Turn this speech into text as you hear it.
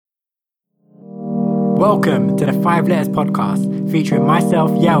Welcome to the 5 Letters Podcast, featuring myself,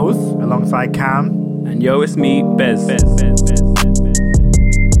 Yells, alongside Cam. And yo, it's me, Bez.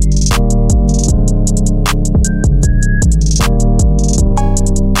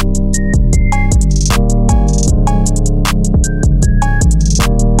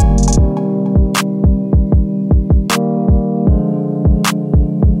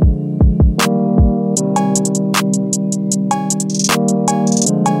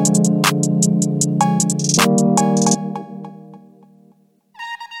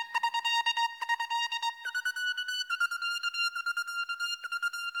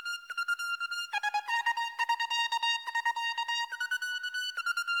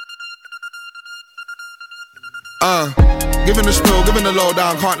 Giving the spill, giving the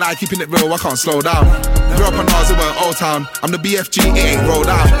lowdown. Can't lie, keeping it real, I can't slow down. Grew up on Oz, it went Old Town. I'm the BFG, it ain't rolled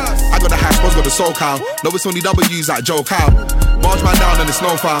out. I got the hash, boss got the soul cow. No, it's only W's like Joe Cow. Barge man down in the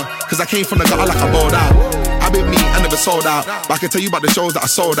snow foul, cause I came from the gutter like I bowled out. I been me, I never sold out, but I can tell you about the shows that I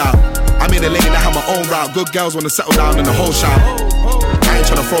sold out. I'm in a lane, I have my own route. Good girls wanna settle down in the whole shout. I ain't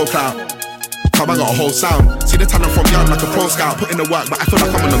tryna throw clout. I got a whole sound. See the talent from young like a pro scout. Put in the work, but I feel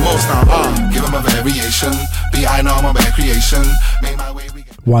like I'm on the most now. Give them a variation. B.I. know I'm a better creation. Make my way.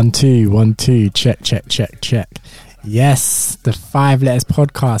 1 2 check. Yes, the 5 Letters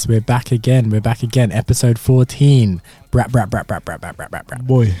Podcast. We're back again. Episode 14. Brat.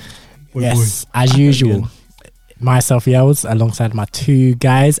 Boy. Yes, as usual. Myself, Yells, alongside my two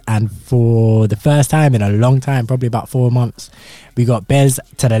guys, and for the first time in a long time, probably about 4 months, we got Bez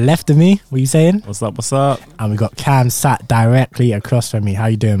to the left of me. What are you saying? What's up? And we got Cam sat directly across from me. How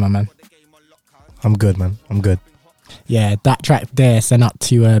you doing, my man? I'm good, man. I'm good. Yeah, that track there sent out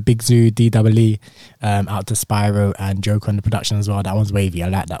to Big Zuu, DEE, out to Spyro and Joke on the production as well. That one's wavy. I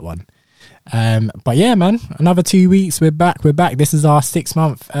like that one. But yeah, man, another 2 weeks. We're back. This is our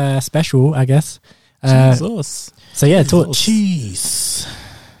 6-month special, I guess. Jesus. So yeah, Cheese.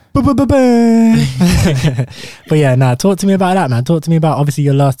 But yeah, talk to me about that, man. Talk to me about obviously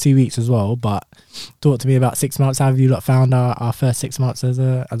your last 2 weeks as well, but talk to me about 6 months. How have you lot found our first 6 months as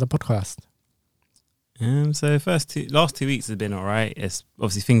a podcast? So last 2 weeks has been all right. It's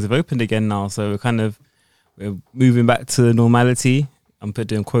obviously things have opened again now, so we're moving back to normality. I'm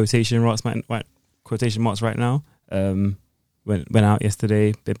doing quotation marks right now. Went out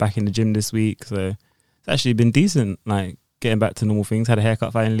yesterday. Been back in the gym this week, so it's actually been decent. Like getting back to normal things. Had a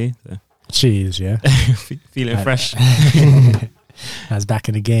haircut finally. So. Cheers, yeah. Feeling fresh. That's back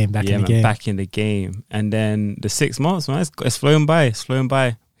in the game. Back in the game. And then the 6 months, man, it's flown by.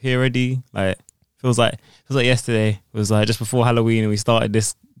 Here already. Like feels like yesterday. It was like just before Halloween, and we got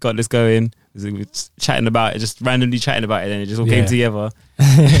this going. We were chatting about it, just randomly chatting about it, and it just all came together.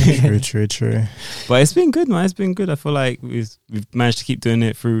 True. But it's been good, man. It's been good. I feel like we've managed to keep doing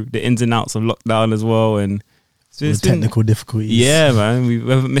it through the ins and outs of lockdown as well, and it's technical difficulties. Yeah, man. We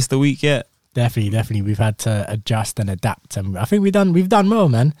haven't missed a week yet. Definitely. We've had to adjust and adapt, and I think we've done well,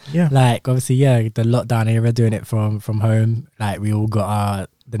 man. Yeah. Like obviously, the lockdown era, doing it from home. Like we all got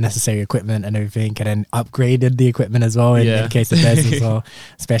the necessary equipment and everything, and then upgraded the equipment as well in the case of Bez as well,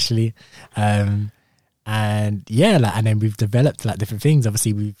 especially. And then we've developed like different things.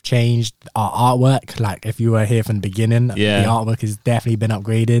 Obviously, we've changed our artwork. Like if you were here from the beginning, the artwork has definitely been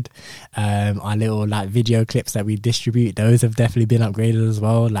upgraded. Our little like video clips that we distribute, those have definitely been upgraded as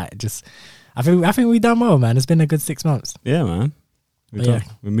well. Like just, I think we've done well, man. It's been a good 6 months. Yeah, man. We're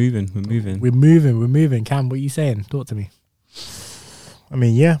moving. Cam, what are you saying? Talk to me. I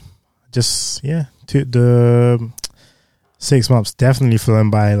mean, the 6 months definitely flown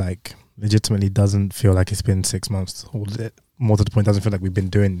by. Like, legitimately doesn't feel like it's been 6 months. More to the point, doesn't feel like we've been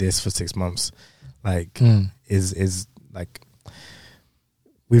doing this for 6 months. Like, is like,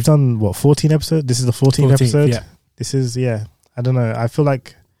 we've done what, 14 episodes? This is the 14th episode. Yeah. This is I don't know. I feel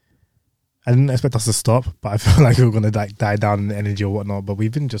like I didn't expect us to stop, but I feel like we were gonna like die down in the energy or whatnot. But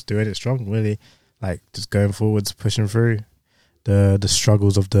we've been just doing it strong, really. Like just going forwards, pushing through the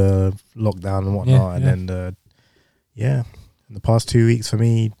struggles of the lockdown and whatnot, and then in the past 2 weeks for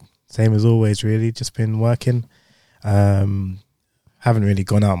me, same as always, really, just been working. Haven't really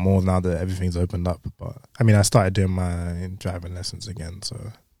gone out more now that everything's opened up, but I mean I started doing my driving lessons again,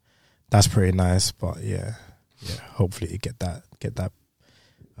 so that's pretty nice. But hopefully get the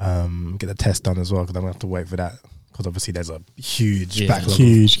test done as well, because I'm gonna have to wait for that, because obviously there's a huge backlog.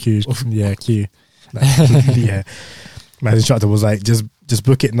 Huge queue. My instructor was like, just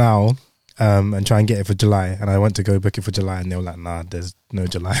book it now, and try and get it for July. And I went to go book it for July, and they were like, "Nah, there's no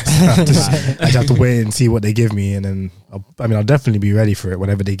July." So I just have to wait and see what they give me, and then I'll definitely be ready for it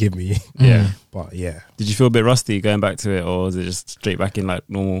whenever they give me. Yeah. But yeah, Did you feel a bit rusty going back to it, or was it just straight back in like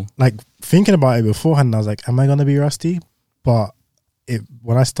normal? like thinking about it beforehand, I was like, "Am I gonna be rusty?" But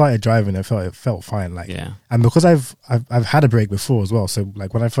when I started driving, it felt fine. Like, Yeah. and because I've had a break before as well. So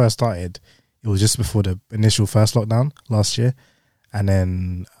like when I first started, it was just before the initial first lockdown last year, and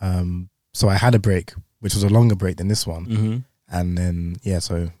then so I had a break, which was a longer break than this one. Mm-hmm. And then, yeah,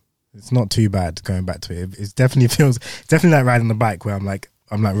 so it's not too bad going back to it. It definitely like riding the bike where I'm like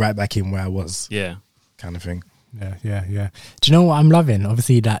right back in where I was. Yeah. Kind of thing. Yeah. Do you know what I'm loving?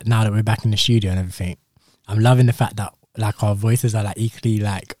 Obviously, that now that we're back in the studio and everything, I'm loving the fact that like our voices are like equally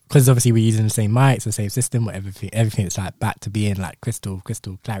like, because obviously we're using the same mics, the same system, whatever. Everything's like back to being like crystal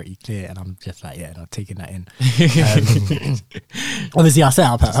clarity clear, and I'm just like, yeah, not taking that in. Obviously, our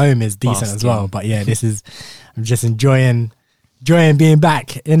setup at home is decent as well, but yeah, I'm just enjoying being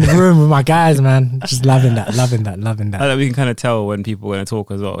back in the room with my guys, man. Just loving that. Like we can kind of tell when people are going to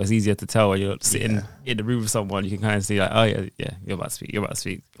talk as well. It's easier to tell when you're sitting in the room with someone. You can kind of see like, oh yeah, you're about to speak.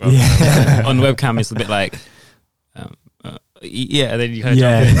 Yeah. On the webcam, it's a bit like, and then you kind of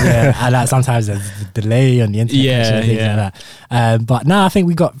jump in. And like sometimes there's a delay on the internet, and things like that. But no, I think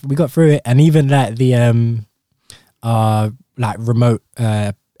we got through it, and even like the like remote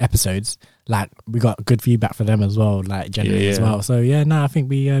episodes, like we got good feedback for them as well, like generally as well. So yeah, no, I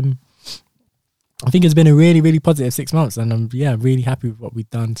think I think it's been a really, really positive 6 months, and I'm really happy with what we've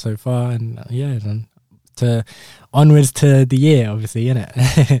done so far, and and to onwards to the year, obviously,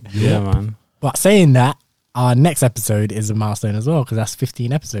 innit? Yeah, man. But saying that, our next episode is a milestone as well, because that's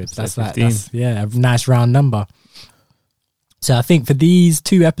 15 episodes. That's 15. That's a nice round number. So I think for these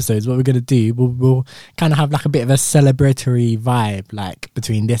 2 episodes, what we're going to do, we'll kind of have like a bit of a celebratory vibe, like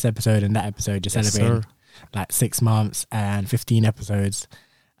between this episode and that episode, just celebrating like 6 months and 15 episodes.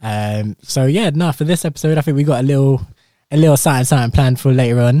 So yeah, for this episode, I think we got a little something planned for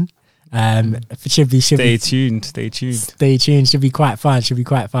later on. Stay tuned. Should be quite fun.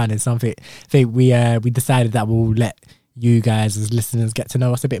 It's something I think we decided that we'll let you guys as listeners get to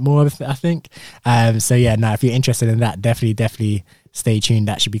know us a bit more, I think. So yeah, if you're interested in that, definitely stay tuned.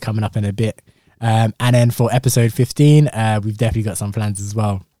 That should be coming up in a bit. And then for episode 15, we've definitely got some plans as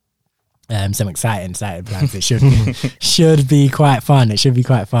well. Some exciting plans. It should be quite fun.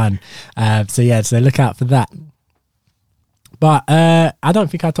 So look out for that. But I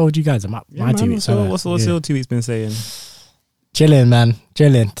don't think I told you guys about my 2 weeks. So what's your 2 weeks been saying? Chilling, man.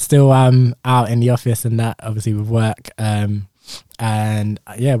 Still out in the office and that, obviously with work. And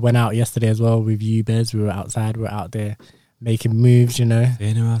went out yesterday as well with you, Bez. We were outside. We were out there making moves, Staying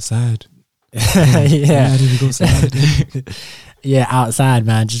outside. Yeah. Yeah, outside,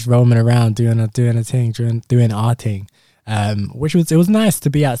 man. Just roaming around, doing a thing, doing our thing. Which was nice to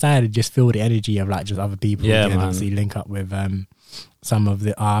be outside and just feel the energy of like just other people. Yeah, and man. obviously link up with some of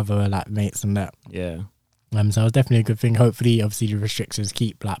the other like mates and that. Yeah. So it was definitely a good thing. Hopefully, obviously the restrictions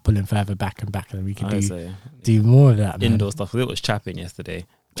keep like pulling further back and we can do more of that, man. Indoor stuff. It was chapping yesterday.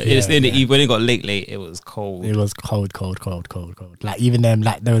 It's in the eve when it got late, it was cold. It was cold. Like even them,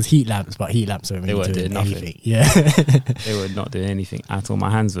 like there was heat lamps, but heat lamps weren't really doing anything. Yeah, they were not doing anything at all. My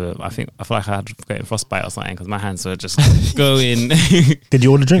hands were. I feel like I had getting frostbite or something because my hands were just going. Did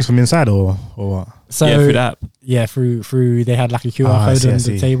you order drinks from inside or what? So through that. Yeah, through they had like a QR code on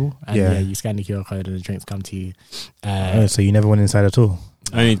the table, and you scan the QR code and the drinks come to you. So you never went inside at all?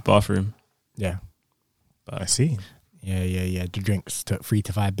 Only the bathroom. Yeah, but I see. Yeah. The drinks took 3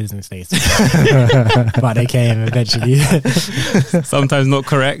 to 5 business days, but they came eventually. Sometimes not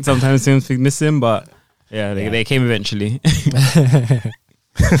correct, sometimes things missing, but they came eventually.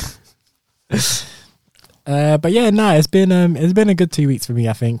 But yeah, it's been a good 2 weeks for me,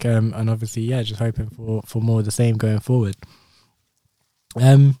 I think, and obviously, just hoping for more of the same going forward.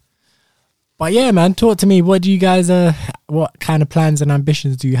 But yeah, man, talk to me. What do you guys what kind of plans and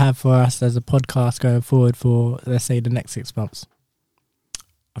ambitions do you have for us as a podcast going forward for, let's say, the next 6 months?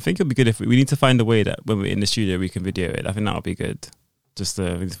 I think it'll be good if we need to find a way that when we're in the studio we can video it. I think that'll be good. Just we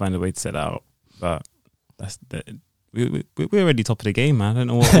need to find a way to set that out. But we're already top of the game, man. I don't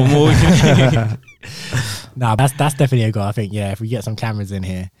know what more we can do. No, that's definitely a goal. I think if we get some cameras in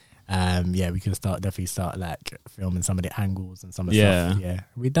here, we can definitely start like filming some of the angles and some of the stuff. Yeah,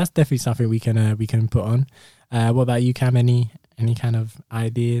 that's definitely something we can put on. What about you, Cam? Any kind of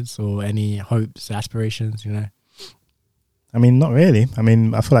ideas or any hopes, aspirations? I mean, not really. I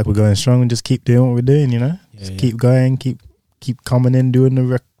mean, I feel like we're going strong and just keep doing what we're doing. Just keep going, keep coming in, doing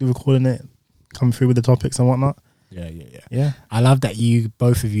the recording it, coming through with the topics and whatnot. Yeah. I love that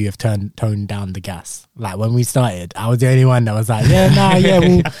both of you have toned down the gas. Like when we started, I was the only one that was like,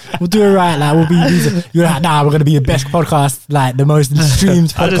 we'll do it right. Like you're like, nah, we're gonna be the best podcast, like the most streamed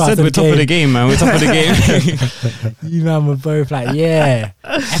podcast. I just said we're top of the game, man. We're top of the game. You man were both like, yeah.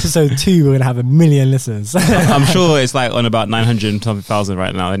 Episode 2, we're gonna have 1 million listens. I'm sure it's like on about 900,000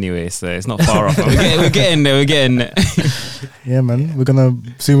 right now, anyway. So it's not far off. We're getting there. We're getting there. Yeah, man. We're gonna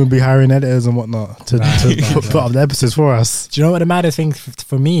soon we'll be hiring editors and whatnot to put up the episodes for us. Do you know what the maddest thing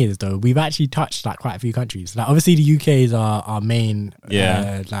for me is though? We've actually touched like quite a few countries. Like obviously the UK is our main.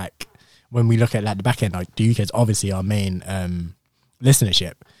 Yeah. Like when we look at like the back end, like the UK is obviously our main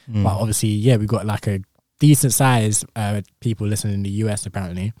listenership. But obviously, we've got like a decent size people listening in the US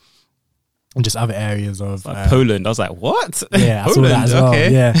apparently. And just other areas of like Poland. I was like, what? Yeah, I Poland, saw that as well.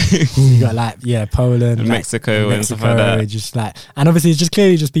 okay. Yeah, you got like Poland, and like, Mexico and stuff like that. Just like, and obviously it's just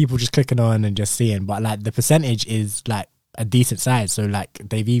clearly just people just clicking on and just seeing. But like the percentage is like a decent size. So like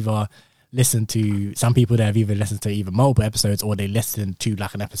they've either listened to some people that have either listened to either multiple episodes or they listen to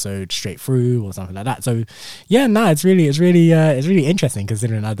like an episode straight through or something like that. So it's really interesting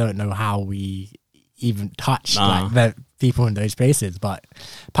considering I don't know how we even touched like the people in those spaces, but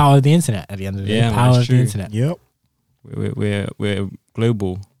power of the internet at the end of the day. Power of the internet. Yep. We're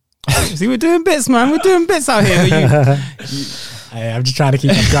global. See, we're doing bits, man. We're doing bits out here. I'm just trying to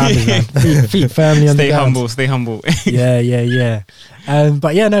keep us grounded, man. Feet firmly on the ground. Stay humble. Yeah.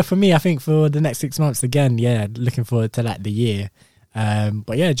 But yeah, no, for me, I think for the next 6 months, again, looking forward to like the year.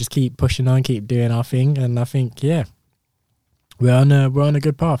 But yeah, just keep pushing on, keep doing our thing, and I think we're on a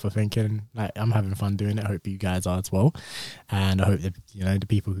good path, I think, and like I'm having fun doing it. I hope you guys are as well, and I hope that the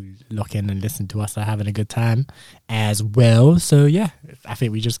people who lock in and listen to us are having a good time as well. So yeah, I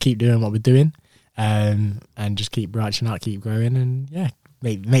think we just keep doing what we're doing, and just keep branching out, keep growing, and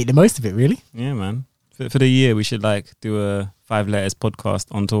make the most of it. Really, yeah, man. For the year, we should like do a 5 letters podcast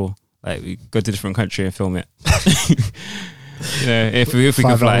on tour. Like we go to a different country and film it. If we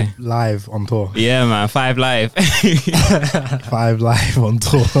can fly live on tour. Yeah, man, 5 live. 5 live on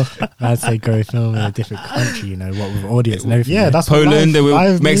tour. I'd say go film in a different country. What with audience and everything. Yeah, that's Poland,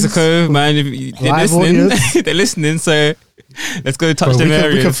 live Mexico, man. They're listening. They're listening. So let's go touch them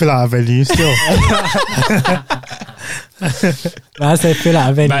areas. We can fill out a venue still. I say fill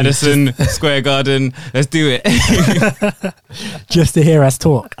out a venue. Madison Square Garden. Let's do it. Just to hear us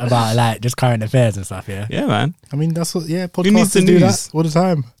talk about like just current affairs and stuff. Yeah. Yeah, man. I mean, that's what. Yeah, podcasters do that all the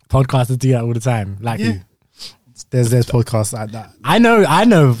time. Podcasters do that all the time. Like who? There's podcasts like that. I know a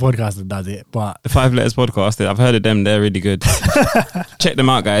podcast that does it, but the 5 letters podcast, I've heard of them. They're really good. Check them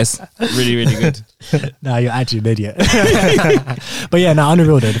out, guys. Really, really good. No, you're actually an idiot. But yeah, on the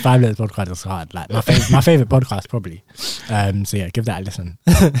real though, the 5 letters podcast is hard. Like my favorite podcast probably. So yeah, give that a listen.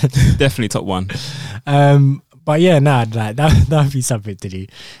 Definitely top 1. But yeah, like that would be something to do.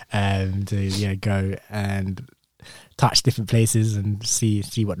 To go and touch different places and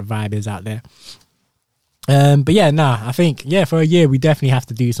see what the vibe is out there. But yeah, I think for a year we definitely have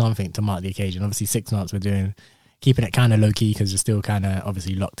to do something to mark the occasion. Obviously 6 months we're keeping it kind of low key because we're still kind of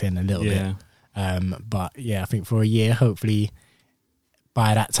obviously locked in a little bit. But yeah, I think for a year, hopefully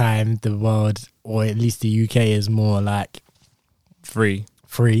by that time the world or at least the UK is more like free,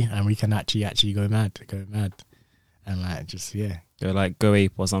 and we can actually go mad, and like just go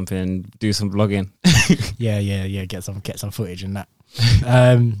ape or something, do some vlogging. Get some footage and that.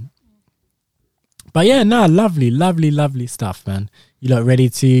 But yeah, lovely stuff, man. You lot ready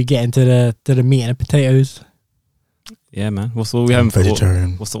to get into the meat and the potatoes? Yeah, man. What's all we having for?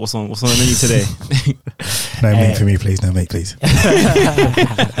 Vegetarian. What's on the menu today? No meat for me, please. No meat, please.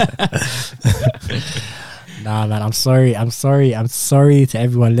 Nah, man. I'm sorry to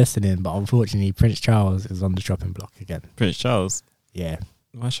everyone listening, but unfortunately, Prince Charles is on the chopping block again. Prince Charles. Yeah.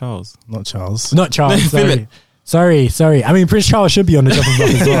 Why Charles? Not Charles. Not Charles. Sorry. I mean, Prince Charles should be on the chopping block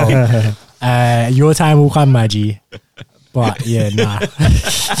as well. Your time will come, my G. But yeah, nah.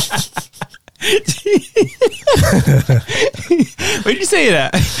 Why did you say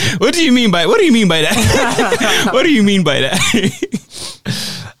that? What do you mean by that? What do you mean by that?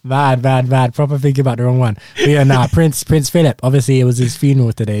 Bad. Proper thinking about the wrong one. But yeah, Prince Philip. Obviously, it was his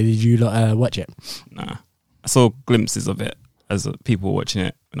funeral today. Did you watch it? Nah. I saw glimpses of it as people watching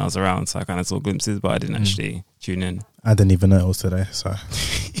it when I was around. So I kind of saw glimpses, but I didn't actually tune in. I didn't even know it was today, so...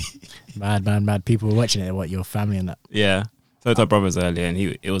 Bad. People were watching it. What, your family and that? Yeah. So I told brothers earlier, and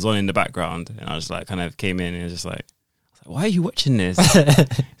it was on in the background, and I just like kind of came in and was just like, Why are you watching this? So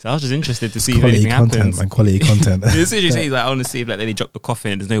I was just interested to see if anything happens. Man, quality content. This is he's like, I want to see if like they dropped the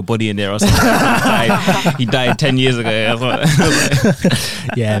coffin. There's no body in there or something. He died 10 years ago. I was like,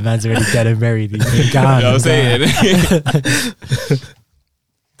 yeah, man's already dead and buried. He's gone. you know what I'm saying?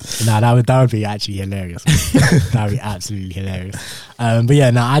 Nah, that would be actually hilarious. That would be absolutely hilarious. But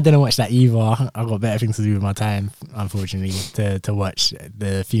yeah, no, I didn't watch that either. I got better things to do with my time, unfortunately, to watch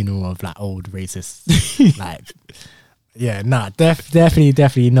the funeral of like old racists. Like, yeah, nah,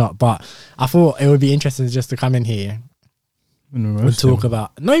 definitely not. But I thought it would be interesting just to come in here and talk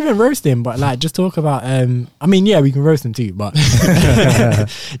about, not even roast him, but like just talk about I mean, yeah, we can roast him too, but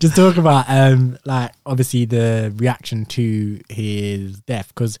just talk about like obviously the reaction to his death,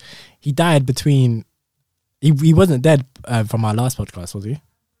 because he died between he wasn't dead from our last podcast, was he?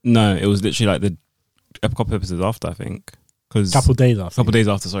 No, it was literally like a couple episodes after, I think. Couple days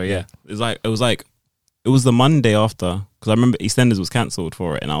after, sorry, yeah. It was the Monday after, because I remember EastEnders was cancelled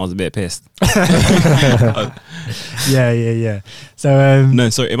for it and I was a bit pissed. Yeah. So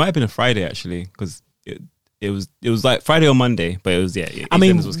no, sorry, it might have been a Friday actually, because it was like Friday or Monday, but it was I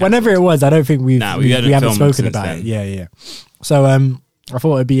mean, whenever it was, I don't think we haven't spoken about then. it. Yeah. So I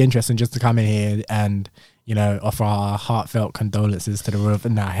thought it'd be interesting just to come in here and, you know, offer our heartfelt condolences to the royal.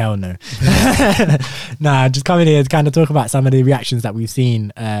 Nah, hell no. Nah, just coming here to kind of talk about some of the reactions that we've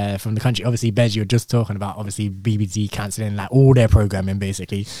seen from the country. Obviously, Bez, you're just talking about obviously BBC cancelling like all their programming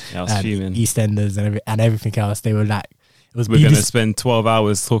basically. Yeah, I was fuming. EastEnders and everything else. They were like, we're going to spend 12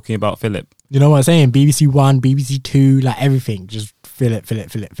 hours talking about Philip. You know what I'm saying? BBC One, BBC Two, like everything. Just Philip.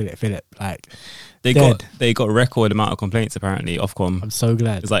 Like they got a record amount of complaints apparently. Ofcom. I'm so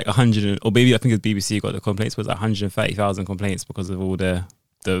glad. It's like 100, or maybe I think it's BBC got the complaints, but it's like 130,000 complaints because of all the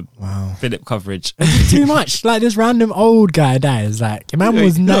wow. Philip coverage. Too much. Like this random old guy dies. Like, man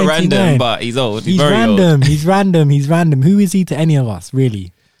was 99. Not random, but he's old. He's very random. Old. He's random. Who is he to any of us,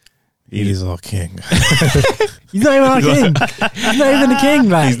 really? He's our king. He's not even our king. He's not even the king.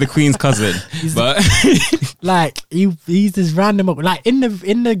 Like, he's the Queen's cousin. But like he's this random. Like in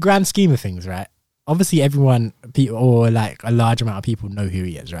the grand scheme of things, right? Obviously, people or like a large amount of people know who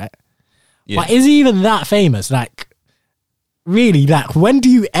he is, right? Yeah. But is he even that famous? Like, really? Like, when do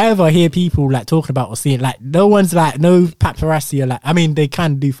you ever hear people like talking about or seeing? Like, no one's like, no paparazzi or like. I mean, they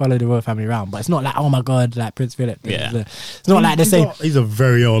can do follow the royal family around, but it's not like, oh my god, like Prince Philip. Yeah, it's not like the same. He's a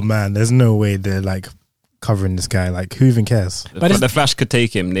very old man. There's no way they're like covering this guy. Like, who even cares? But the Flash could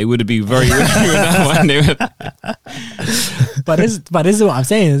take him. They would be very with that one. But this is what I'm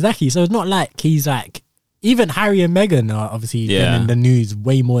saying, exactly. So it's not like he's like, even Harry and Meghan are obviously been in the news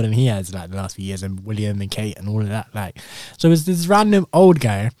way more than he has like the last few years, and William and Kate and all of that. Like, so it's this random old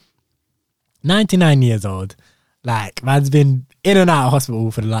guy, 99 years old. Like, man's been in and out of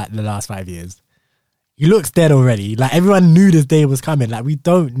hospital for like the last 5 years. He looks dead already. Like, everyone knew this day was coming. Like, we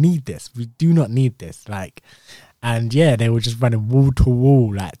don't need this. We do not need this. Like, and yeah, they were just running wall to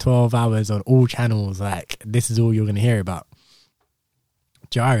wall, like 12 hours on all channels. Like, this is all you're going to hear about.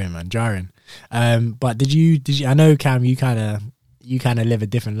 Jarring. But did you? I know, Cam, you kind of live a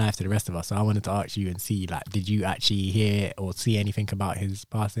different life to the rest of us. So I wanted to ask you and see, like, did you actually hear or see anything about his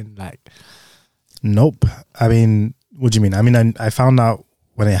passing? Like, nope. I mean, what do you mean? I mean, I found out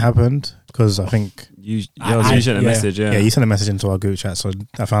when it happened because I think you sent a message. Yeah, you sent a message into our group chat, so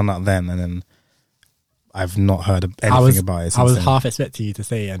I found out then, and then I've not heard anything about it since I was then. half expecting you to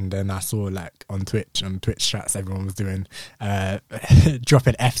say, and then I saw like on Twitch chats, everyone was doing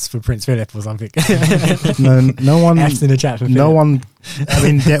dropping Fs for Prince Philip or something. No one Fs in the chat for Philip. No one. I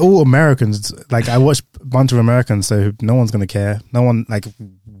mean, they're all Americans. Like, I watch a bunch of Americans, so no one's gonna care. No one, like,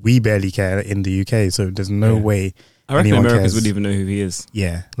 we barely care in the UK, so there's no way. I reckon anyone Americans cares. wouldn't even know who he is.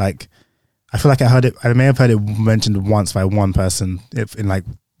 Yeah, like, I feel like I may have heard it mentioned once by one person. If in like,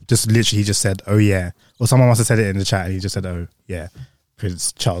 just literally, he just said, "Oh yeah," or someone must have said it in the chat, and he just said, "Oh yeah,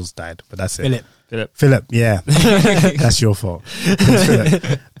 Prince Charles died," but that's it. Philip, yeah, that's your fault.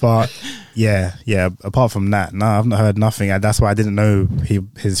 Philip. But yeah. Apart from that, no, I've not heard nothing. That's why I didn't know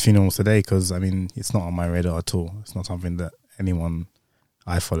his funeral was today, because I mean, it's not on my radar at all. It's not something that anyone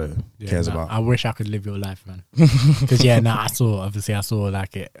I follow cares about. I wish I could live your life, man. Because I saw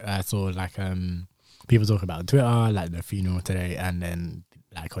people talking about on Twitter, like the funeral today, and then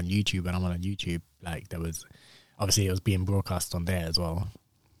like on YouTube, and I'm on YouTube, like there was obviously it was being broadcast on there as well,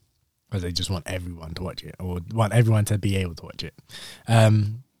 because they just want everyone to watch it, or want everyone to be able to watch it.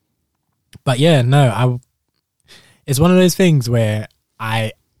 But yeah, no, it's one of those things where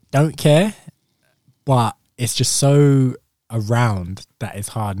I don't care, but it's just so around that it's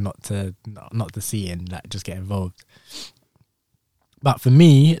hard not to see and like just get involved. But for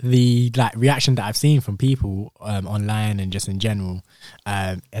me, the like reaction that I've seen from people online and just in general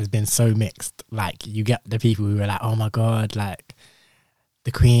has been so mixed. Like you get the people who are like, "Oh my god, like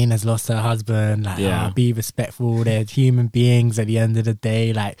the Queen has lost her husband." Like, be respectful. They're human beings at the end of the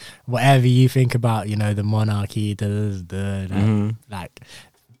day. Like whatever you think about, you know, the monarchy, like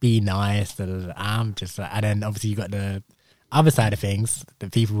be nice. I'm just like, and then obviously you got the other side of things. The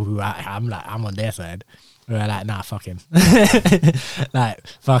people who I'm on their side. We're like, nah, fuck him. Like,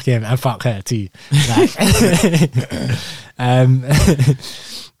 fuck him and fuck her too. Like,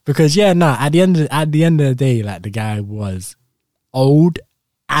 because at the end of the day, like the guy was old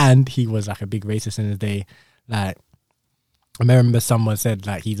and he was like a big racist in his day. Like, I remember someone said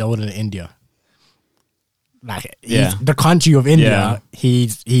like he's older than India. Like, he's the country of India. Yeah.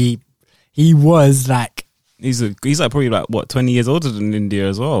 He was like, he's like probably like what 20 years older than India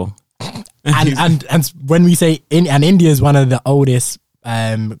as well. and when we say India is one of the oldest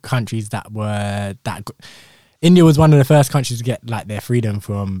countries India was one of the first countries to get like their freedom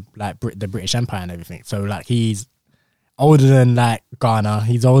from like the British Empire and everything. So like he's older than like Ghana.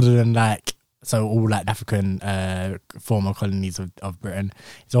 He's older than like all like African former colonies of Britain.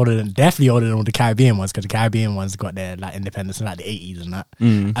 He's definitely older than all the Caribbean ones, because the Caribbean ones got their like independence in like the 80s and that.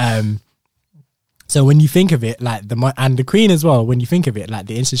 So when you think of it, like and the Queen as well, when you think of it, like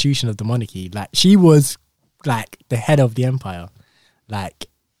the institution of the monarchy, like she was like the head of the empire, like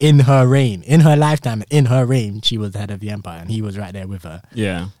in her lifetime, in her reign, she was the head of the empire, and he was right there with her,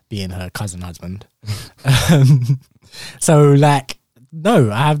 being her cousin husband. So like,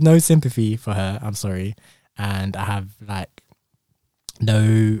 no, I have no sympathy for her. I'm sorry, and I have like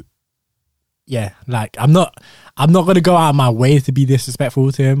no. Yeah, like I'm not gonna go out of my way to be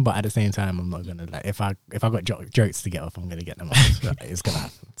disrespectful to him, but at the same time, I'm not gonna like if I got jokes to get off, I'm gonna get them off. It's gonna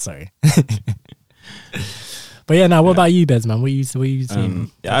happen. Sorry. But yeah, now what about you, Bez, man? What you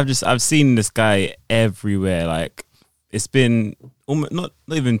seeing? I've seen this guy everywhere. Like it's been almost not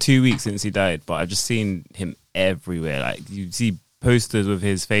even 2 weeks since he died, but I've just seen him everywhere. Like you see posters with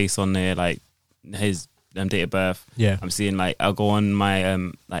his face on there, like his date of birth. Yeah, I'm seeing like I'll go on my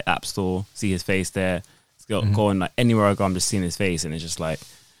like app store, see his face there. Go on like anywhere I go, I'm just seeing his face, and it's just like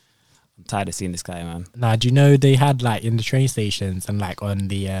I'm tired of seeing this guy, man. Now, do you know they had like in the train stations and like on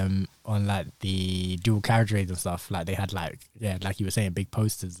the the dual carriageways and stuff, like they had like like you were saying, big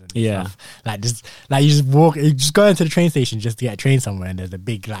posters and stuff. Like just like you just go into the train station just to get a train somewhere, and there's a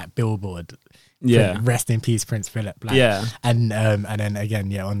big like billboard. Rest in peace, Prince Philip. Like, and then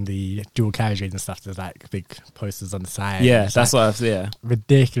again, on the dual carriageways and stuff, there's like big posters on the side. Yeah, that's like, what I've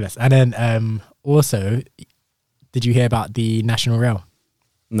ridiculous. And then also, did you hear about the National Rail?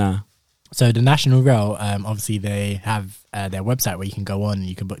 Nah. So the National Rail, obviously they have their website where you can go on and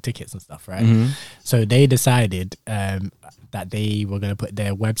you can book tickets and stuff, right? Mm-hmm. So they decided that they were going to put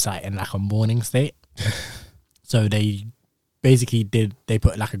their website in like a mourning state. So they basically they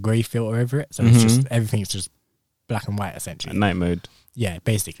put like a grey filter over it, so it's just everything's just black and white essentially. Night mode. Yeah,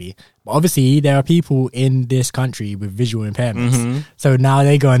 basically. But obviously there are people in this country with visual impairments, so now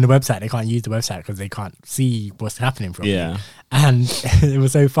they go on the website, they can't use the website because they can't see what's happening from it. And it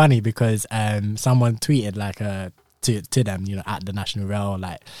was so funny because someone tweeted like to them, at the National Rail,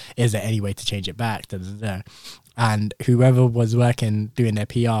 like, is there any way to change it back? And whoever was doing their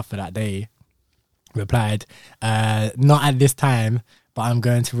PR for that day replied, not at this time, but I'm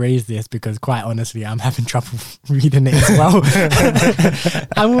going to raise this because quite honestly I'm having trouble reading it as well.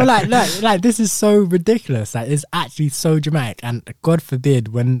 And we're like this is so ridiculous. Like it's actually so dramatic, and God forbid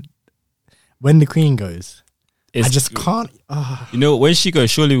when the Queen goes, I just can't. When she goes,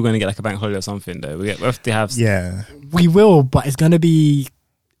 surely we're going to get like a bank holiday or something though. We have to have. Yeah, we will, but it's going to be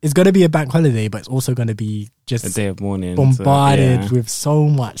a bank holiday, but it's also going to be just a day of mourning, bombarded with so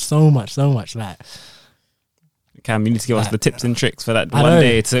much. Like, Cam, you need to give us the tips and tricks for that one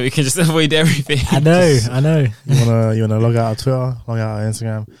day so we can just avoid everything. I know. You wanna log out of Twitter, log out of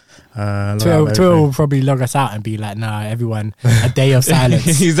Instagram. Twitter will probably log us out and be like, nah, everyone, a day of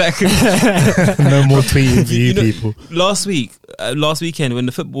silence. Exactly. No more tweeting for you people. Last weekend when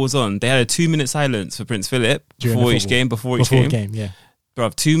the football was on, they had a 2-minute silence for Prince Philip before each game. Yeah.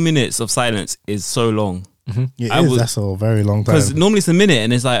 Bruv, 2 minutes of silence is so long. Mm-hmm. That's a very long time. Because normally it's a minute,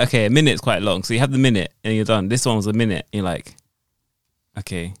 and it's like, okay, a minute's quite long. So you have the minute and you're done. This one was a minute. And you're like,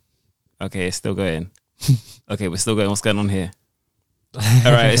 okay, it's still going. Okay, we're still going. What's going on here?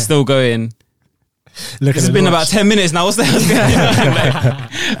 All right, it's still going. It's been about 10 minutes now. What's the hell's going on?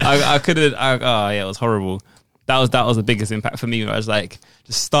 I couldn't. It was horrible. That was the biggest impact for me. I was like,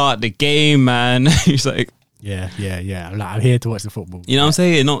 just start the game, man. He's like, yeah. I'm here to watch the football. You know what I'm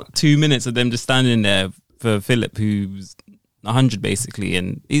saying? Not 2 minutes of them just standing there for Philip, who's 100 basically,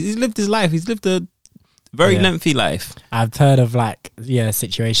 and he's lived his life. He's lived a very lengthy life. I've heard of like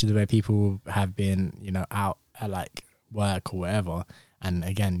situations where people have been, you know, out at like work or whatever, and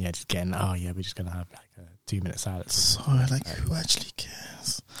again, just getting we're just gonna have like a 2-minute silence. So like, who actually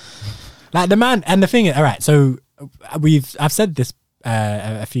cares? Like the man, and the thing is, all right. So I've said this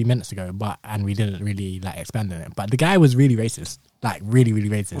a few minutes ago, and we didn't really like expand on it. But the guy was really racist, like really, really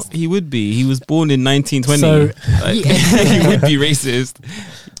racist. Well, he would be. He was born in 1920. So, he would be racist.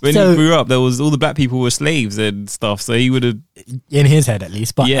 When he grew up, there was all the black people were slaves and stuff. So he would have, in his head at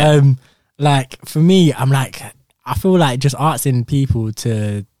least. But like for me, I'm like, I feel like just asking people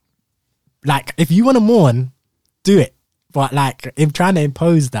to, like, if you want to mourn, do it. But like, if trying to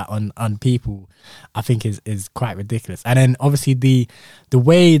impose that on people, I think is quite ridiculous. And then obviously the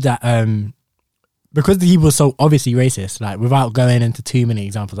way that because he was so obviously racist, like without going into too many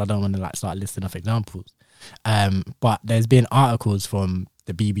examples, I don't want to like start listing off examples. But there's been articles from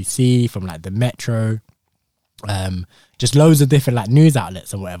the BBC, from like the Metro, just loads of different like news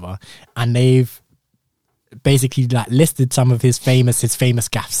outlets or whatever, and they've basically like listed some of his famous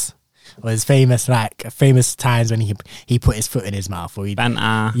gaffes. Or his famous times when he put his foot in his mouth, or he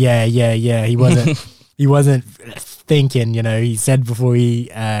he wasn't thinking, you know, he said before he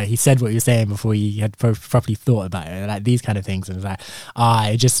said what he was saying before he had properly thought about it, like these kind of things. And it's like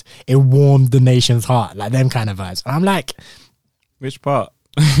it warmed the nation's heart, like them kind of vibes. And I'm like, which part?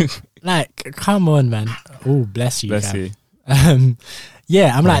 Like, come on, man. Oh, bless you. Bless you. I'm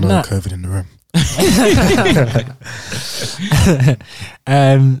like, no COVID in the room.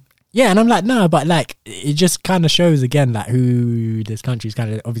 Yeah, and I'm like, no, but like, it just kind of shows again, like, who this country's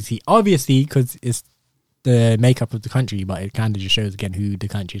kind of obviously, because it's the makeup of the country, but it kind of just shows again who the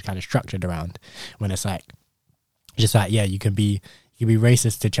country's kind of structured around. When it's like, just like, you can be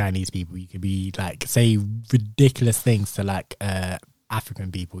racist to Chinese people, you could be like, say ridiculous things to like African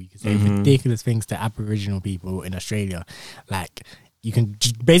people, you can say ridiculous things to Aboriginal people in Australia, like. You can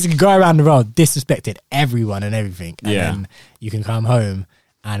just basically go around the world disrespecting everyone and everything, and then you can come home.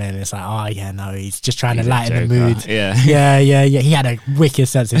 And then it's like, he's just trying to lighten the mood. Yeah. He had a wicked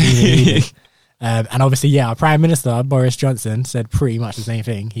sense of humor. And obviously, our Prime Minister, Boris Johnson, said pretty much the same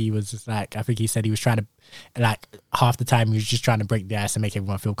thing. He was just like, I think he said he was trying to, like, half the time he was just trying to break the ice and make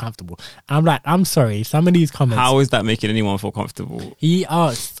everyone feel comfortable. And I'm like, I'm sorry, some of these comments. How is that making anyone feel comfortable? He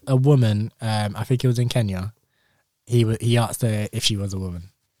asked a woman, I think it was in Kenya, he asked her if she was a woman.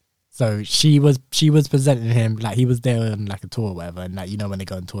 So she was presenting him, like he was there on like a tour or whatever, and like, you know, when they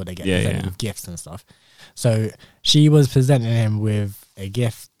go on tour they get presented with gifts and stuff. So she was presenting him with a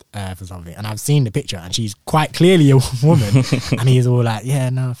gift for something, and I've seen the picture, and she's quite clearly a woman. And he's all like,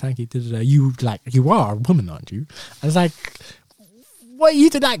 no, thank you. You are a woman, aren't you? And it's like, what you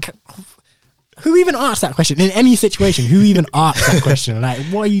did, like, who even asked that question in any situation? Who even asked that question? Like,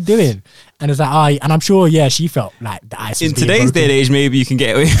 what are you doing? And it's like, and I'm sure, she felt like the ice was in today's day and age, maybe you can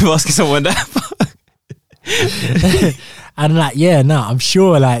get away with asking someone that. And like, I'm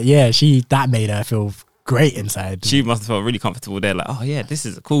sure, like, that made her feel great inside. She must have felt really comfortable there. Like, this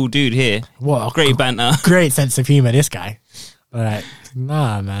is a cool dude here. What a great banter, great sense of humor, this guy. Like,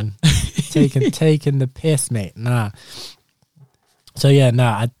 nah, man, taking the piss, mate. Nah. So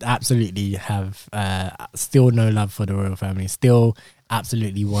I absolutely have still no love for the royal family. Still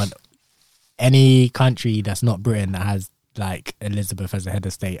absolutely want any country that's not Britain that has like Elizabeth as a head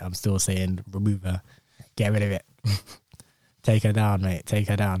of state. I'm still saying remove her, get rid of it, take her down, mate, take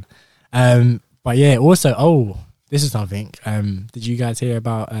her down. But also, this is something. Did you guys hear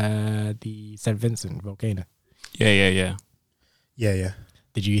about the St. Vincent volcano? Yeah.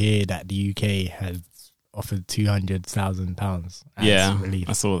 Did you hear that the UK has offered £200,000 relief?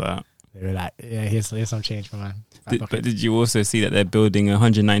 I saw that. They were like, here's some change for man. But did you also see that they're building a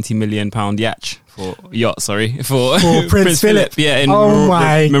 £190 million yacht for Prince Phillips? Yeah,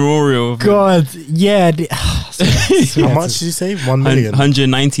 my memorial. God, yeah. How much did you say? 1 million.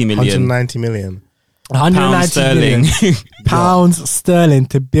 190 million. 190 million. 190 million pounds sterling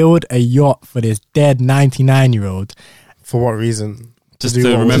to build a yacht for this dead 99-year-old. For what reason? Just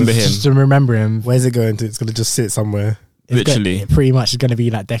to remember him. Just to remember him. Where's it going to? It's going to just sit somewhere. Literally. Pretty much it's going to be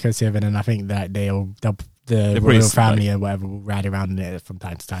like decorative, and I think that the royal family or whatever will ride around in it from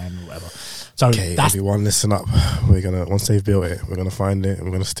time to time or whatever. So okay, everyone listen up. We're gonna, once they've built it, we're gonna find it and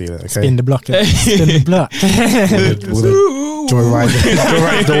we're gonna steal it. Okay, spin the block. Spin the block.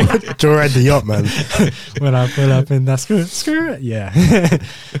 Joyride the yacht, man. When I pull up in that screw it. Yeah.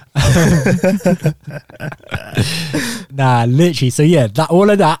 Nah, literally. So all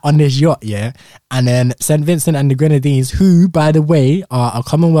of that on this yacht, and then St. Vincent and the Grenadines, who, by the way, are a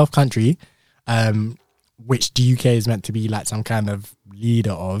Commonwealth country, which the UK is meant to be like some kind of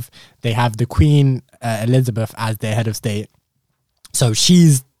leader of. They have the Queen Elizabeth as their head of state, so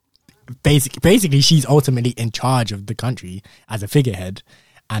she's basically she's ultimately in charge of the country as a figurehead.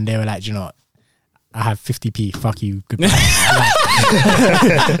 And they were like, you know what? I have 50p, fuck you, goodbye.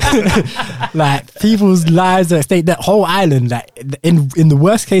 like people's lives are at stake. That whole island, like in the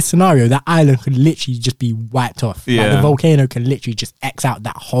worst case scenario, that island could literally just be wiped off. Yeah. Like, the volcano can literally just X out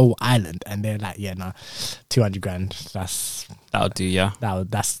that whole island. And they're like, yeah, no, 200 grand. That'll do, yeah.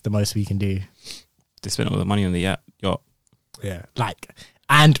 That's the most we can do. They spent all the money on the yacht. Yeah. Like,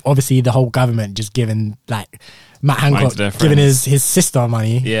 and obviously the whole government just giving like Matt Hancock their giving friends. his sister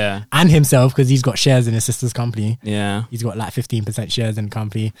money. Yeah. And himself, because he's got shares in his sister's company. Yeah. He's got like 15% shares in the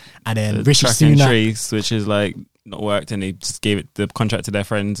company. And then The Rishi track and Sunak. trace, which is like not worked, and they just gave it the contract to their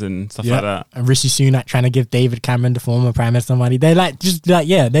friends and stuff like that. And Rishi Sunak trying to give David Cameron, the former Prime Minister, money. They're like,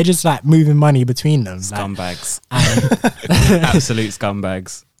 they're just like moving money between them. Scumbags. And, Absolute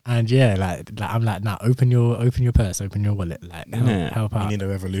scumbags. and yeah, like I'm like, nah, open your purse, open your wallet. Like, help We out. need a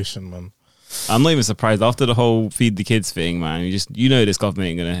revolution, man. I'm not even surprised after the whole feed the kids thing, man. You know this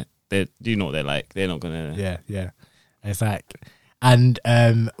government ain't gonna. You know what they're like. They're not gonna. Yeah. It's like, and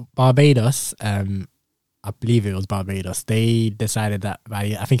Barbados, I believe it was Barbados. They decided that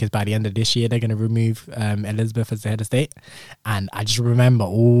I think it's by the end of this year they're going to remove Elizabeth as the head of state. And I just remember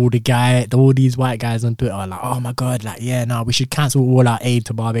all these white guys on Twitter are like, "Oh my god, like we should cancel all our aid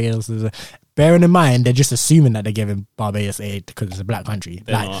to Barbados." Bearing in mind, they're just assuming that they're giving Barbados aid because it's a black country.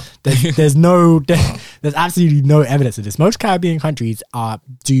 They're like, not. there's absolutely no evidence of this. Most Caribbean countries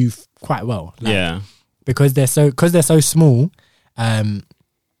do quite well. Like, Yeah. because they're so small. Their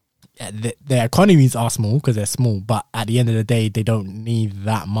economies are small because they're small, but at the end of the day, they don't need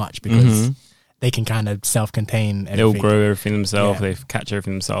that much because they can kind of self-contain everything. They'll grow everything themselves. Yeah. They catch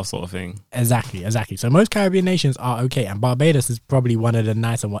everything themselves, sort of thing. Exactly. So most Caribbean nations are okay, and Barbados is probably one of the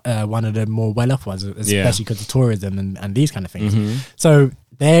nicer, one of the more well-off ones, especially because of tourism and these kind of things. So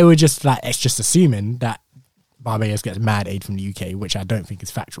they were just like, it's just assuming that Barbados gets mad aid from the UK, which I don't think is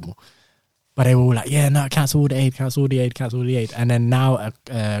factual. But they were all like, cancel all the aid. And then now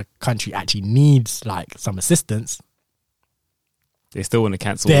a country actually needs like some assistance. They still want to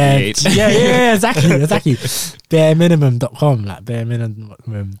cancel the aid. Yeah, exactly. Bareminimum.com, like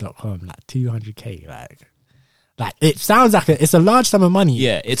 200k, like it sounds like it's a large sum of money.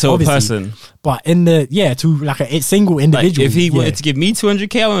 Yeah, it's a person. But to like a single individual. Like if he wanted to give me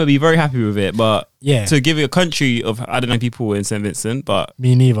 200k, I would be very happy with it. But to give it a country of, I don't know, people in St. Vincent, but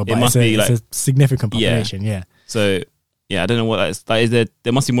me neither. But it's a significant population. Yeah. So I don't know what that is. Like,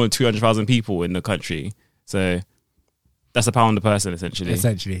 there must be more than 200,000 people in the country. So that's a pound a person,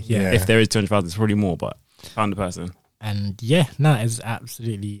 essentially. Yeah. If there is 200,000, it's probably more, but pound a person. And it's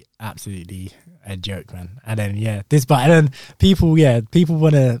absolutely a joke, man. And then people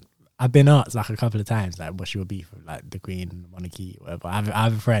want to. I've been asked like a couple of times, like, what's your beef with like the Queen, monarchy, whatever. I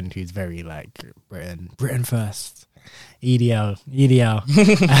have a friend who's very like Britain first, EDL.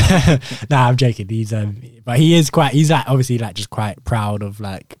 Nah, I'm joking. But he's like obviously like just quite proud of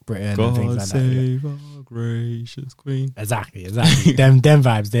like Britain and things like that. Our gracious Queen. Exactly. them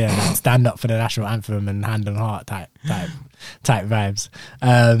vibes there. Like, stand up for the national anthem and hand on heart type vibes.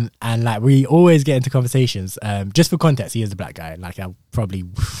 And like we always get into conversations. Just for context, he is a black guy. Like I probably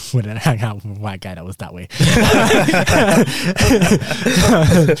wouldn't hang out with a white guy that was that way.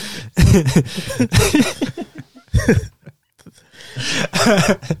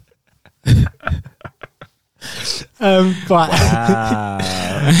 But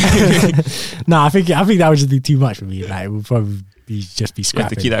I think that would just be too much for me. Like it would probably be scrapping. You have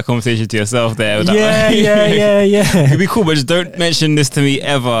to keep that conversation to yourself there. Yeah. It'd be cool, but just don't mention this to me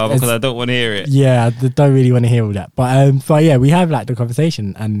ever because I don't want to hear it. Yeah, I don't really want to hear all that. But yeah, we have like the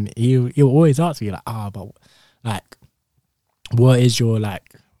conversation, and he'll always ask me like, but like, what's your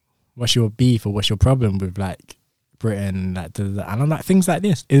beef or what's your problem with like Britain, like, and I'm like, things like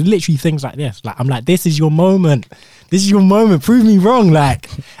this. It's literally things like this. Like I'm like, this is your moment. Prove me wrong. Like,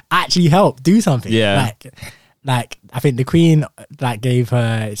 actually help. Do something. Yeah. Like I think the Queen like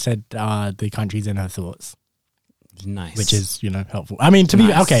said the country's in her thoughts. Nice. Which is helpful. I mean, to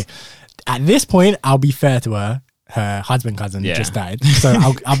be okay. At this point, I'll be fair to her. Her cousin just died, so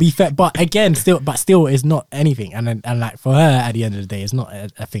I'll be fair. But again, still, it's not anything. And like for her, at the end of the day, it's not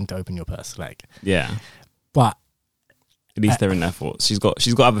a thing to open your purse. Like but. At least they're in their thoughts. She's got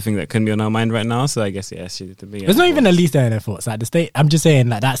other things that couldn't be on her mind right now. So I guess she to be. It's not even at least they're in their thoughts. Like the state, I'm just saying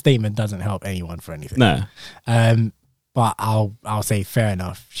like that statement doesn't help anyone for anything. No. But I'll say fair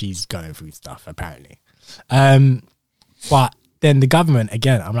enough. She's going through stuff apparently. But then the government,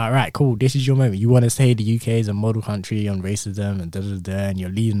 again, I'm like, right, cool, this is your moment. You want to say the UK is a model country on racism and and you're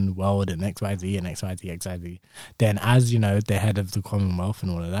leading the world and XYZ and XYZ. Then as, you know, the head of the Commonwealth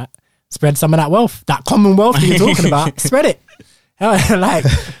and all of that, spread some of that wealth, that Commonwealth that you're talking about, spread it.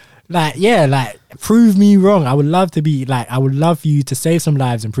 Like, prove me wrong. I would love to be, like, I would love for you to save some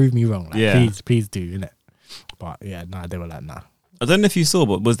lives and prove me wrong. Like, please do, innit? But yeah, they were like, nah. I don't know if you saw,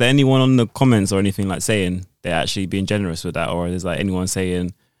 but was there anyone on the comments or anything like saying they're actually being generous with that, or is like anyone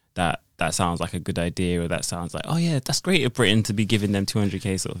saying that sounds like a good idea, or that sounds like, oh yeah, that's great of Britain to be giving them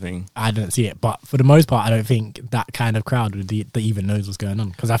 200k sort of thing? I don't see it, but for the most part, I don't think that kind of crowd that even knows what's going on,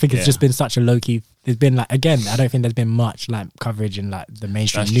 because I think it's just been such a low key. There's been like, again, I don't think there's been much like coverage in like the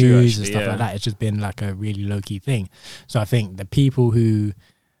mainstream news and stuff like that. It's just been like a really low key thing. So I think the people who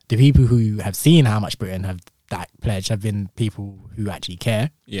have seen how much Britain have that pledge have been people who actually care.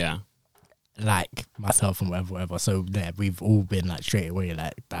 Yeah. Like myself and whatever. So yeah, we've all been like straight away,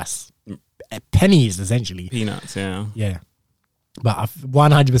 like that's pennies essentially. Peanuts, yeah. Yeah. But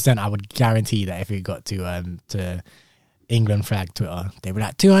 100% I would guarantee that if it got to England flag Twitter, they were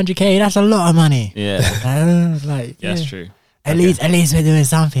like 200k, that's a lot of money. Yeah. Like, that's true. At least we're doing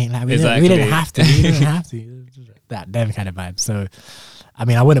something. Like we didn't have to. We didn't have to. Them kind of vibe. So I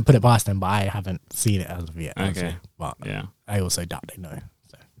mean, I wouldn't put it past them, but I haven't seen it as of yet. Okay. But yeah, I also doubt they know.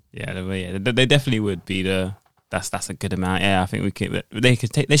 So. Yeah, they definitely would be that's a good amount. Yeah, I think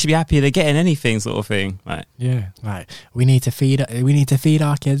they should be happy they're getting anything sort of thing. Like, yeah, like we need to feed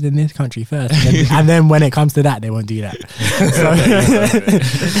our kids in this country first, and then when it comes to that, they won't do that.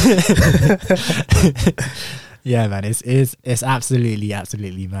 Yeah, man, it's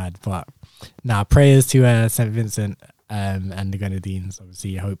absolutely mad. But now, prayers to St. Vincent and the Grenadines.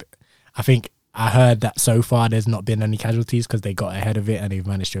 Obviously, I think I heard that so far there's not been any casualties because they got ahead of it and they've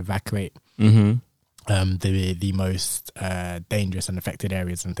managed to evacuate the most dangerous and affected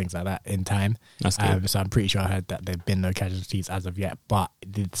areas and things like that in time. That's good. So I'm pretty sure I heard that there've been no casualties as of yet, but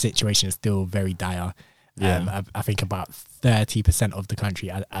the situation is still very dire. I think about 30% of the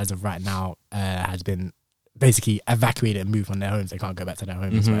country as of right now has been basically evacuated and moved from their homes. They can't go back to their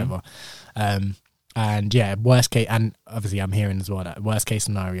homes or whatever. And yeah, worst case, and obviously I'm hearing as well that worst case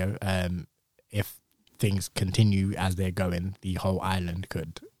scenario, if things continue as they're going, the whole island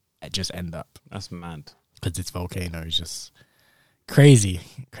could just end up. That's mad. Because this volcano is just crazy.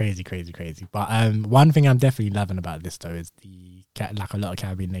 But one thing I'm definitely loving about this though is like a lot of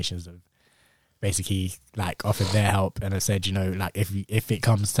Caribbean nations have basically like offered their help and have said, you know, like if it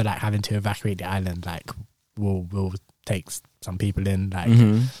comes to like having to evacuate the island, like we'll take some people in, like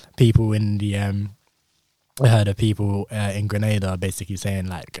people in the I heard of people in Grenada basically saying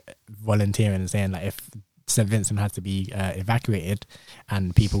like volunteering and saying like if St. Vincent has to be evacuated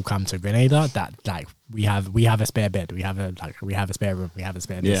and people come to Grenada, that like we have a spare bed, we have a spare room, we have a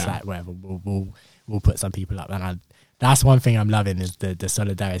spare this, like whatever, we'll put some people up. And that's one thing I'm loving is the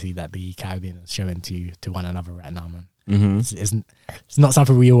solidarity that the Caribbean is showing to one another right now, man. It's not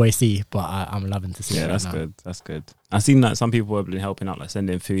something we always see, but I'm loving to see it right now. That's good. I've seen that some people have been helping out, like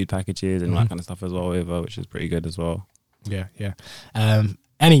sending food packages and that kind of stuff as well over, which is pretty good as well. Yeah.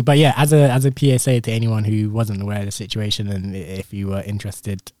 But yeah, as a PSA to anyone who wasn't aware of the situation, and if you were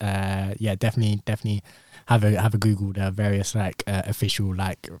interested, definitely have a Google. There are various like official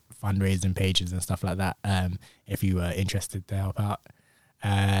like fundraising pages and stuff like that. If you were interested to help out.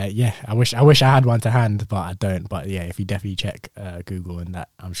 I wish I had one to hand, but I don't. But yeah, if you definitely check Google and that,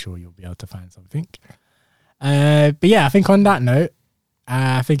 I'm sure you'll be able to find something. But yeah, I think on that note,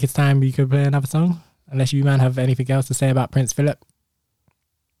 I think it's time we could play another song. Unless you man have anything else to say about Prince Philip.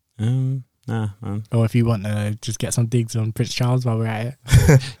 Nah, man. Or if you want to just get some digs on Prince Charles while we're at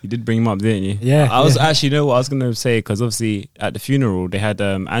it. You did bring him up, didn't you? Yeah. I was actually, you know what I was going to say, because obviously at the funeral they had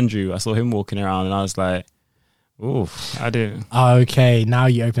Andrew. I saw him walking around and I was like, oh, I didn't. Okay, now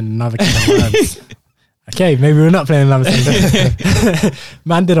you opened another can of worms. Okay, maybe we're not playing another song.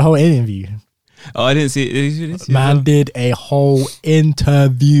 Man did a whole interview. Oh, I didn't see it. Man did a whole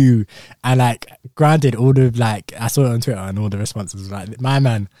interview, and like, granted, all the like, I saw it on Twitter, and all the responses was like, "My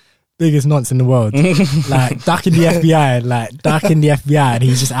man, biggest nonce in the world, like ducking the FBI, and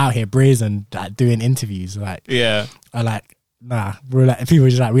he's just out here brazen, like doing interviews, like, yeah, I like." Nah, we're like, people are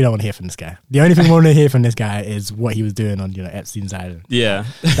just like, we don't want to hear from this guy. The only thing we want to hear from this guy is what he was doing on, you know, Epstein's Island. Yeah.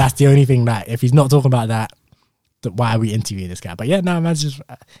 That's the only thing that, if he's not talking about that, why are we interviewing this guy? But yeah, no, man's just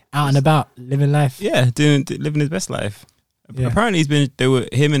out and about, living life. Yeah, living his best life. Yeah. Apparently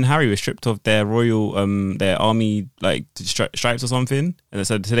him and Harry were stripped of their royal, their army, like, stripes or something. And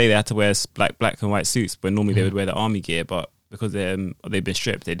so today they had to wear black and white suits, but normally they would wear the army gear, but because they've been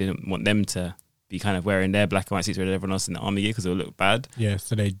stripped, they didn't want them to be kind of wearing their black and white suits with everyone else in the army gear because it would look bad. Yeah,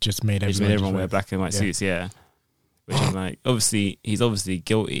 so they just made everyone wear black and white suits, Which is like, obviously, he's obviously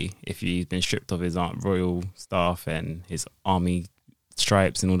guilty if he's been stripped of his royal staff and his army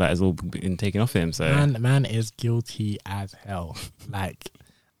stripes and all that has all been taken off him. So man is guilty as hell. Like,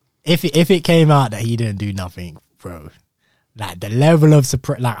 if it came out that he didn't do nothing, bro, like the level of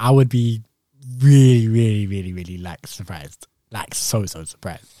surprise, like I would be really, really, really, really like surprised, like so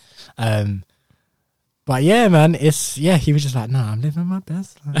surprised. But yeah, man, he was just like, nah, I'm living my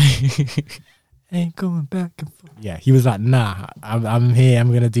best life. Ain't going back and forth. Yeah, he was like, nah, I'm here.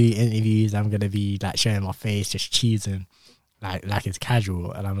 I'm gonna do interviews. I'm gonna be like showing my face, just cheesing, like it's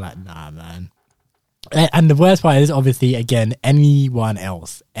casual. And I'm like, nah, man. And the worst part is, obviously, again, anyone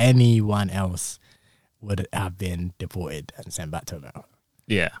else would have been deported and sent back to America.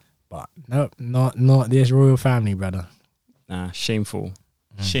 Yeah, but no, not this royal family, brother. Nah, shameful.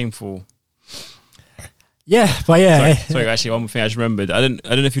 Yeah, but yeah. Sorry, actually, one more thing I just remembered. I don't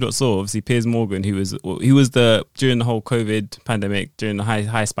know if you lot saw. Obviously, Piers Morgan, he was during the whole COVID pandemic, during the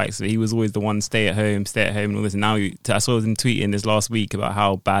high spikes. He was always the one stay at home, and all this. And now I saw him tweeting this last week about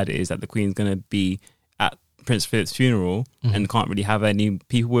how bad it is that the Queen's going to be at Prince Phillips' funeral and can't really have any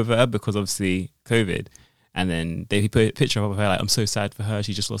people with her because obviously COVID. And then he put a picture of her like, I'm so sad for her.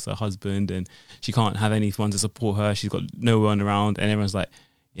 She just lost her husband and she can't have anyone to support her. She's got no one around. And everyone's like,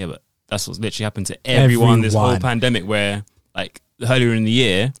 yeah, but that's what's literally happened to everyone this whole pandemic, where like earlier in the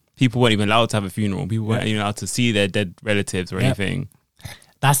year, people weren't even allowed to have a funeral. People weren't even allowed to see their dead relatives or anything.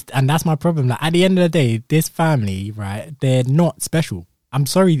 That's my problem. Like, at the end of the day, this family, right, they're not special. I'm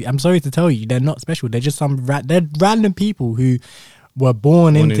sorry to tell you, they're not special. They're just they're random people who were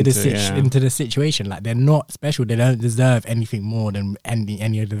born into the situation. Like, they're not special. They don't deserve anything more than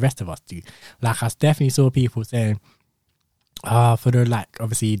any of the rest of us do. Like, I definitely saw people saying, for the, like,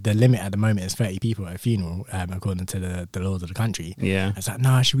 obviously the limit at the moment is 30 people at a funeral, according to the laws of the country. Yeah, it's like,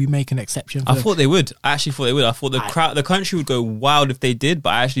 nah, should we make an exception? I thought they would. I actually thought they would. I thought the country would go wild if they did, but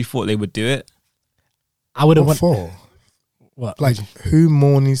I actually thought they would do it. I would have What? Like, who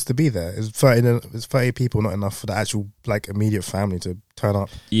more needs to be there? Is 30 people not enough for the actual, like, immediate family to turn up?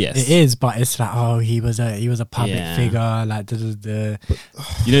 Yes, it is. But it's like, oh, he was a public figure. Like, they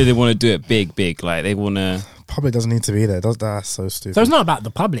want to do it big. Like, they want to. Public doesn't need to be there. That's so stupid. So it's not about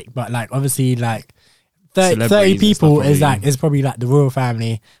the public, but like, obviously, like 30 people is probably like the royal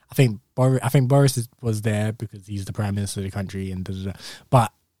family. I think Boris was there because he's the prime minister of the country, and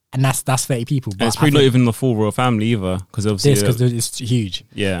that's 30 people. But it's probably not even the full royal family either, because obviously it's huge.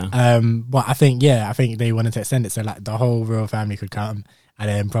 Yeah. But I think they wanted to extend it so like the whole royal family could come, and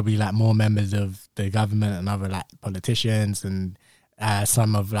then probably like more members of the government and other like politicians and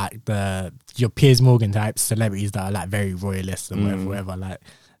some of like your Piers Morgan type celebrities that are like very royalist and whatever, like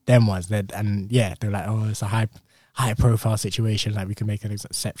them ones. They're like, oh, it's a high profile situation, like we can make an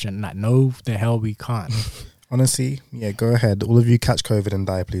exception. Like, no, the hell we can't. Honestly, yeah, go ahead. All of you catch COVID and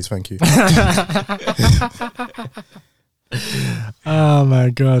die, please. Thank you. Oh my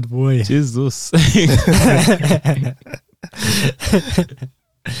God, boy. Jesus.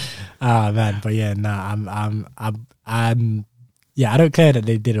 Oh man, but yeah, I don't care that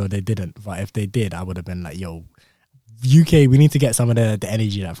they did or they didn't. But if they did, I would have been like, yo, UK, we need to get some of the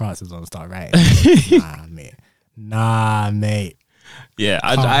energy that France is on start, right? Nah, mate. Yeah,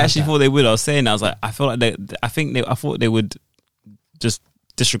 I actually thought they would. I was saying, I was like, I thought they would just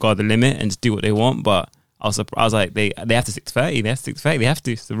disregard the limit and just do what they want. But I was like, they have to stick to 30. They have to stick to 30. They have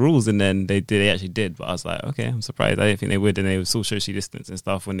to. It's the rules. And then they actually did. But I was like, okay, I'm surprised. I didn't think they would. And they were still socially distance and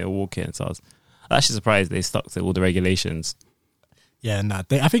stuff when they were walking. So I was actually surprised they stuck to all the regulations. Yeah, no,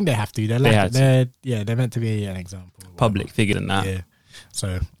 I think they have to. They're meant to be an example. Public figure than that. Yeah.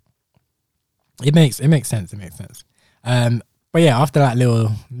 So it makes sense. It makes sense. But yeah, after that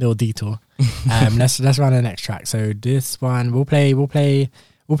little detour, let's run the next track. So this one we'll play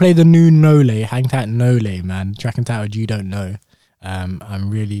the new Nolay, Hang Tight Nolay, man. Track entitled You Don't Know. I'm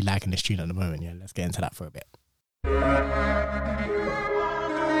really liking this tune at the moment. Yeah, let's get into that for a bit.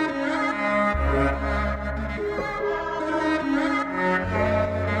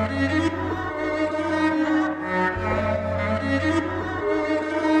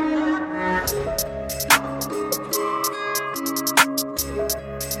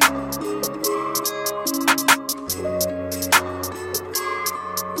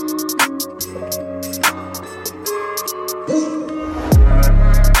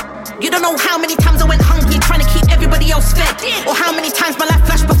 How many times I went hungry trying to keep everybody else fed, or how many times my life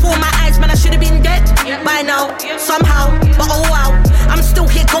flashed before my eyes, man, I should have been dead by now, somehow, but oh wow, I'm still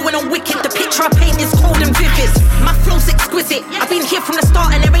here going on wicked. The picture I paint is cold and vivid. My flow's exquisite. I've been here from the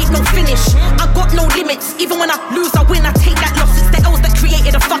start and there ain't no finish. I got no limits. Even when I lose, I win. I take that loss. It's the L's that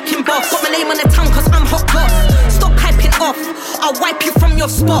created a fucking boss. Got my name on the tongue cause I'm hot boss. Stop piping off. I'll wipe you from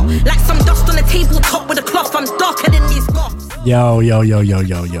your spot. Like some dust on a tabletop with a cloth. I'm darker than these goths. Yo.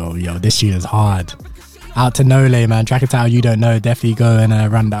 This shit is hard. Out to Nolay, man. Track and title you don't know. Definitely go and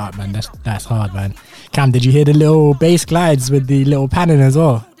run that up, man. That's hard, man. Cam, did you hear the little bass glides with the little panning as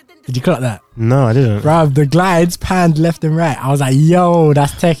well? Did you clock that? No, I didn't. Bruv, the glides panned left and right. I was like, yo,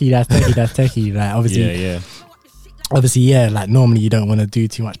 that's techie. Like, obviously, yeah, like normally you don't want to do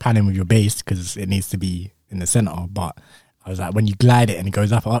too much panning with your bass because it needs to be in the center. But I was like, when you glide it and it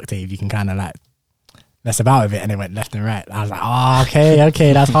goes up an octave, you can kind of like mess about with it, and it went left and right. I was like, oh,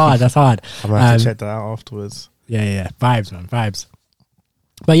 okay, that's hard. I'm gonna have to check that out afterwards. Yeah, vibes, man, vibes.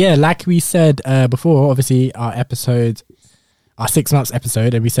 But yeah, like we said before, obviously our 6 months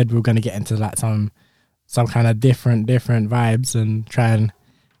episode, and we said we were going to get into like some kind of different vibes and try and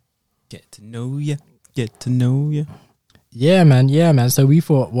get to know you. Yeah, man. So we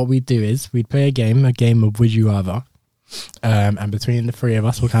thought what we'd do is we'd play a game of Would You Rather. And between the three of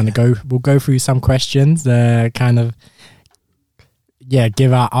us, we'll go through some questions, kind of,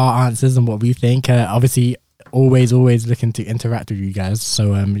 give out our answers and what we think. Obviously, always looking to interact with you guys.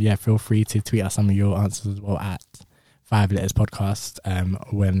 So feel free to tweet us some of your answers as well at 5 Letters Podcast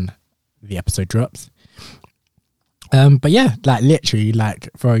when the episode drops. But yeah, like literally, like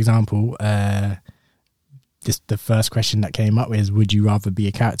for example, just the first question that came up is: would you rather be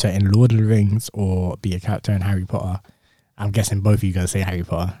a character in Lord of the Rings or be a character in Harry Potter? I'm guessing both of you going to say Harry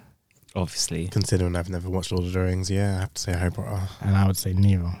Potter. Obviously. Considering I've never watched Lord of the Rings, yeah, I have to say Harry Potter. And I would say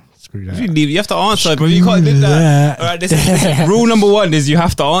neither. Screw that. You have to answer, bro. You can't do that. All right, this is rule number 1 is you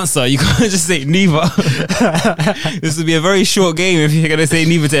have to answer. You can't just say neither. This would be a very short game if you're going to say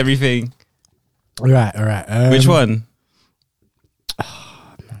neither to everything. All right. Which one?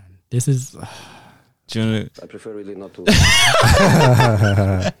 Oh, man. This is... Do you want to... I prefer really not to.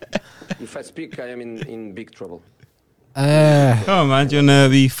 If I speak, I am in big trouble. Come on, man. Do you want to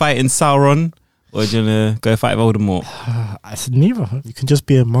be fighting Sauron or do you want to go fight Voldemort? I said neither. You can just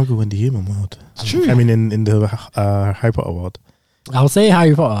be a muggle in the human world. It's true. I mean, in the Harry Potter world. I'll say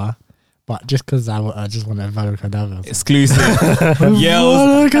Harry Potter, but just because I just want to Valo Kadavra. Exclusive.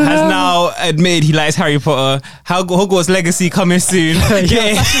 Yells has now admitted he likes Harry Potter. Hogwarts Legacy coming soon.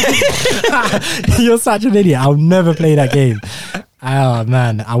 You're such an idiot. I'll never play that game. Oh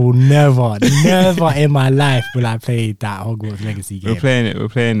man, I will never in my life will I play that Hogwarts Legacy game. We're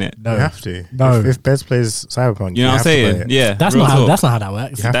playing it. No. You have to. No. If Bez plays Cyberpunk, you know what I'm saying? Yeah. That's not how that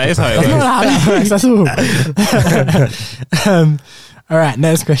works. That is how it works. That's not how that works. That's all. All right,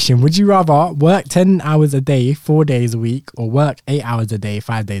 next question. Would you rather work 10 hours a day, 4 days a week, or work 8 hours a day,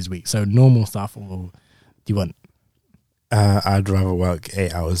 5 days a week? So normal stuff, or do you want? I'd rather work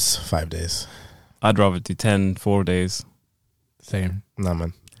 8 hours, 5 days. I'd rather do 10, 4 days. Same. Nah,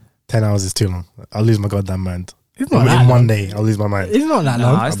 man. 10 hours is too long. I'll lose my goddamn mind. It's not that in long. 1 day, I'll lose my mind. It's not that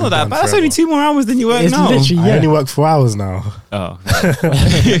long. Nah, it's not that bad. That's only 2 more hours than you work It's now. literally, I only work 4 hours now. Oh.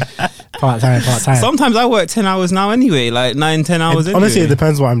 Part-time. Sometimes I work 10 hours now anyway, like 9, 10 hours anyway. Honestly, it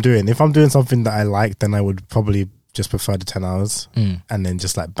depends what I'm doing. If I'm doing something that I like, then I would probably just prefer the 10 hours and then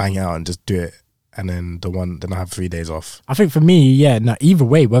just like bang it out and just do it. And then then I have 3 days off. I think for me, either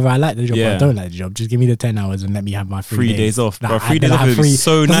way, whether I like the job or I Yeah. don't like the job, just give me the 10 hours and let me have my 3 days off. Bro, Like, 3 days off would be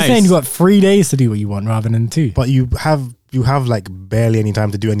so nice. I'm saying you got 3 days to do what you want rather than 2. But you have like barely any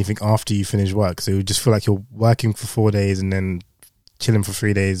time to do anything after you finish work. So you just feel like you're working for 4 days and then chilling for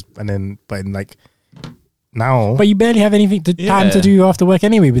 3 days. And then, but now... But you barely have anything time to do after work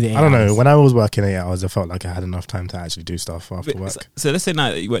anyway with it. I don't know. When I was working 8 hours, I felt like I had enough time to actually do stuff after work. So let's say now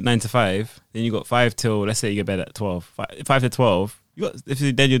you work 9 to 5, then you got 5 till, let's say you get bed at 12. 5 to 12.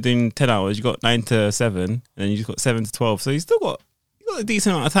 If then you're doing 10 hours, you got 9 to 7, and then you just got 7 to 12. So you got a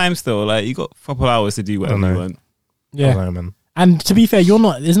decent amount of time still. Like you got a couple hours to do whatever you want. Yeah. I don't know, man. And to be fair,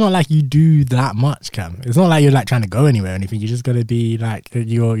 it's not like you do that much, Cam. It's not like you're like trying to go anywhere or anything. You just got to be like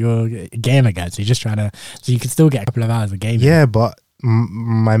you're a gamer guy. So you're just trying to, so you can still get a couple of hours of gaming. Yeah, but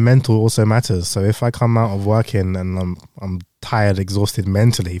my mental also matters. So if I come out of working and I'm tired, exhausted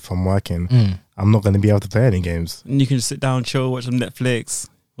mentally from working, I'm not going to be able to play any games. And you can just sit down, chill, watch some Netflix.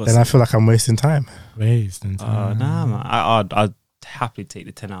 Then I feel like I'm wasting time. Nah, man. I'd happily take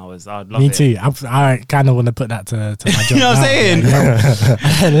the 10 hours. I'd love Me it. too. I kind of want to put that to my job. You know what I'm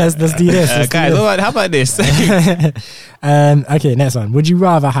saying? Let's do this. Guys, how about this? Okay, next one. Would you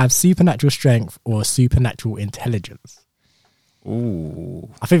rather have supernatural strength or supernatural intelligence? Ooh.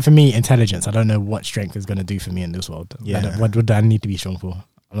 I think for me, intelligence. I don't know what strength is going to do for me in this world. Yeah. What would I need to be strong for?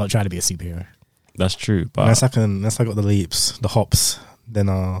 I'm not trying to be a superhero. That's true. But Unless I got the leaps, the hops, then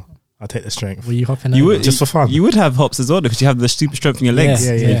I'll take the strength. Were you hopping? you over? would Just for fun. You would have hops as well because you have the super strength in your legs. Yeah,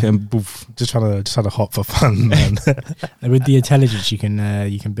 So yeah. You can boof. Just trying to hop for fun, man. With the intelligence, you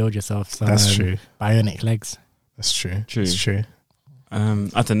can build yourself some That's true. bionic legs. That's true. True. It's true.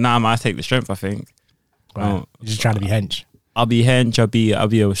 I don't know. I might take the strength. I think. Right. Oh. You're just trying to be hench. I'll be hench. I'll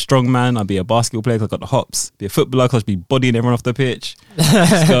be a strong man. I'll be a basketball player 'cause I've got the hops. Be a footballer 'cause I'll be bodying everyone off the pitch.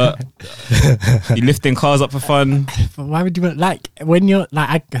 Be lifting cars up for fun. But why would you like when you're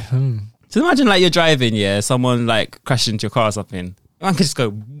like? So imagine like you're driving, someone like crashed into your car or something. Man can just go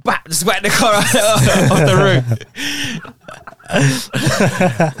bap, just whack the car off the road.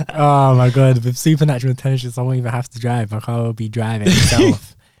 Oh my god! With supernatural intelligence, I won't even have to drive. My car will be driving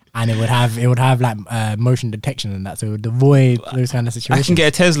itself, and it would have like motion detection and that, so it would avoid those kind of I situations. can get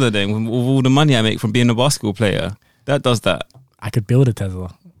a Tesla then with all the money I make from being a basketball player. That does that. I could build a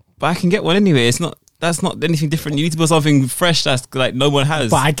Tesla, But I can get one anyway. That's not anything different. You need to build something fresh that's like no one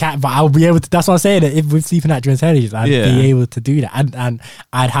has. but I can't. But I'll be able to. That's what I'm saying. That if with supernatural intelligence, I'd be able to do that, and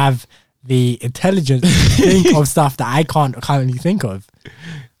I'd have the intelligence to think of stuff that I can't currently think of.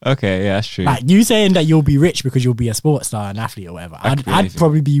 Okay, yeah, that's true. Like you saying that you'll be rich because you'll be a sports star, an athlete, or whatever. could be I'd anything.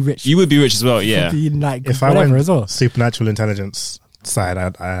 probably be rich. You would be rich as well, yeah. for being like If I whatever went as well. supernatural intelligence side,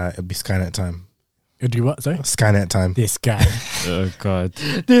 it'd be Skynet time. You'll do what? Sorry. Skynet time. This guy. Oh god.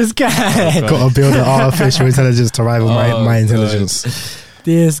 This guy. Got to build an artificial intelligence to rival my intelligence.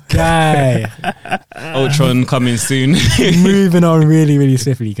 This guy. Ultron coming soon. Moving on really, really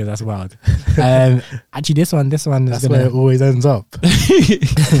swiftly because that's wild. Actually, this one is That's where it always ends up.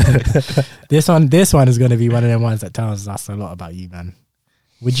 this one is gonna be one of them ones that tells us a lot about you, man.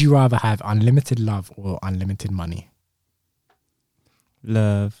 Would you rather have unlimited love or unlimited money?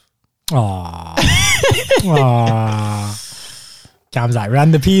 Love. Aww. Aww. Cam's like,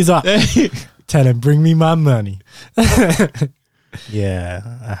 ran the peas up. Tell him, bring me my money. Yeah,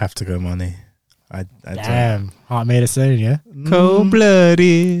 I have to go money. I Damn. Heart made of stone, yeah? Cold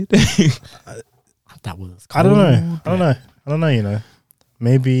blooded. That was I don't know. You know,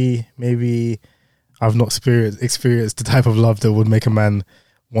 maybe I've not experienced the type of love that would make a man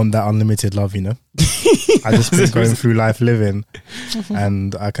want that unlimited love. You know, I just been going through life living,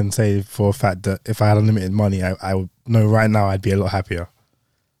 and I can say for a fact that if I had unlimited money, I would know right now I'd be a lot happier.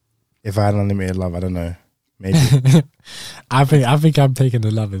 If I had unlimited love, I don't know. Maybe. I think I'm taking the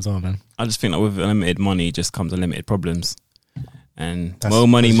love as well, man. I just think that with unlimited money just comes unlimited problems. And That's- more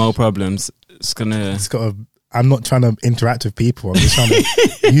money, more problems. It's gonna I'm not trying to interact with people. I'm just trying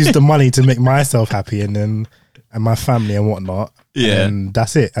to use the money to make myself happy and my family and whatnot. Yeah. And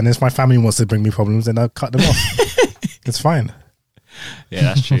that's it. And if my family wants to bring me problems, then I'll cut them off. It's fine. yeah,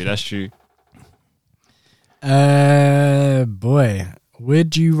 that's true. That's true. Boy,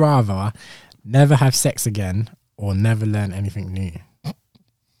 would you rather never have sex again or never learn anything new?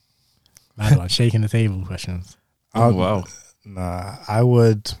 Mad one, shaking the table questions. Oh wow. Nah, I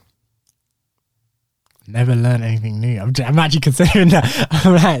would. Never learn anything new. I'm actually considering that.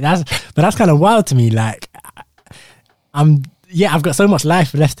 I'm like, that's kind of wild to me. Like, I've got so much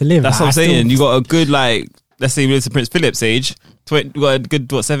life left to live. That's Like, what I'm I saying. still- You got a good let's say you live to Prince Phillips' age. You got a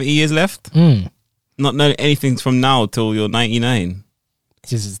good 70 years left. Not knowing anything from now till you're 99.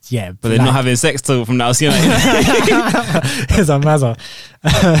 Just But then not having sex till from now till you're 99. It's a mazza.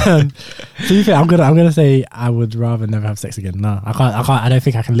 To be fair, I'm gonna say I would rather never have sex again. No, I can't. I don't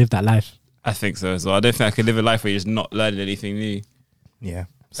think I can live that life. I think so as well. I don't think I could live a life where you're just not learning anything new. Yeah.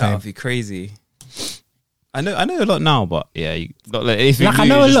 That Same. would be crazy. I know a lot now, but yeah, you not learning anything Like new. I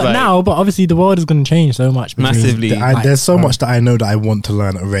know a It's just lot now, but obviously the world is going to change so much. between- Massively. There's so much that I know that I want to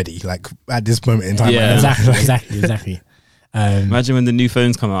learn already. Like at this moment in time. Yeah. Exactly. Imagine when the new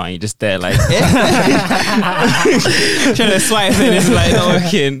phones come out and you're just there like trying to swipe and it's like not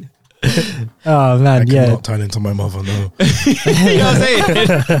working. Oh man, I yeah. cannot turn into my mother. No. You know what I'm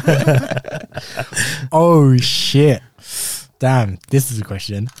saying? Oh shit! Damn, this is a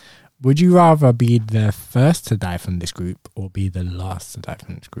question. Would you rather be the first to die from this group or be the last to die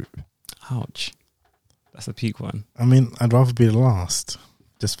from this group? Ouch. That's a peak one. I mean, I'd rather be the last,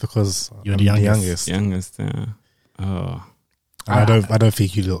 just because You're I'm the the youngest. youngest. Youngest, oh. I don't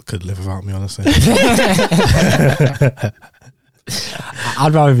think you lot could live without me, honestly.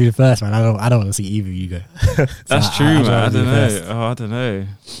 I'd rather be the first, man. I don't want to see either of you go. That's So true, I'd man. I rather be don't the know. first. Oh, I don't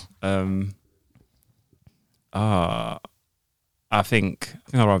know. I think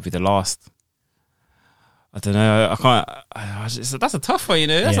I'd rather be the last. I don't know. I can't. That's a tough one, you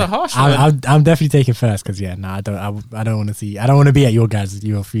know. That's a harsh one. I'm definitely taking first because I don't want to see. I don't want to be at your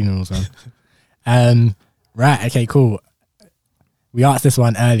funerals. Right. Okay. Cool. We asked this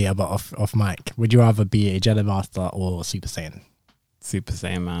one earlier, but off mic. Would you rather be a Jedi Master or Super Saiyan? Super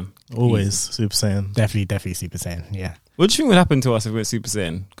Saiyan, man. Always Super Saiyan. Definitely Super Saiyan. Yeah. What do you think would happen to us if we went Super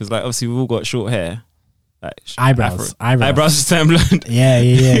Saiyan? Because like obviously we've all got short hair. Like eyebrows just turn blonde.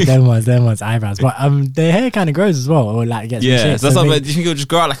 Yeah. them ones eyebrows, but their hair kind of grows as well, or like gets so that's do you think it'll just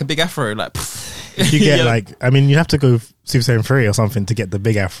grow out like a big afro, like? If you get like, I mean, you have to go Super Saiyan 3 or something to get the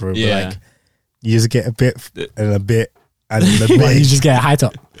big afro. But like, you just get a bit and a bit and a bit. You just get a high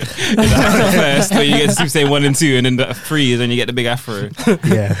top. First, so you get Super Saiyan 1 and 2, and then the 3 is when you get the big afro.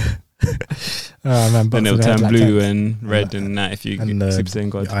 Yeah. Oh man, then it'll turn blue and red and that if you get Super Saiyan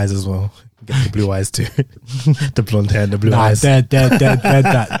God. Eyes as well. Get the blue eyes too. The blonde hair and the blue eyes. Dead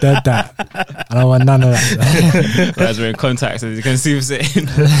that. I don't want none of that. Whereas we're in contacts, as you can see,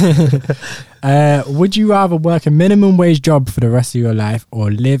 would you rather work a minimum wage job for the rest of your life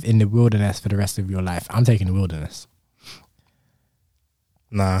or live in the wilderness for the rest of your life? I'm taking the wilderness.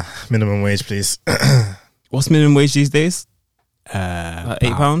 Nah, minimum wage, please. What's minimum wage these days?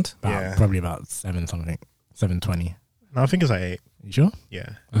 £8? Probably about 7 something. 7.20. No, I think it's like 8. You sure? Yeah.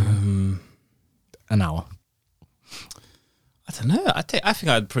 An hour. I don't know. I think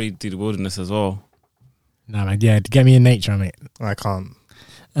I'd probably do the wilderness as well. Nah, man. Yeah, get me in nature, mate. I can't.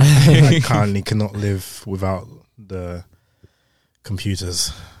 I currently cannot live without the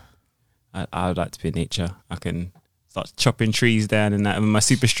computers. I would like to be in nature. I can start chopping trees down and that with my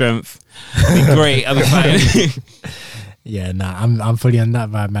super strength. It'd be great. I'll be fine. Yeah, nah. I'm fully on that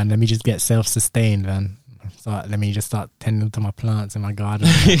vibe, man. Let me just get self-sustained, man. Let me just start tending to my plants in my garden.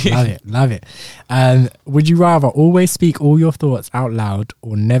 Love it. Would you rather always speak all your thoughts out loud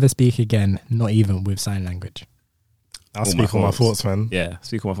or never speak again, not even with sign language? I'll speak all my thoughts, man. Yeah,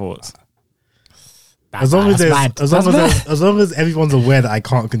 speak all my thoughts. As long as everyone's aware that I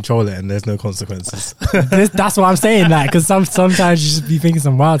can't control it and there's no consequences. That's what I'm saying. Like, because sometimes you just be thinking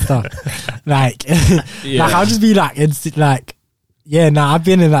some wild stuff. Like, like I'll just be like, it's like. Yeah, I've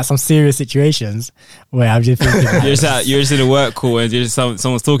been in like some serious situations where I'm just thinking like, you're just in a work call and you're just someone's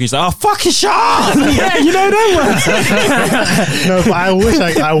talking, you're like, oh fucking shut up! Yeah, you know them ones. No, but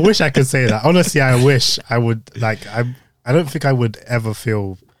I wish I could say that. Honestly, I wish I would. Like, I don't think I would ever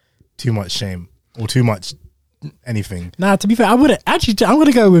feel too much shame or too much anything. Nah, to be fair, I would actually. I'm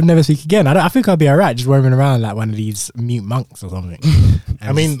gonna go with never speak again. I think I'd be alright just roaming around like one of these mute monks or something.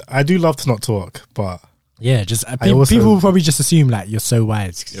 I mean, I do love to not talk, but. Yeah, just people will probably just assume like you're so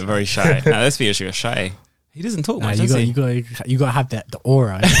wise. You're very shy. Now let's be honest, you're shy. He doesn't talk much. You got to have the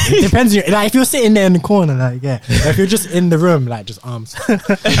aura. It depends. Like if you're sitting there in the corner, like if you're just in the room, like just arms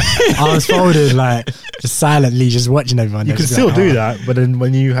folded, like just silently, just watching everyone. You can still do that, but then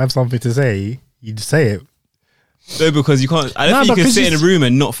when you have something to say, you just say it. No, because you can't. I don't think you can sit in a room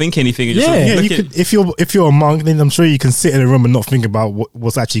and not think anything. And you could. If you're a monk, then I'm sure you can sit in a room and not think about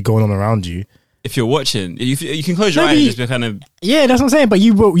what's actually going on around you. If you're watching, you can close your eyes and just be kind of... Yeah, that's what I'm saying. But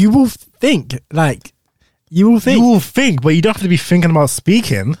you will think. Like, you will think. But you don't have to be thinking about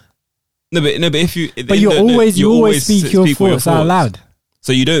speaking. No, but if you... But you always speak your thoughts out loud.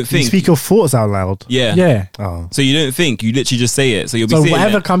 So you don't think... You speak your thoughts out loud? Yeah. Yeah. Oh. So you don't think. You literally just say it. So you'll be saying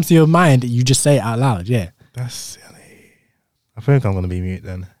whatever comes to your mind, you just say it out loud. Yeah. That's silly. I think I'm going to be mute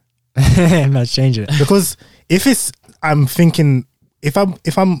then. Let's change it. Because if I'm thinking... If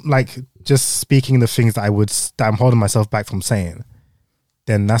I'm like... just speaking the things that I'm holding myself back from saying,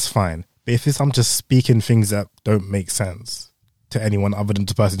 then that's fine. But if I'm just speaking things that don't make sense to anyone other than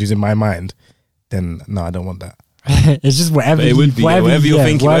the person who's in my mind, then no, I don't want that. It's just whatever you're thinking,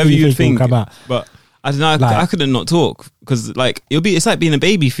 whatever you think. Come out. But I don't know. I couldn't not talk because like it's like being a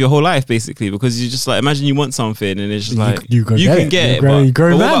baby for your whole life basically, because you just like imagine you want something and it's just like you can get it. But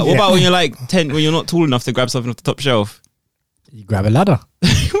what about when you're like 10, when you're not tall enough to grab something off the top shelf? You grab a ladder.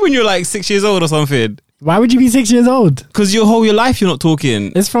 When you're like 6 years old or something. Why would you be 6 years old? Because your life you're not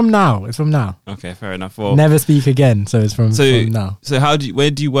talking. It's from now. Okay, fair enough. Well, never speak again. So it's from now. So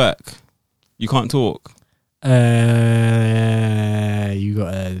where do you work? You can't talk. You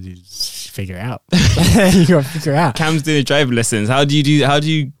gotta figure it out. You gotta figure it out. Cam's doing driving lessons. How do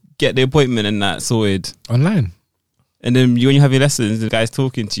you get the appointment and that sorted? Online. And then when you have your lessons, the guy's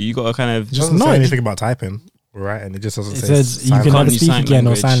talking to you. You gotta kind of just not anything about typing. Right, and it just doesn't say. It says you can never speak again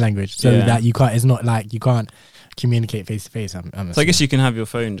or sign language, so that you can't. It's not like you can't communicate face to face. So I guess you can have your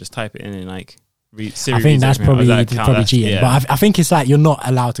phone, just type it in and like I think that's probably cheating. Yeah. But I think it's like you're not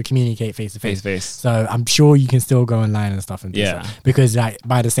allowed to communicate face to face. So I'm sure you can still go online and stuff and do stuff. Because like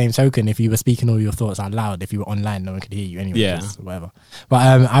by the same token, if you were speaking all your thoughts out loud, if you were online, no one could hear you anyway. Yeah. Whatever.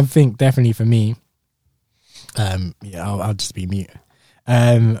 But I think definitely for me, I'll just be mute.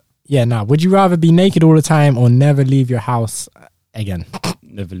 Would you rather be naked all the time or never leave your house again?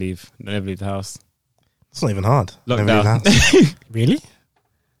 Never leave the house. It's not even hard. Lockdown. Never leave the house. Really?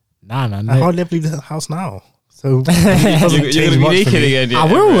 Nah. I hardly leave the house now. So You're gonna be naked again. Yeah,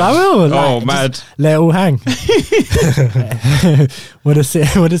 I will. Like, mad. Let it all hang. What is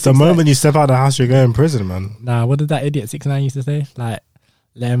the moment you step out of the house, you're going to prison, man. Nah, what did that idiot 6ix9ine used to say? Like,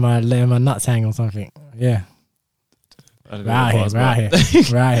 let my nuts hang or something. Yeah. Right here.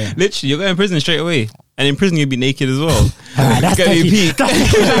 Literally, you're going to prison straight away. And in prison, you'll be naked as well. That's techie.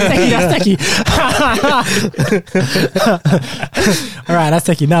 That's techie. All right, that's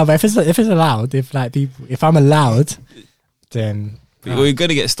techie. No, but if it's allowed, if I'm allowed, then... Well, you're going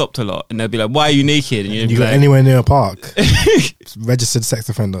to get stopped a lot. And they'll be like, why are you naked? And you go like, anywhere near a park. Registered sex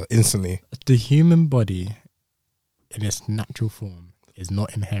offender instantly. The human body in its natural form is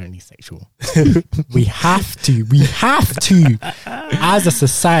not inherently sexual. we have to as a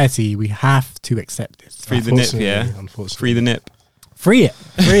society, we have to accept this. Free the nip. Unfortunately. Free the nip. Free it.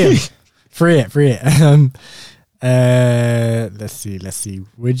 Let's see.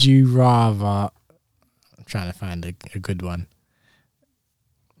 Would you rather... I'm trying to find a good one.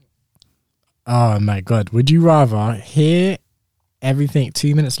 Oh my God. Would you rather hear everything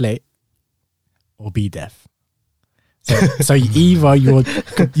 2 minutes late or be deaf? So either you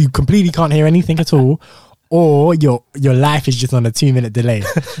completely can't hear anything at all, or your life is just on a 2 minute delay.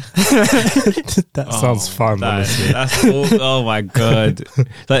 That sounds fun, honestly. Oh my God.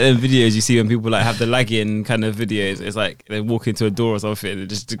 Like the videos you see when people like have the lagging kind of videos, it's like they walk into a door or something and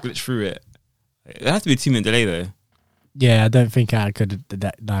just glitch through it. It has to be a 2 minute delay though. Yeah, I don't think I could do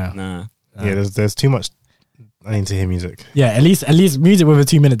that. Nah. Yeah, there's too much. I need to hear music. Yeah, at least music with a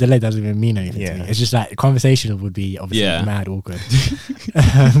 2 minute delay doesn't even mean anything to me. Yeah. It's just like conversation would be obviously mad awkward.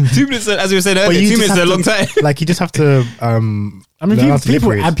 2 minutes, as we were saying earlier, 2 minutes is a long time. Like you just have to. I mean,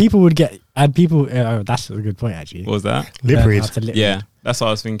 people would get. That's a good point actually. What was that? Lip read. Yeah, that's what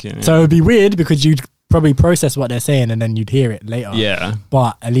I was thinking. Yeah. So it'd be weird because you'd probably process what they're saying and then you'd hear it later. Yeah,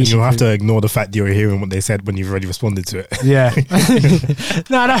 but at least you'll have to ignore the fact that you're hearing what they said when you've already responded to it. Yeah.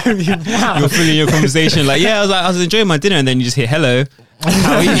 No. You're filling your conversation like, I was enjoying my dinner, and then you just hear hello.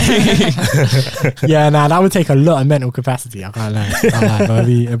 How are you? Yeah, that would take a lot of mental capacity. I can't lie, but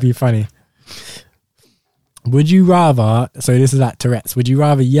it'd be funny. Would you rather? So this is like Tourette's. Would you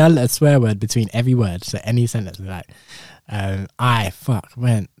rather yell a swear word between every word? So any sentence like, I fuck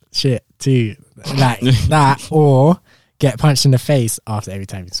went shit too, like that, or get punched in the face after every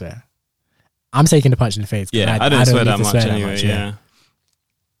time you swear. I'm taking the punch in the face. Yeah, I don't swear that much anyway. Yeah.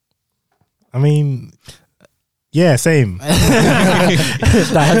 I mean, yeah, same.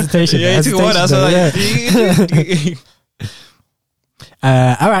 That hesitation. Yeah, you took a while. That's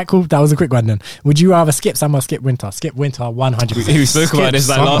all right, cool. That was a quick one then. Would you rather skip summer or skip winter? Skip winter 100%. We spoke about this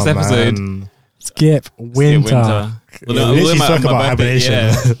like last episode. Skip winter. Well, literally spoke about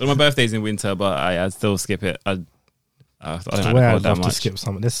hibernation. Well, my birthday's in winter, but I'd still skip it. I don't I'd love to skip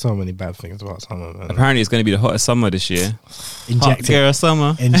summer. There's so many bad things about summer, man. Apparently, it's going to be the hottest summer this year. Inject it.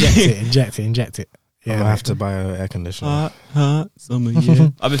 Summer. Inject it. Yeah, I have to buy an air conditioner. Hot summer, yeah.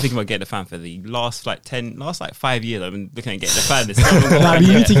 I've been thinking about getting a fan for the last 5 years. I've been looking at getting a fan.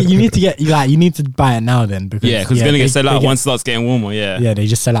 You need to buy it now then, because it's going to get sold out once it starts getting warmer. Yeah, they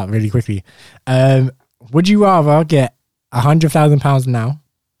just sell out really quickly. Would you rather get £100,000 now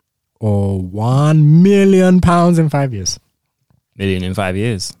or £1 million in 5 years? Million in 5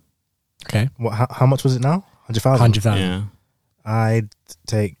 years. Okay. What? How much was it now? 100,000. 100,000. Yeah. I'd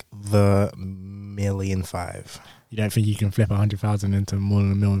take the 1,000,005. You don't think you can flip 100,000 into more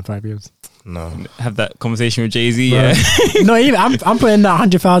than $1 million in 5 years? No. Have that conversation with Jay-Z. Yeah. Not even. I'm putting that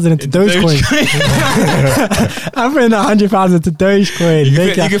 100,000 into Dogecoin. I'm putting that 100,000 into Dogecoin.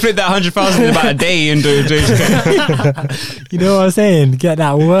 You can flip that 100,000 in about a day into Dogecoin. You know what I'm saying? Get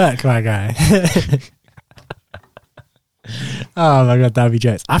that work, my guy. Oh my God, that'd be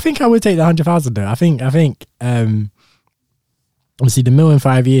jokes. I think I would take the 100,000 though. I think obviously the million in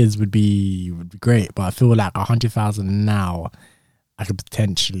 5 years would be great, but I feel like 100,000 now, I could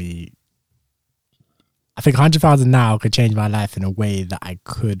potentially. I think 100,000 now could change my life in a way that I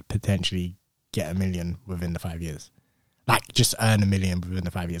could potentially get $1 million within the 5 years. Like just earn $1 million within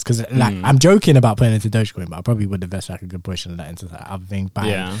the 5 years. Because I'm joking about putting it into Dogecoin, but I probably would invest like a good portion of that into like other things.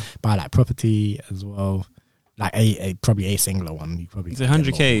 Buy like property as well. like a probably a singular one. You probably It's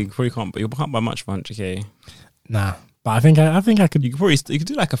 100k. You probably can't, but you can't buy much for 100k. Nah, but I think I could. You could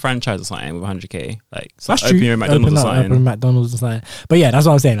do like a franchise or something with 100k. Like That's open true. your own McDonald's or something. Open McDonald's or something. But yeah, that's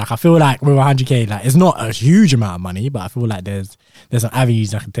what I'm saying. Like I feel like with 100k, like it's not a huge amount of money, but I feel like there's some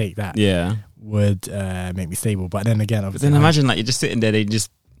avenues I can take that would make me stable. But then again, but then imagine like you're just sitting there, they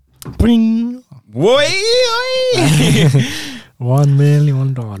just bring $1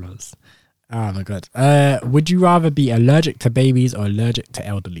 million. Oh my god. Would you rather be allergic to babies or allergic to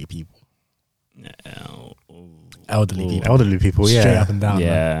elderly people? Elderly people, yeah. Straight up and down.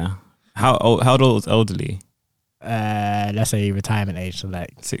 Yeah. Man. How old is elderly? Let's say retirement age, so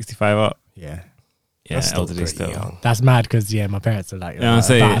like 65 up. Yeah. Yeah, that's elderly still still. young. That's mad because my parents are like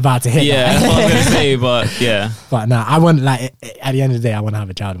about to hit. Yeah, that's what I was gonna say, but yeah. But no, I want like at the end of the day, I want to have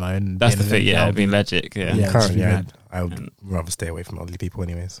a child of my own. That's the thing. Yeah, being allergic. Yeah. Currently, I would rather stay away from elderly people,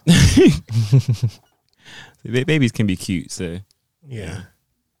 anyways. Babies can be cute, so yeah.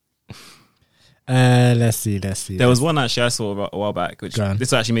 Let's see. There was one actually I saw a while back, which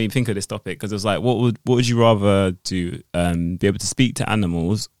this actually made me think of this topic because it was like, what would you rather do? Be able to speak to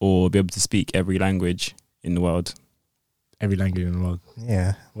animals or be able to speak every language in the world? Every language in the world.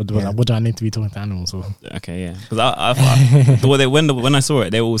 Yeah. What do I need to be talking to animals for? Okay, yeah. Because when I saw it,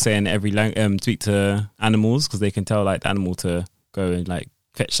 they were all saying speak to animals because they can tell like the animal to go and like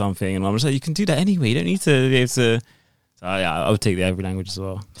fetch something, and I'm just like, you can do that anyway. You don't need to be able to. So yeah, I would take the every language as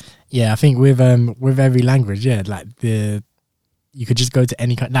well. Yeah, I think with every language, like you could just go to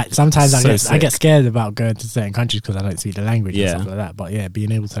any country. Like sometimes I get scared about going to certain countries because I don't speak the language and stuff like that. But yeah,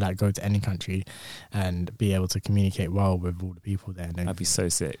 being able to like go to any country and be able to communicate well with all the people there, that'd be so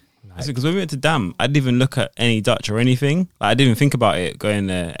sick. Because when we went to Dam, I didn't even look at any Dutch or anything. Like, I didn't even think about it going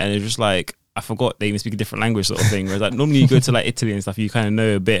there, and it was just like I forgot they even speak a different language sort of thing. Whereas like normally you go to like Italy and stuff, you kind of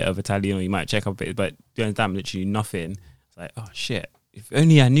know a bit of Italian or you might check up a bit, but going to Dam, literally nothing. It's like, oh shit. If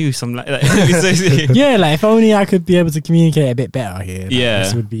only I knew some like yeah, like if only I could be able to communicate a bit better here. Like, yeah,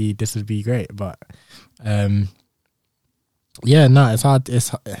 this would be great. But yeah, no, it's hard.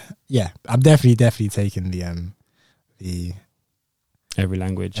 I'm definitely taking the every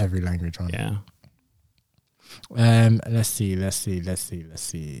language one. Yeah. Let's see.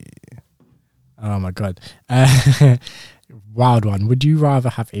 Oh my god. Wild one. Would you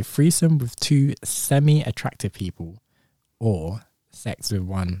rather have a threesome with two semi-attractive people or sex with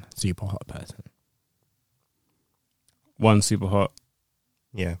one super hot person? One super hot.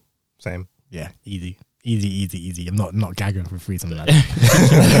 Yeah, same. Yeah, easy. I'm not gagging for threesome. Like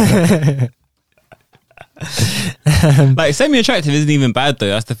like semi-attractive isn't even bad though.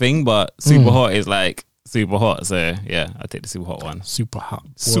 That's the thing. But super hot is like super hot. So yeah, I take the super hot one. Super hot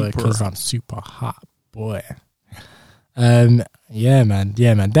boy, because I'm super hot boy. Yeah, man.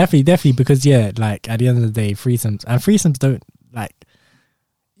 Definitely because like at the end of the day, threesomes don't like.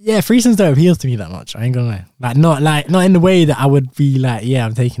 Yeah, threesomes don't appeal to me that much. I ain't gonna lie. Not in the way that I would be like, yeah,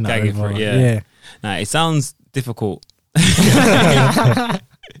 I'm taking that gagging over. For it, yeah. Nah, it sounds difficult. That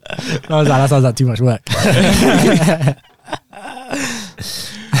sounds like too much work.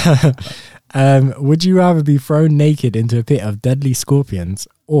 Would you rather be thrown naked into a pit of deadly scorpions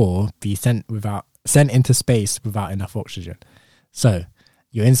or be sent into space without enough oxygen? So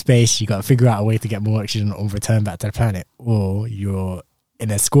you're in space, you got to figure out a way to get more oxygen or return back to the planet, or you're in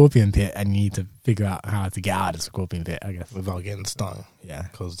a scorpion pit and you need to figure out how to get out of the scorpion pit, I guess. Without getting stung. Yeah.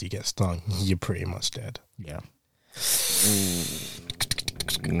 Because you get stung, you're pretty much dead. Yeah.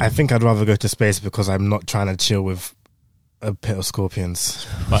 I think I'd rather go to space because I'm not trying to chill with a pit of scorpions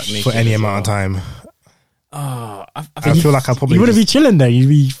for any amount of time. Oh, I feel like I probably... You wouldn't be chilling though. You'd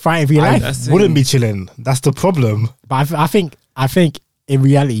be fighting for your life. Wouldn't be chilling. That's the problem. But I think in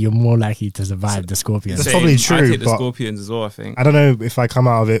reality, you're more likely to survive the scorpions. That's probably true. I take the scorpions as well, I think. I don't know if I come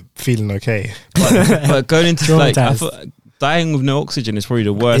out of it feeling okay. But going into like... dying with no oxygen is probably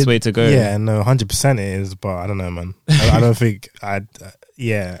the worst way to go. Yeah, no, 100% it is. But I don't know, man. I don't think I'd...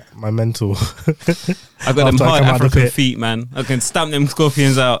 my mental... I got them hard African feet, man. I can stamp them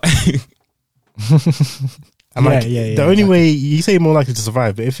scorpions out. The only way you say you're more likely to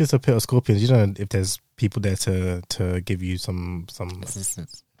survive, but if it's a pit of scorpions, you don't know if there's people there to give you some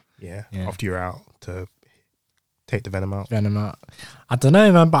assistance. Yeah, after you're out to take the venom out. I don't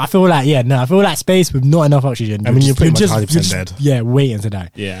know, man, but I feel like space with not enough oxygen. I mean, you're pretty much 100% dead. Yeah, waiting to die.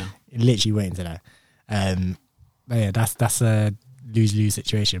 Yeah, literally waiting to die. But yeah, that's a lose-lose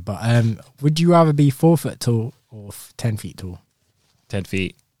situation. But would you rather be 4 foot tall or 10 feet tall? 10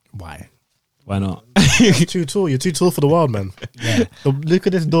 feet. Why not? Too tall. You're too tall for the world, man. Yeah. Look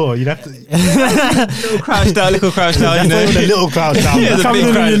at this door. You'd have to. Little crouch down, That's you know. not even a little crouch down. Yeah, man. the Coming big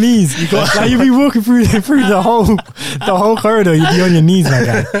in on your crowd. knees. You got like you'd be walking through the whole corridor. You'd be on your knees, my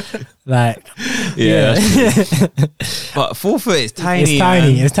guy. Like, Yeah. But 4 foot is tiny. it's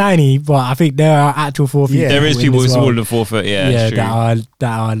tiny. man. It's tiny, but I think there are actual 4 feet. Yeah. There is people in this smaller world. than 4 foot. Yeah, Yeah, true.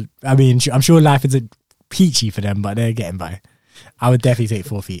 that are. I mean, I'm sure life isn't peachy for them, but they're getting by. I would definitely take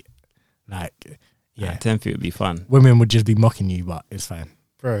 4 feet. Like, yeah, 10 feet would be fun. women would just be mocking you, but it's fine.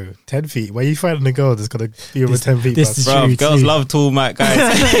 Bro, 10 feet. Where you finding a girl that's gonna be over This- 10 feet? this man? is Bro, true girls too. love tall Mac guys.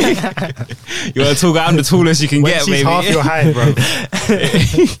 You want a tall guy? I'm the tallest you can When get, she's baby. half your height, bro.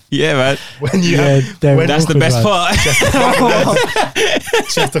 Yeah, man. When you Yeah, have, they're when That's the awkward best ones. part.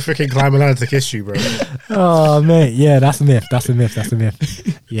 she has to freaking climb a ladder to kiss you, bro. Oh mate, yeah, that's a myth. That's a myth. That's a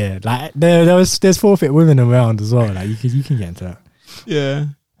myth. Yeah, like there's 4 foot women around as well. Like you can get into that. Yeah.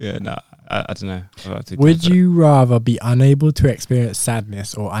 Yeah, no, I don't know. I'll have to Would consider. you rather be unable to experience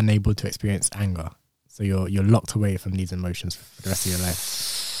sadness or unable to experience anger? So you're locked away from these emotions for the rest of your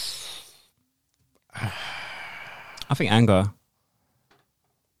life. I think anger.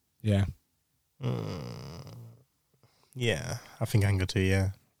 Yeah, Yeah, I think anger too. Yeah,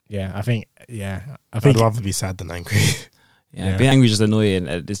 yeah. I think I'd rather be sad than angry. Yeah, Yeah. being angry is just annoying.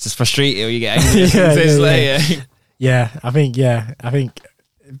 It's just frustrating when you get angry. Yeah, So it's yeah, like, I think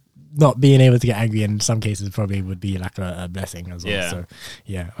not being able to get angry in some cases probably would be like a blessing as well. Yeah. So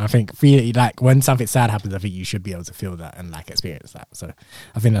yeah, I think feel like when something sad happens, I think you should be able to feel that and like experience that. So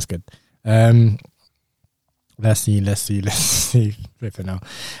I think that's good. Let's see. Flip it now.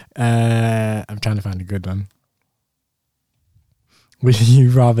 I'm trying to find a good one. Would you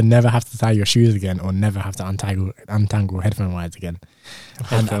rather never have to tie your shoes again or never have to untangle headphone wires again?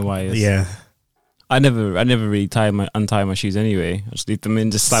 headphone wires. Yeah, I never really untie my shoes anyway. I just leave them in,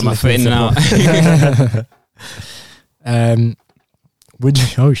 just slide my Slip foot in in and out. Would you?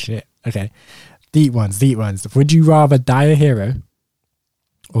 Oh shit. Okay. Deep ones. Would you rather die a hero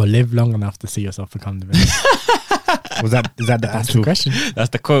or live long enough to see yourself become the villain? is that the That's the actual question. That's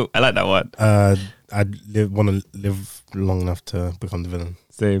the quote. I like that one. I'd want to live long enough to become the villain.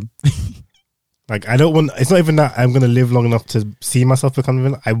 Same. Like I don't want. It's not even that I'm gonna live long enough to see myself become the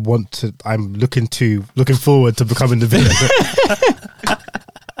villain. I'm looking forward to becoming the villain.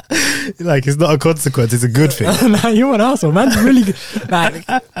 Like it's not a consequence. It's a good thing. Nah, you're an arsehole. Man's really good. Like,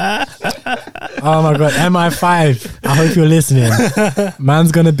 oh my god, MI5. I hope you're listening.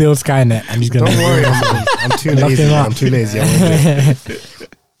 Man's gonna build Skynet and he's gonna. Don't worry, I'm too Lock lazy. him up. I'm too lazy. I won't do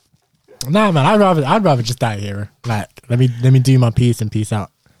it. Nah, man, I'd rather just die a hero. Like, let me do my piece and peace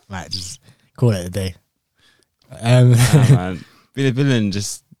out. Like, just call it a day. Nah, man. Being a villain,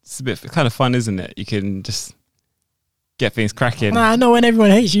 it's kind of fun, isn't it? You can just get things cracking. Nah, I know when everyone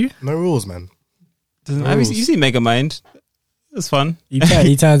hates you. No rules, man. You see Megamind. It was fun. He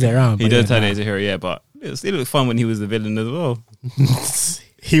turns it around. He but did yeah, turn nah. it into a hero, yeah, but it looked fun when he was the villain as well.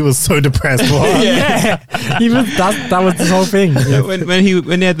 He was so depressed. What? Yeah, that was his whole thing. Yeah, when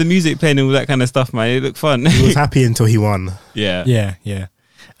he had the music playing and all that kind of stuff, man, it looked fun. He was happy until he won. Yeah. Yeah.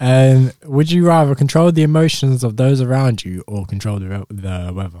 Would you rather control the emotions of those around you or control the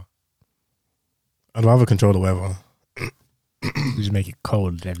weather? I'd rather control the weather. Just make it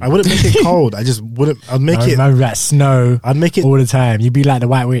cold. I wouldn't make it cold. I just wouldn't. I'd make it. Remember that snow I'd make it. all the time. You'd be like the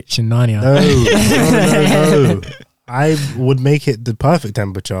White Witch in Narnia. No. I would make it the perfect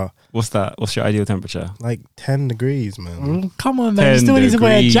temperature, What's that? What's your ideal temperature? like 10 degrees, man. Come on, man. You 10 still need to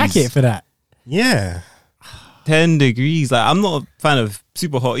wear a degrees. jacket for that. Yeah. 10 degrees. Like, I'm not a fan of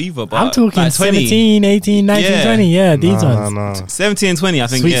super hot either, but I'm talking like 20. 17, 18, 19, Yeah. 20. Yeah, these No, ones. no. 17 and 20, I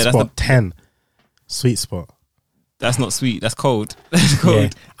think. Sweet Yeah, spot 10. Sweet spot. that's not sweet. That's cold. That's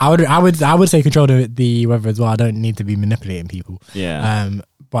cold. Yeah. I would say control the weather as well. I don't need to be manipulating people. Yeah.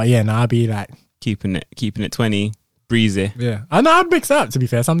 But yeah, no, I'd be like, Keeping it 20, breezy. yeah. I know I'd mix it up, to be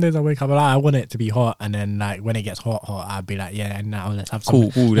fair. Some days I wake up like, I want it to be hot, and then like when it gets hot, I'd be like, yeah, now let's have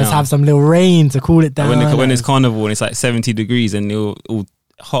some Cool let's down. have some little rain to cool it down. When it's carnival and it's like 70 degrees and you're all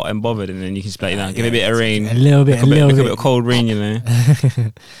hot and bothered, and then you can just be like, give it a bit of rain. a little bit, a bit of cold rain, you know.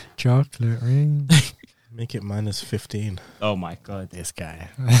 chocolate rain. Make it minus 15. Oh my god. This guy.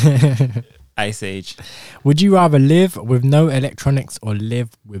 Ice Age. Would you rather live with no electronics or live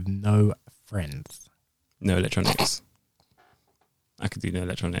with no friends? No electronics. I could do no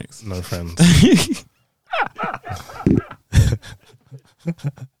electronics. No friends.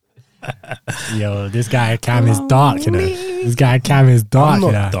 Yo, this guy Cam is dark, you know. This guy Cam is dark, I'm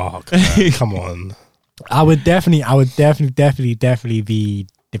you know. not dark. Man. Come on. I would definitely be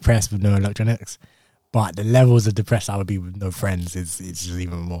depressed with no electronics. But the levels of depressed I would be with no friends is just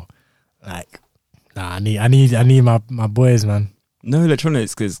even more. Like, Nah, I need my boys, man. No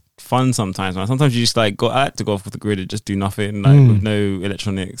electronics is fun sometimes, man. Sometimes you just like I like to go off with the grid and just do nothing, like with no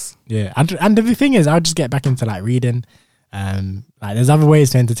electronics. Yeah, and the thing is, I'll just get back into like reading. Like there's other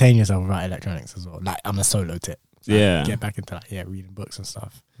ways to entertain yourself without electronics as well. Like I'm a solo tip. So Yeah, get back into like reading books and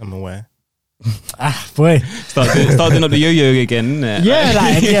stuff. I'm aware. Boy, start doing up the yo-yo again. Isn't it?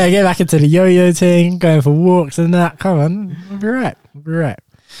 Yeah, get back into the yo-yo thing, going for walks and that. Come on, we'll be right.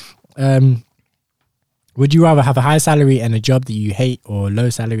 Would you rather have a high salary and a job that you hate, or low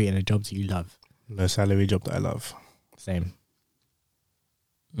salary and a job that you love? Low salary job that I love. Same.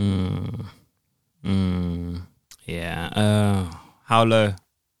 Yeah. How low?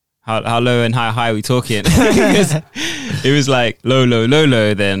 How low and how high are we talking? It was like low,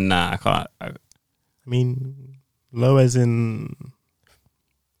 then nah, I can't. I mean, low as in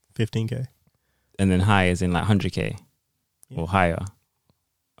 15k. And then high as in like 100k or higher.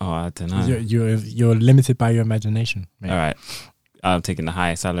 Oh, I don't know. You're limited by your imagination. Mate. All right. I'm taking the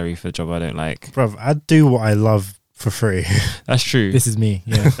high salary for a job I don't like. Bruv, I do what I love for free. That's true. This is me.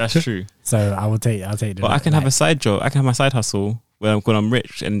 Yeah, that's true. So I'll take the. But I can have a side job. I can have my side hustle when I'm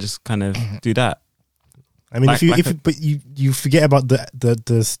rich and just kind of do that. I mean, but you forget about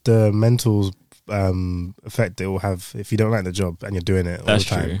the mental effect it will have if you don't like the job and you're doing it all the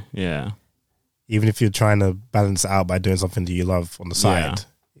time. That's true. Yeah. Even if you're trying to balance it out by doing something that you love on the side,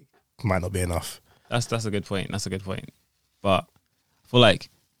 it might not be enough. That's a good point. But I feel like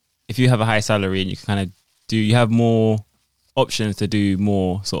if you have a high salary and you can kind of you have more options to do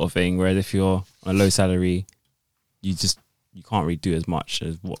more sort of thing. Whereas if you're on a low salary, you can't really do as much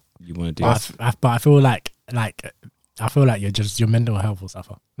as what you want to do. But I feel like your mental health will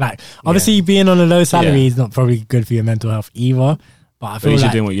suffer. Like obviously being on a low salary is not probably good for your mental health either. But I feel like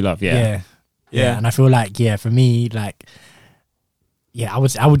you're doing what you love. Yeah. And I feel like for me I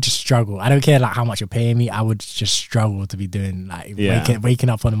would just struggle. I don't care like how much you're paying me. I would just struggle to be doing like waking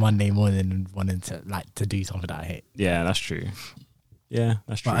up on a Monday morning and wanting to do something that I hate. Yeah, that's true. Yeah,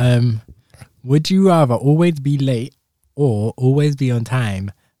 that's true. But, would you rather always be late or always be on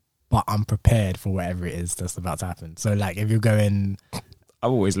time, but unprepared for whatever it is that's about to happen? So like if you're going,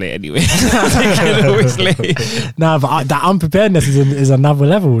 I'm always late anyway. I'm always late. No, but that unpreparedness is another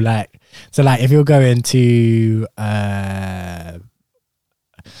level. Like so, like if you're going to.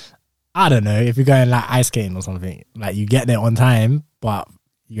 I don't know, if you're going like ice skating or something, like you get there on time, but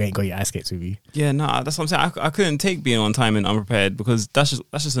you ain't got your ice skates with you. Yeah, no, that's what I'm saying. I couldn't take being on time and unprepared because that's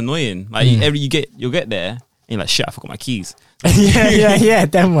just annoying. Like you'll get there and you're like, shit, I forgot my keys. yeah,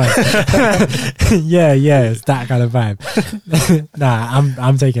 them ones. yeah, it's that kind of vibe. Nah,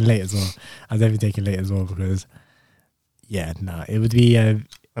 I'm taking late as well. I'm definitely taking late as well because it would be.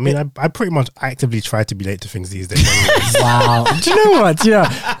 I mean, I pretty much actively try to be late to things these days. Wow. Do you know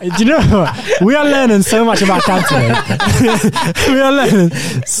what? We are learning so much about Cam today. We are learning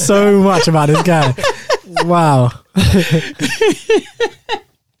so much about this guy. Wow.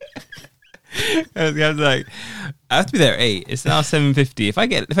 I was like, I have to be there at 8. It's now 7:50. If I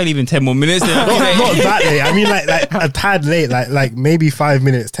leave in 10 more minutes, then not that late. I mean, like a tad late, like maybe 5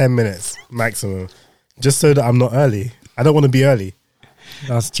 minutes, 10 minutes maximum, just so that I'm not early. I don't want to be early.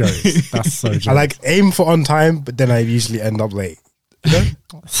 That's jokes. That's so jokes. I like aim for on time, but then I usually end up late. You know?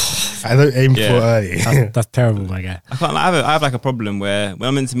 I don't aim for early. That's terrible, my guy. I have like a problem where when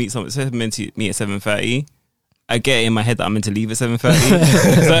I'm meant to meet someone, say I'm meant to meet at 7:30, I get in my head that I'm meant to leave at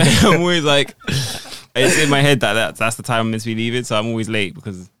 7:30. So I'm always like, it's in my head that's the time I'm meant to be leaving. So I'm always late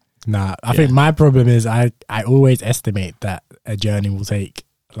because. Nah, I think my problem is I always estimate that a journey will take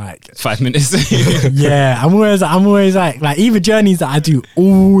like 5 minutes. Yeah, I'm always like even journeys that I do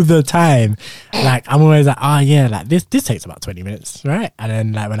all the time, like I'm always like, like this takes about 20 minutes, right? And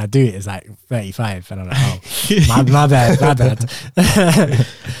then like when I do it, it's like 35, and I'm like, my bad.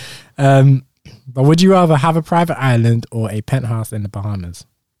 But would you rather have a private island or a penthouse in the Bahamas?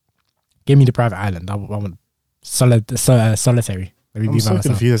 Give me the private island. I want solitary. I'm so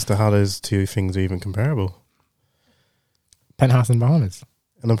confused as to how those two things are even comparable. Penthouse in the Bahamas.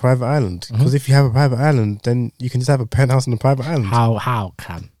 And a private island, because if you have a private island, then you can just have a penthouse on a private island. How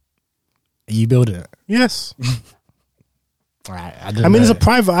can? Are you building it? Yes. Right. I mean, it's a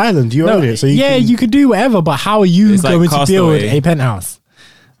private island. You own it, so you could do whatever. But how are you going to build a penthouse?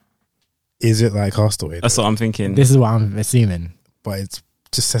 Is it like Castaway? That's what I'm thinking. This is what I'm assuming. But it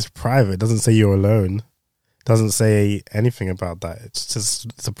just says private. It doesn't say you're alone. It doesn't say anything about that. It's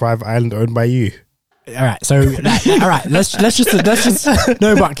a private island owned by you. All right, so all right, let's just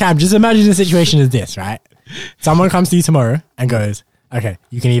no, but Cam, just imagine the situation is this, right? Someone comes to you tomorrow and goes, okay,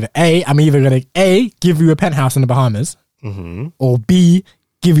 you can I'm either gonna A, give you a penthouse in the Bahamas, or B,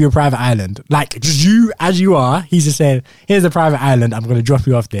 give you a private island, like just you as you are. He's just saying, here's a private island. I'm going to drop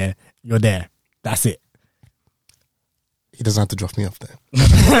you off there. You're there. That's it. He doesn't have to drop me off there.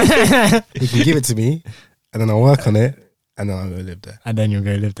 He can give it to me, and then I'll work on it, and then I'll go live there. And then you'll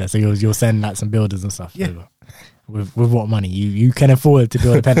go live there. So you'll send like some builders and stuff. Yeah. With what money? You can afford to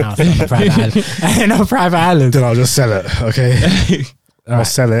build a penthouse on a private island. And a private island. Then I'll just sell it, okay? I'll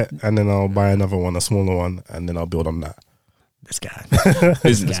sell it, and then I'll buy another one, a smaller one, and then I'll build on that. This guy.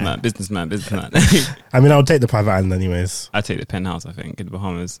 Businessman. I mean, I'll take the private island anyways. I take the penthouse, I think, in the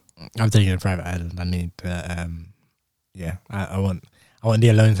Bahamas. I'm taking a private island. I need I want the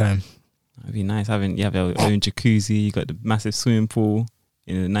alone time. That'd be nice having you have your own jacuzzi, you got the massive swimming pool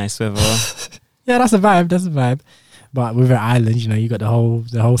in the nice weather. Yeah, that's a vibe. But with an island, you know, you got the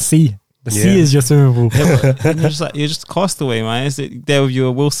whole sea. The sea is your swimming pool. Yeah, you're just castaway, man. Is it there with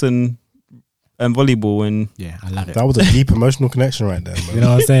your Wilson and volleyball and yeah, I love it. That was a deep emotional connection right there, man. You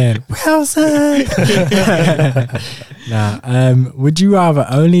know what I'm saying? Wilson. Would you rather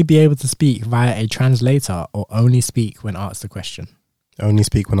only be able to speak via a translator or only speak when asked a question? Only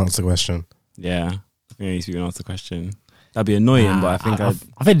speak when asked a question. Yeah, I think only speak when asked a question. That'd be annoying, but I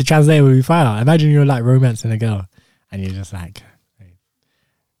think the translator would be fire. Imagine you're like romancing a girl and you're just like,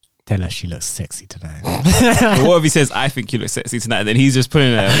 tell her she looks sexy tonight. But what if he says, I think you look sexy tonight, and then he's just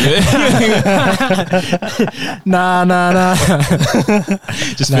putting it Nah.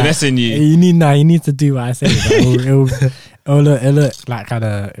 Just finessing you. You need to do what I say. It'll look like kind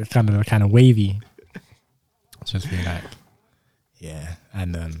of wavy. Just be like, yeah.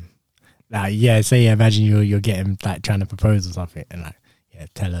 And imagine you're getting like trying to propose or something, and like, yeah,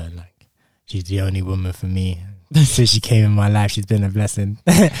 tell her like she's the only woman for me. Since she came in my life, she's been a blessing.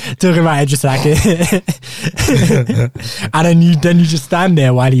 Talking about it just like it. And then you just stand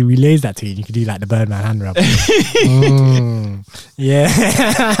there while he relays that to you. And you can do like the Birdman hand rub. Yeah.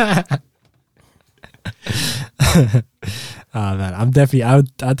 Oh man, I'll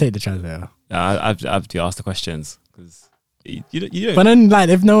take the translator. I've to ask the questions because you don't. But then, like,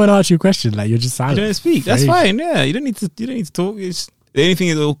 if no one asks you a question, like, you're just silent. You don't speak. That's fine. Yeah, you don't need to talk. The only thing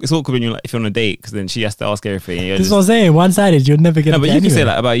is, it's awkward when if you're on a date because then she has to ask everything. This is what I'm saying. One-sided, you're never gonna. No, but get you anywhere. can say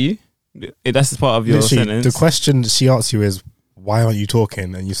that about you. That's just part of your sentence. The question she asks you is, "Why aren't you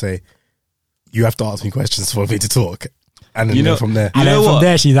talking?" And you say, "You have to ask me questions for me to talk." And then from there, from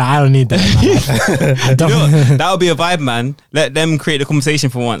there, she's like, "I don't need that." I don't. That would be a vibe, man. Let them create the conversation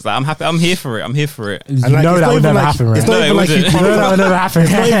for once. Like, I'm happy. I'm here for it. You know that would never happen, right? It's not even like you can't. That would never happen.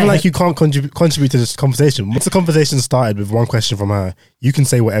 It's not even like you can't contribute to this conversation. Once the conversation started with one question from her, you can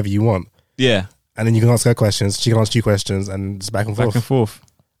say whatever you want. Yeah, and then you can ask her questions. She can ask you questions, and it's back and forth,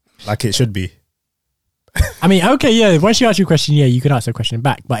 like it should be. I mean, okay, yeah. Once she asks you a question, yeah, you can ask her question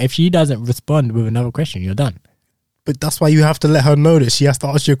back. But if she doesn't respond with another question, you're done. But that's why you have to let her know that she has to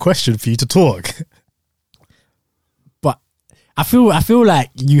ask you a question for you to talk. But I feel like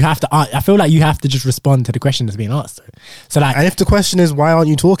you have to. I feel like you have to just respond to the question that's being asked. So like, and if the question is why aren't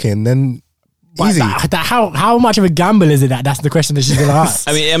you talking, then easy. How much of a gamble is it that that's the question that she's gonna ask?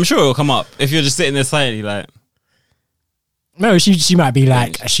 I mean, I'm sure it'll come up if you're just sitting there silently, like. No, she might be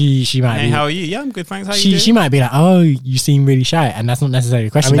like she might. Hey, be, how are you? Yeah, I'm good, thanks. How are you doing? She might be like, oh, you seem really shy, and that's not necessarily a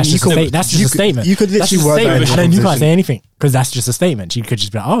question. That's just a statement. You could literally work that, and then you can't say anything because that's just a statement. She could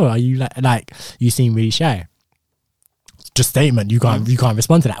just be like, oh, are you like you seem really shy. Just statement. You can't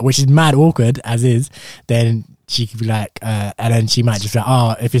respond to that, which is mad awkward as is. Then she could be like, and then she might just be like,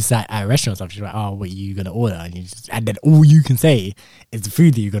 oh, if it's like at a restaurant or something, she's like, oh, what are you gonna order? And then all you can say is the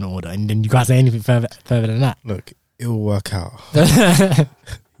food that you're gonna order, and then you can't say anything further than that. Look. It'll work out.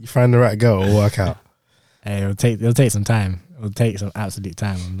 You find the right girl, it'll work out. Hey, it'll take some time. It'll take some absolute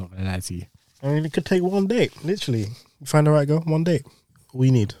time. I'm not gonna lie to you. I mean, it could take one date. Literally, you find the right girl, one date. All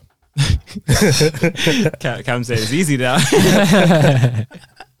you need. Cam said it's easy now.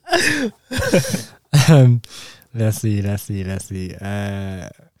 Let's see.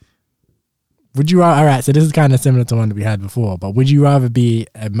 Would you? All right. So this is kind of similar to one that we had before. But would you rather be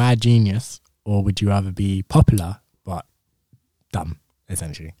a mad genius or would you rather be popular but dumb,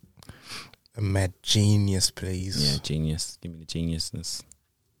 essentially? A mad genius, please. Yeah, genius. Give me the geniusness.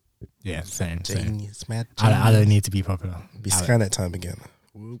 Yeah, same. Genius, mad genius. I don't need to be popular. It'd be Skynet time again.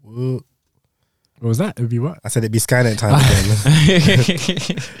 Whoop, whoop. What was that? It would be what? I said it'd be Skynet time again.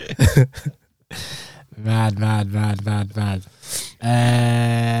 Mad.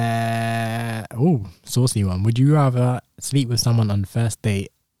 Saucy one. Would you rather sleep with someone on the first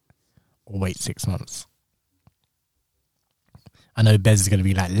date or wait 6 months? I know Bez is going to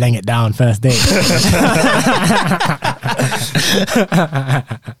be like, laying it down first date.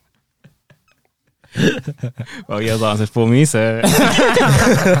 Well, yours answered for me, so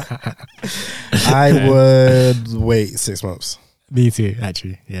I would wait 6 months. Me too,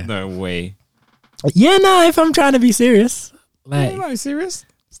 actually. Yeah. no way. Yeah, no, if I'm trying to be serious. Like, Are you serious?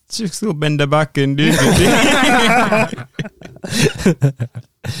 She still bend her back and do.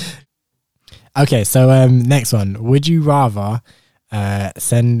 okay, so next one. Would you rather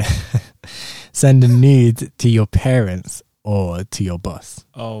send a nude to your parents or to your boss?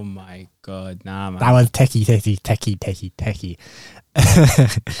 Oh my god, nah, man. That one's techie.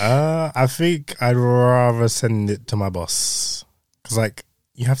 I think I'd rather send it to my boss. Because, like,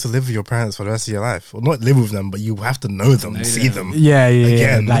 you have to live with your parents for the rest of your life. Well, not live with them, but you have to know them, see them. Yeah.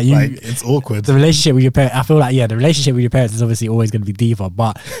 Again, Like, it's awkward. The relationship with your parents, I feel like, the relationship with your parents is obviously always going to be deeper,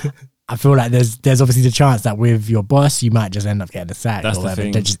 but I feel like there's obviously the chance that with your boss, you might just end up getting a sack. That's or the whatever.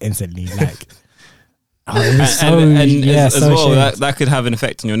 thing. They're just instantly like, as well, that could have an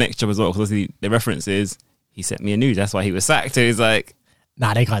effect on your next job as well. Because the reference is he sent me a nude. That's why he was sacked. So he's like,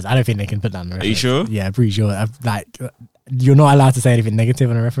 nah, they can't. I don't think they can put that on the reference. Are you sure? Yeah, I'm pretty sure. You're not allowed to say anything negative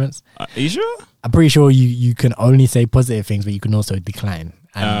on a reference. are you sure? I'm pretty sure you can only say positive things, but you can also decline.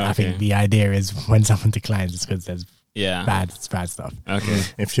 And I okay. think the idea is when someone declines, it's because there's Yeah. bad stuff. Okay.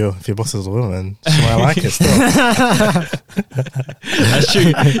 If your boss is a woman, she might like it still. That's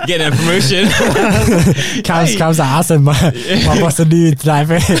true. Getting a promotion. Comes out, I send my boss a nude. Like,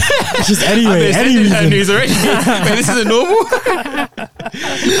 it's just any reason. News already. Wait, this isn't normal.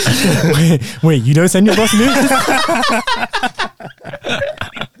 Wait, you don't send your boss nudes?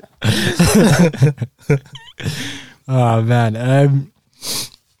 Oh man.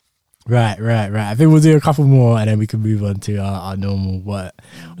 Right. I think we'll do a couple more and then we can move on to our normal what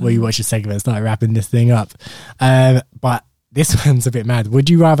you watch your segment, start wrapping this thing up. But this one's a bit mad. Would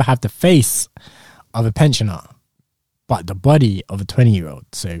you rather have the face of a pensioner but the body of a 20-year-old,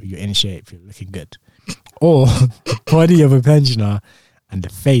 so you're in shape, you're looking good, or the body of a pensioner and the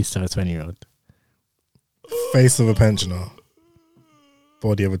face of a 20-year-old? Face of a pensioner,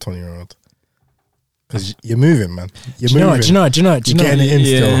 body of a 20-year-old. Because you're moving, man. You're moving. Do you know? You're getting it in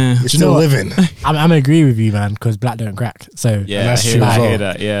still. Yeah. You're still living. I'm gonna agree with you, man, because black don't crack. So Yeah, that's I true as well. hear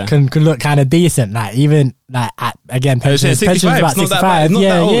that. Yeah. can look kind of decent. Like even like pensions 65, about it's not that 65. bad, it's not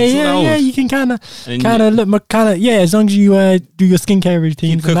that old, it's not that Yeah. old. You can kind And of look as long as you do your skincare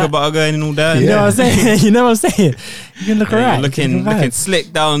routines. keep cocoa butter going and all that. You know what I'm saying? You know what I'm saying? You can look Yeah, alright. you're looking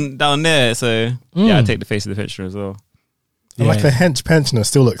slick down there. So yeah, I take the face of the picture as well. And like a hench pensioner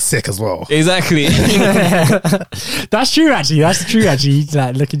still looks sick as well. Exactly. That's true, actually.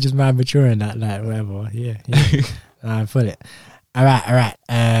 Like looking just mad mature and that, like whatever. Yeah. I put it. All right.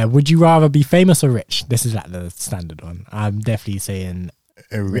 Would you rather be famous or rich? This is like the standard one. I'm definitely saying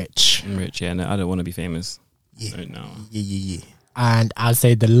rich. I'm rich, yeah. No, I don't want to be famous. Yeah. Right now. Yeah. And I'll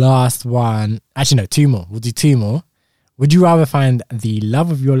say the last one. Actually, no, two more. We'll do two more. Would you rather find the love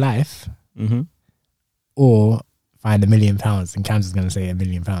of your life or find £1 million? And Cam's is going to say £1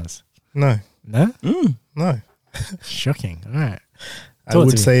 million. No. No? No. Shocking. All right. I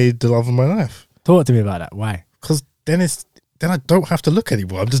would say the love of my life. Talk to me about that. Why? Because then I don't have to look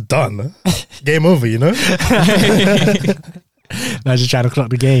anymore. I'm just done. Game over, you know? I was just trying to clock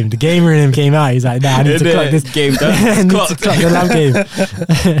the game. The gamer in him came out. He's like, nah, I need to clock this game done. I need to clock the love game.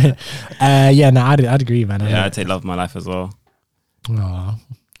 I'd agree, man. Yeah, I'd take love of my life as well. Aw,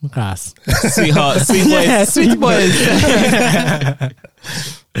 class. Sweetheart, sweet boys, Yeah, sweet boys.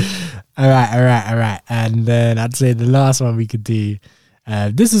 All right. And then I'd say the last one we could do.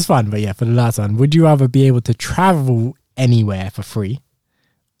 This is fun, but yeah, for the last one, would you rather be able to travel anywhere for free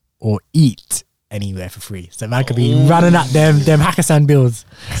or eat anywhere for free? So man could be running up them Hakkasan bills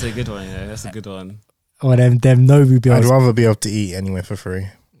That's a good one. Yeah, that's a good one. or them Nobu I'd bills. rather be able to eat anywhere for free.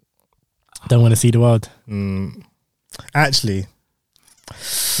 Don't want to see the world. Actually,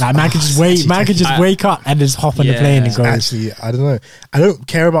 Like man could just wait. Man could just wake up and just hop on the plane and go. Actually, I don't know. I don't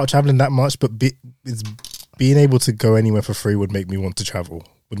care about traveling that much, but being able to go anywhere for free would make me want to travel.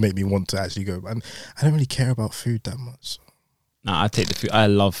 Would make me want to actually go. And I don't really care about food that much. Nah, I take the food. I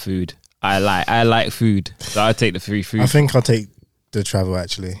love food. I like food. So I take the free food. I think I'll take the travel.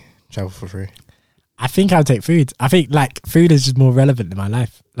 Actually, travel for free. I think I'll take food. I think like food is just more relevant in my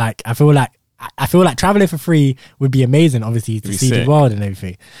life. Like I feel like traveling for free would be amazing, obviously, to see the world and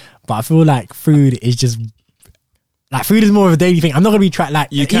everything. But I feel like food is just like food is more of a daily thing. I'm not gonna be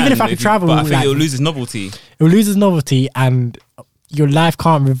even if I could travel, but I think like, it'll lose its novelty. It will lose its novelty, and your life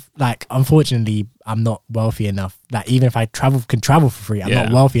can't unfortunately, I'm not wealthy enough. Like even if I can travel for free, I'm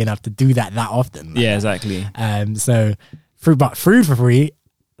not wealthy enough to do that often. Yeah, exactly. So food for free,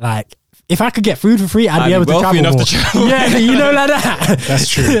 like if I could get food for free, I'd be able to wealthy travel enough more. to travel. Yeah, you know, like that. That's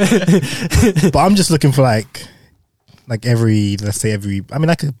true. But I'm just looking for like every, let's say I mean,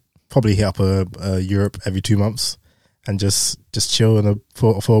 I could probably hit up a Europe every 2 months and just chill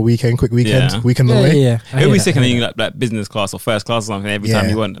for a weekend, quick weekend, Yeah. weekend Yeah, away. yeah. I It would hear be that, sick I and hear you that. like business class or first class or something every Yeah. time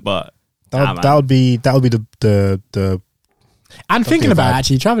you want. But That would be the And thinking the about vibe.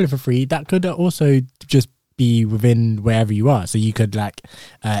 actually traveling for free, that could also just be within wherever you are. So you could like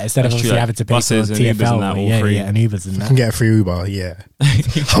instead of That's obviously true, like having to pay for buses and Ubers TFL, and that, all yeah, free. yeah, and Ubers and I that. can get a free Uber. Yeah,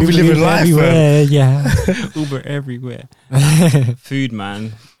 I'll be living Uber life. Man. everywhere, yeah. Uber everywhere. Food,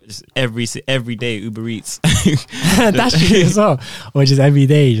 man. Just every day Uber Eats. That's true as well. Or just every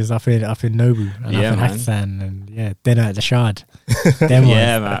day, just up in Nobu and Yeah, up in man. Pakistan, and yeah, dinner at the Shard. Them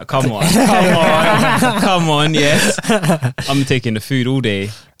Yeah, ones. man. Come on. Yes, I'm taking the food all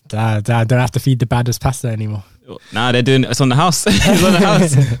day. Don't have to feed the baddest pasta anymore. Nah, they're doing it's on the house. It's on the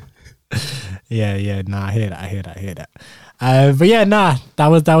house. Yeah. Nah, I hear that. But yeah, nah, that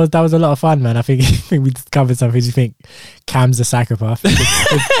was a lot of fun, man. I think we discovered something. You think Cam's a psychopath?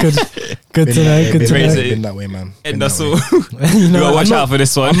 Good to know. Good to Raise know. it. Been that way, man. And Been that's that all. way. You know, gotta watch I'm out for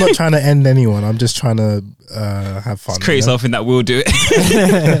this one. I'm not trying to end anyone. I'm just trying to have fun. Create you know? something that will do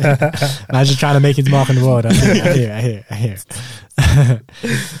it. I'm just trying to make his mark in the world. I hear.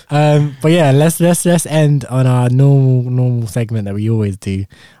 But yeah, let's end on our normal segment that we always do.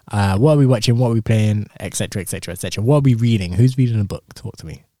 What are we watching? What are we playing? Etc. What are we reading? Who's reading a book? Talk to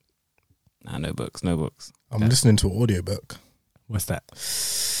me. Nah, no books. I'm listening to an audiobook. What's that?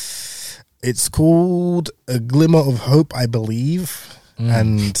 It's called A Glimmer of Hope, I believe.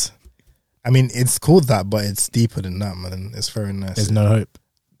 And I mean, it's called that, but it's deeper than that, man. It's very nice. There's no hope.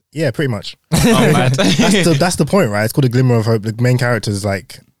 Yeah, pretty much. Oh, mad. That's the point, right? It's called A Glimmer of Hope. The main character is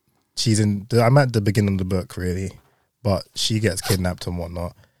like, I'm at the beginning of the book, really, but she gets kidnapped and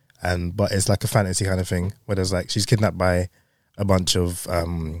whatnot. But it's like a fantasy kind of thing where there's like, she's kidnapped by a bunch of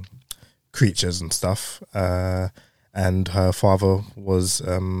creatures and stuff. And her father was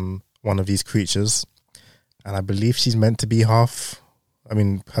one of these creatures. And I believe she's meant to be half. I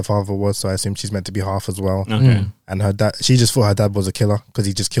mean, her father was, so I assume she's meant to be half as well. Okay. And her dad, she just thought her dad was a killer because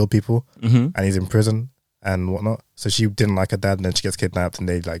he just killed people Mm-hmm. and he's in prison and whatnot. So she didn't like her dad, and then she gets kidnapped and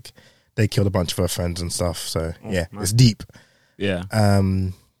they killed a bunch of her friends and stuff. So yeah, man. it's deep. Yeah.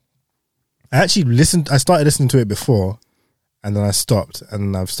 I started listening to it before and then I stopped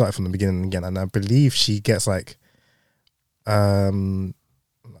and I've started from the beginning again. And I believe she gets like a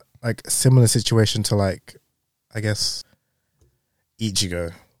similar situation to like, I guess,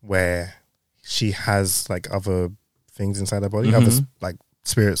 Ichigo, where she has like other things inside her body, other like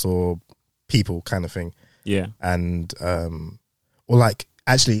spirits or people kind of thing. Yeah. And or like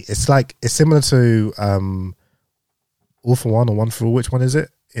actually it's similar to All for One or One for All. Which one is it?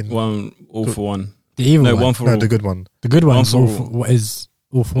 One all for one. The evil No, one. one for No, all. the good one. The good one. One for all. What is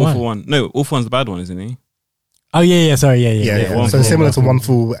all for All one? for one. No, all for one's the bad one, isn't he? Oh yeah. Sorry, yeah. Yeah. One So for similar All. to One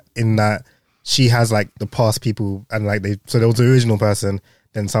for All in that she has like the past people and like so there was the original person,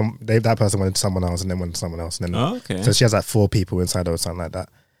 then that person went to someone else and then went to someone else and then Oh, okay. so she has like 4 people inside her or something like that.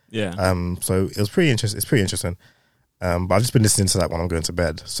 Yeah. So it was pretty interesting. It's pretty interesting. But I've just been listening to that when I'm going to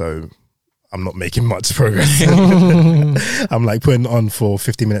bed, so I'm not making much progress. I'm like putting on for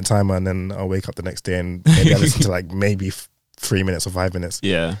 50-minute timer and then I'll wake up the next day and maybe I listen to like maybe 3 minutes or 5 minutes.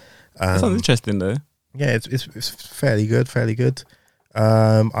 Yeah. That sounds interesting though. Yeah, it's fairly good.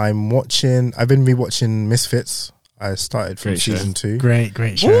 I've been rewatching Misfits. I started from Great show. season 2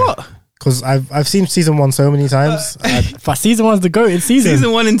 Great show. What? because I've seen season 1 so many times. But season 1's the goated season.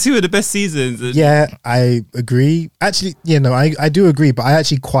 Season 1 and 2 are the best seasons. Yeah, I agree. Actually, I do agree, but I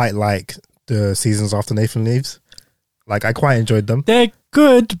actually quite like the seasons after Nathan leaves. Like, I quite enjoyed them. They're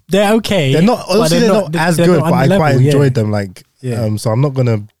good. They're okay. They're not, obviously, they're not as they're good, not but on I the quite level, enjoyed them. Like, Yeah. so I'm not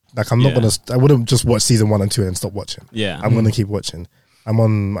gonna, I wouldn't just watch season 1 and 2 and stop watching. Yeah. I'm gonna keep watching. I'm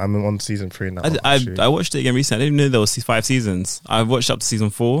on season 3 now. I watched it again recently. I didn't know there was 5 seasons. I watched up to season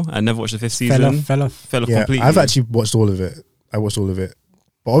 4. I never watched the 5th season. Fell off. Fell off Yeah, completely. I've actually watched all of it.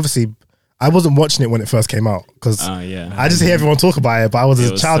 But obviously, I wasn't watching it when it first came out because yeah. I just hear everyone talk about it. But I was It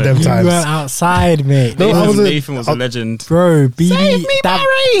a was child so- them You times. weren't outside, mate. No, I was a- Nathan was a legend. Bro, BB. Save me,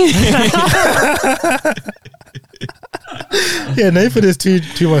 Yeah, Nathan is too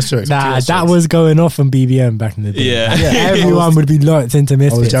much jokes. Nah, that was going off on BBM back in the day. Yeah. Like, Yeah. everyone would be locked into I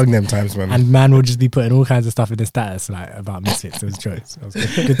was Misfits. young them times, man. And man would just be putting all kinds of stuff in the status like about Misfits. It was jokes. It was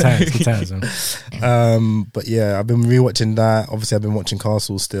good times, man. But yeah, I've been rewatching that. Obviously, I've been watching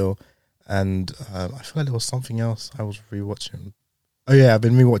Castle still, and I feel like there was something else I was rewatching. Oh yeah, I've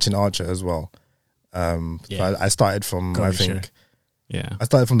been rewatching Archer as well. So Yeah. I started from Got I the show. think Yeah. I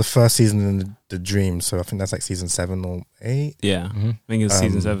started from the first season in the Dream, so I think that's like season 7 or 8. Yeah. I think it's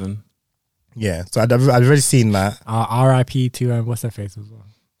season 7. Yeah, so I'd already seen that. R.I.P. to what's her face as well.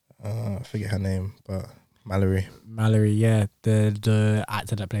 I forget her name, but Mallory, yeah, the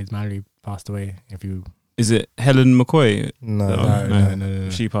actor that plays Mallory passed away. If you Is it Helen McCoy? no.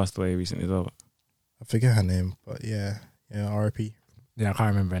 She passed away recently as well. I forget her name, but yeah, R.I.P. Yeah, I can't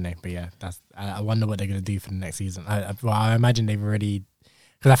remember her name, but yeah, that's. I wonder what they're gonna do for the next season. I imagine they've already,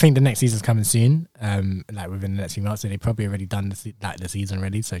 because I think the next season's coming soon. Like within the next few months, so they've probably already done the season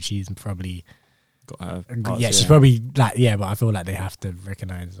already. So she's probably Got her she's probably but I feel like they have to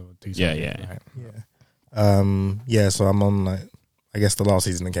recognize or do something. Yeah. Right? So I'm on like, I guess the last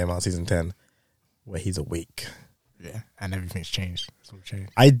season that came out, season 10, where he's awake. Yeah, and everything's changed. It's all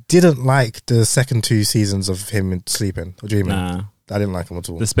changed. I didn't like the second 2 seasons of him sleeping or dreaming. Nah. I didn't like him at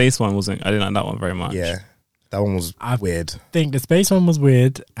all. The space one wasn't. I didn't like that one very much. Yeah, that one was weird. I think the space one was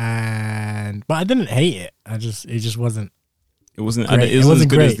weird, but I didn't hate it. It just wasn't. It wasn't. Great. It wasn't as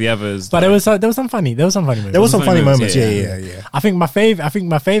good great. as the others. But there was some funny moments. There was some funny moments. Yeah. I think my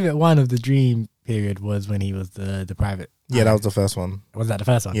favorite one of the Dream period was when he was the private. Yeah, that was the first one. Was that the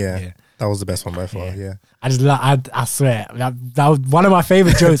first one? Yeah. That was the best one by far. Yeah. I swear that was one of my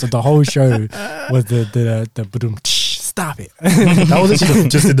favorite jokes of the whole show was the badum, stop it. That was actually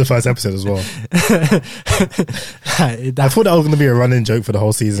just in the first episode as well. I thought that was going to be a running joke for the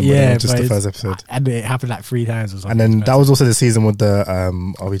whole season, but it was just the first episode. And it happened like 3 times or something. And then that was also the season with the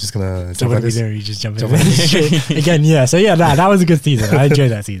are we just going to so what are we doing? You just jump in again. Yeah. So yeah, that was a good season. I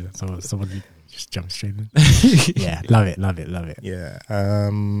enjoyed that season. So what we just jump straight in. Yeah, love it. Yeah.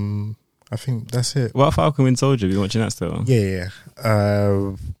 I think that's it. What Falcon Winter Soldier? Are you watching that still? Yeah.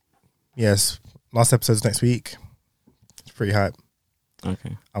 Yes. Last episode's next week. It's pretty hype.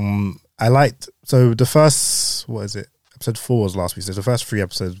 Okay. I liked, so the first, what is it? Episode 4 was last week. So the first 3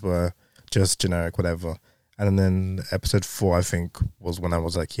 episodes were just generic, whatever. And then episode 4, I think, was when I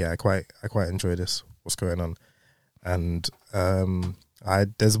was like, yeah, I quite enjoy this. What's going on? And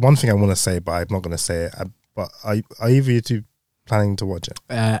there's one thing I want to say, but I'm not going to say it. But are either you two planning to watch it?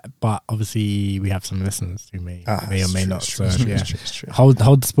 But obviously we have some listeners who may or may not. So yeah, True. hold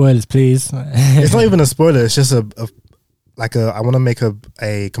the spoilers, please. It's not even a spoiler. It's just I want to make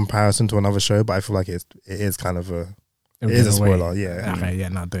a comparison to another show, but I feel like it is kind of it is a spoiler. Yeah. Okay. Yeah.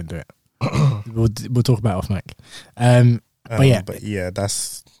 No, don't do it. we'll talk about it off mic. But yeah,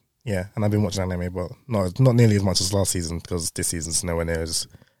 that's and I've been watching anime, but not nearly as much as last season, because this season's nowhere near as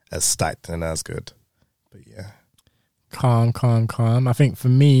stacked and as good. But yeah, calm. I think for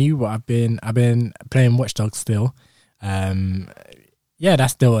me, what I've been playing Watch Dogs still. Yeah,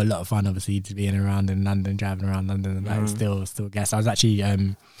 that's still a lot of fun. Obviously, to being around in London, driving around London, and that still guess. I was actually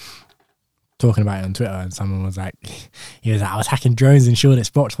talking about it on Twitter, and someone was like, I was hacking drones in Shoreditch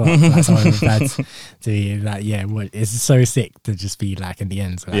Sports Park. Like someone replied to me, like, it's so sick to just be like in the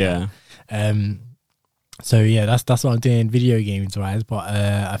end. So So yeah, that's what I'm doing video games wise. But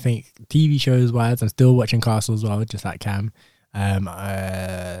I think TV shows wise, I'm still watching Castle as well, just like Cam.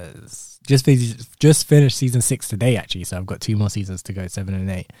 Just finished season 6 today actually, so I've got 2 more seasons to go, 7 and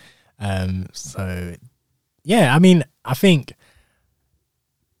 8. So yeah, I mean, I think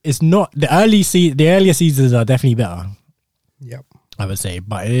it's not the earlier seasons are definitely better. Yep, I would say,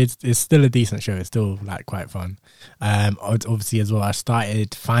 but it's still a decent show. It's still like quite fun. Obviously as well, I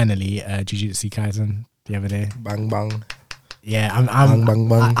started finally Jujutsu Kaisen the other day. Bang bang. Yeah, bang, bang,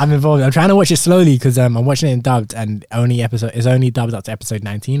 bang. I'm involved. I'm trying to watch it slowly because I'm watching it in dubbed, and it's only dubbed up to episode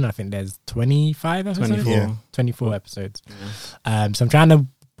 19. I think there's 25 episodes. 24 episodes. Yeah. So I'm trying to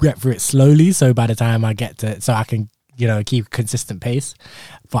get through it slowly, so by the time I get to, so I can keep consistent pace.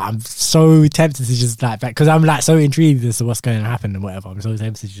 But I'm so tempted to just like, because I'm like so intrigued as to what's going to happen and whatever. I'm so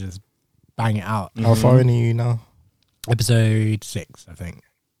tempted to just bang it out. How far in are you now? Episode 6, I think.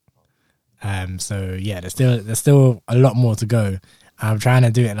 So yeah, there's still a lot more to go. I'm trying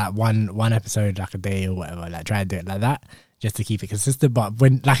to do it like one episode like a day or whatever, like try to do it like that just to keep it consistent. But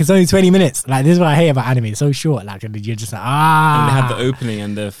when like it's only 20 minutes, like this is what I hate about anime. It's so short, like and you're just like and they have the opening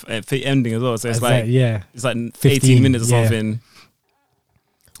and the ending as well. So it's like it's like 18 minutes or something.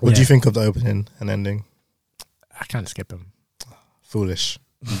 What do you think of the opening and ending? I can't skip them. Foolish.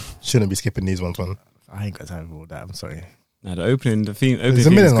 Shouldn't be skipping these ones, man. I ain't got time for all that. I'm sorry. No, the theme. It's a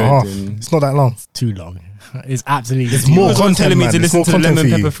minute and a half. It's not that long. It's too long. It's absolutely. It's more content. Telling me to listen to Lemon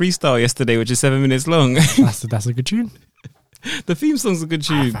Pepper Freestyle yesterday, which is 7 minutes long. That's a good tune. The theme song's a good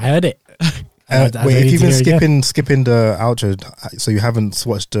tune. I heard it. Wait, if you've been skipping the outro, so you haven't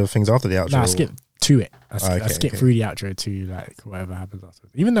watched the things after the outro? No, to it. I skip through the outro to like whatever happens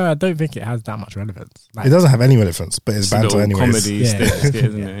afterwards. Even though I don't think it has that much relevance. Like, it doesn't have any relevance, but it's banter anyways. Comedy skit,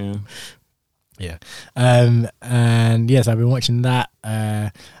 isn't it? Yeah. And yes, I've been watching that.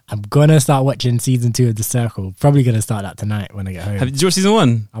 I'm gonna start watching season 2 of The Circle. Probably gonna start that tonight when I get home. Did you watch season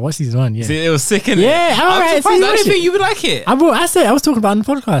 1? I watched season 1. Yeah, See, it was sick. Innit? Yeah, I'm surprised. I didn't think you would like it. I said I was talking about it on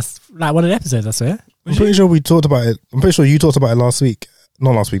the podcast, like one of the episodes. I swear. I'm pretty sure we talked about it. I'm pretty sure you talked about it last week.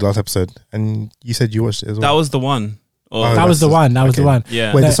 Not last week, last episode, and you said you watched it as well. That was the one. That was the one. That was the one.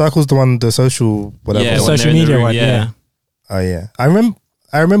 Yeah. Wait, The Circle's the one, the social whatever. Yeah, the social media one. Yeah. Oh yeah, I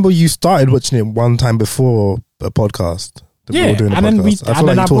remember you started watching it one time before a podcast. Yeah, and then I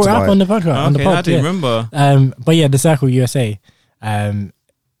brought it up on the podcast. On the pod, I didn't remember. But yeah, The Circle USA.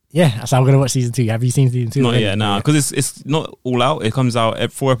 Yeah, so I'm gonna watch season 2. Have you seen season 2? Not yet, nah, because it's not all out. It comes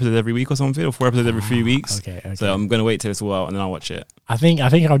out 4 episodes every week or something, or 4 episodes every 3 weeks. Okay. So I'm gonna wait till it's all out and then I'll watch it. I think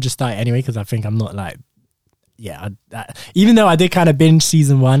I'll just start it anyway because I think I'm not like. Yeah, even though I did kind of binge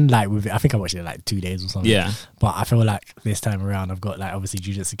season 1, like I think I watched it in like 2 days or something. Yeah, but I feel like this time around I've got like obviously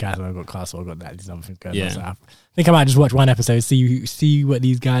Jujutsu Kaisen, I've got Castle, I've got that something going on. So I think I might just watch one episode, see what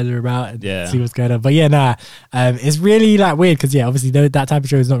these guys are about, and see what's going on. But yeah, it's really like weird because obviously that type of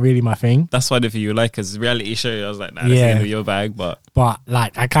show is not really my thing. That's why if you like, because reality show, I was like, nah, that's into your bag. But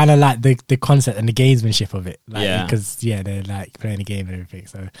like I kind of like the concept and the gamesmanship of it, like, because they're like playing a game and everything,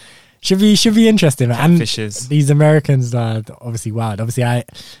 so. Should be interesting, man. And these Americans are obviously wild. Obviously, I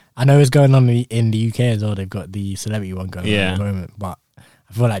know it's going on in the UK as well. They've got the celebrity one going on at the moment, but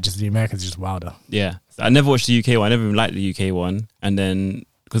I feel like just the Americans are just wilder. Yeah, so I never watched the UK one. I never even liked the UK one, and then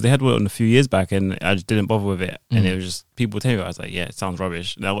because they had one a few years back, and I just didn't bother with it, and it was just people telling me, I was like, yeah, it sounds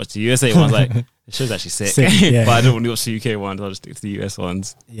rubbish. And I watched the USA one. I was like, the show's actually sick. But I don't want to watch the UK ones. I'll just stick to the US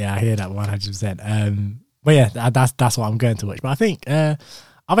ones. Yeah, I hear that 100%. But yeah, that's what I'm going to watch. But I think.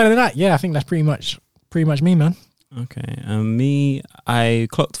 Other than that, I think that's pretty much me, man. Okay. Me, I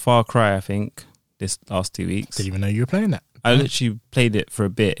clocked Far Cry, I think, this last 2 weeks. Didn't even know you were playing that. I literally played it for a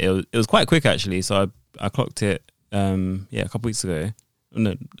bit. It was quite quick, actually. So I clocked it, a couple weeks ago.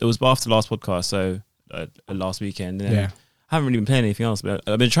 No, it was after the last podcast, so last weekend. And I haven't really been playing anything else, but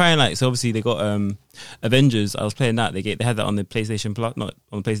I've been trying, so obviously they got Avengers. I was playing that. They had that on the PlayStation Plus, not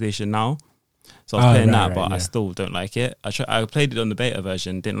on the PlayStation Now. So I was playing that, but I still don't like it. I played it on the beta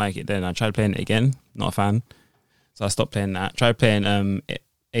version, didn't like it then. I tried playing it again, not a fan. So I stopped playing that. Tried playing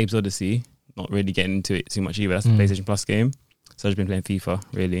Abe's Odyssey, not really getting into it too much either. That's the PlayStation Plus game. So I've just been playing FIFA,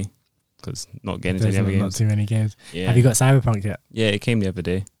 really, because not getting into any other games. Not too many games. Yeah. Have you got Cyberpunk yet? Yeah, it came the other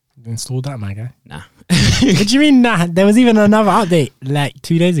day. Installed that, my guy? Nah. What do you mean, nah? There was even another update like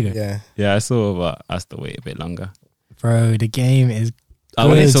 2 days ago. Yeah, I saw, but I have to wait a bit longer. Bro, the game is... I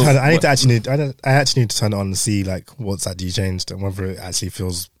actually need to turn it on and see like what's actually changed and whether it actually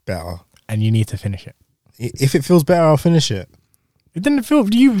feels better. And you need to finish it. If it feels better, I'll finish it. It didn't feel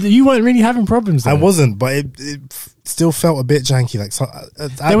you weren't really having problems though. I wasn't, but it still felt a bit janky. Like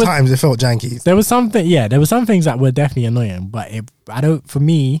at times it felt janky. There was some things that were definitely annoying, but for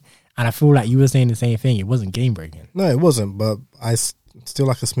me, and I feel like you were saying the same thing. It wasn't game breaking. No, it wasn't. But I still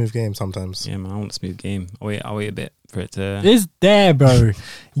like a smooth game sometimes. Yeah, man, I want a smooth game. I'll wait a bit for it to... It's there, bro.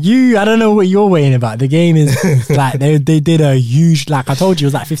 I don't know what you're waiting about. The game is like, they did a huge, like I told you, it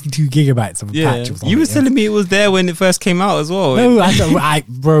was like 52 gigabytes of a patch or something. You were telling me it was there when it first came out as well. No,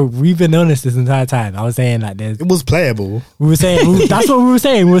 bro, we've been honest this entire time. I was saying like it was playable. We were saying, that's what we were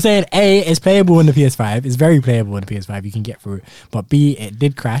saying. We were saying, A, it's playable on the PS5. It's very playable on the PS5. You can get through it. But B, it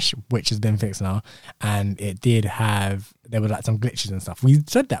did crash, which has been fixed now. And it did have... There were like some glitches and stuff. We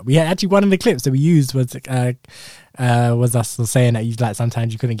said that. We had actually one of the clips that we used was us saying that like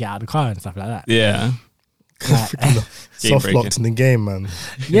sometimes you couldn't get out of the car and stuff like that. Yeah. Soft locked in the game, man.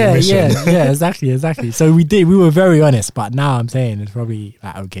 Yeah, exactly. So we were very honest, but now I'm saying it's probably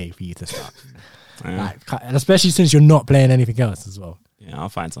like okay for you to start. Yeah. Like, especially since you're not playing anything else as well. Yeah, I'll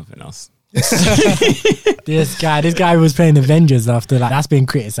find something else. This guy was playing Avengers after like that's been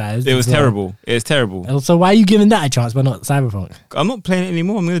criticized. It was terrible. It was terrible. So why are you giving that a chance but not Cyberpunk? I'm not playing it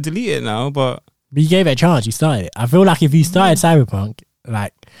anymore. I'm going to delete it now, but you gave it a chance. You started it. I feel like if you started Cyberpunk,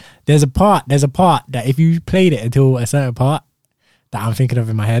 like there's a part that if you played it until a certain part that I'm thinking of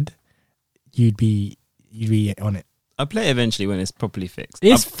in my head, you'd be on it. I'll play it eventually when it's properly fixed.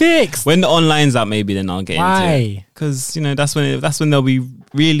 It's fixed. When the online's out, maybe then I'll get into it. Because that's when they'll be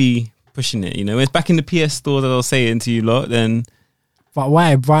really pushing it. It's back in the PS store that I'll say it to you lot. Then, but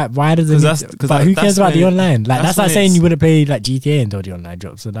why does it? But who cares about the online? Like that's like saying you wouldn't play like GTA until the online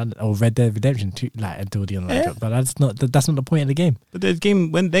drops, or Red Dead Redemption 2, like until the online drops. But that's not the point of the game. But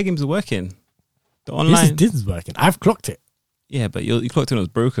when their games are working, the online this is working. I've clocked it. Yeah, but you clocked it when it was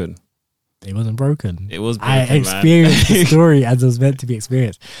broken. it wasn't broken. It was broken, I experienced the story as it was meant to be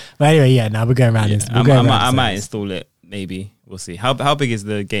experienced. But anyway, yeah, now we're going around this. I might install it. Maybe we'll see. How big is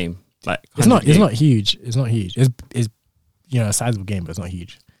the game? Like it's not huge. It's not huge. It's a sizable game, but it's not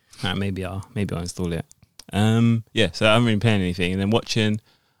huge. Maybe I'll install it. Yeah. So I haven't been playing anything, and then watching.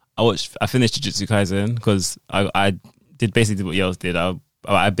 I finished Jujutsu Kaisen because I did basically what Yells did.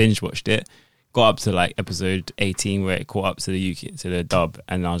 I binge watched it, got up to like episode 18 where it caught up to the dub,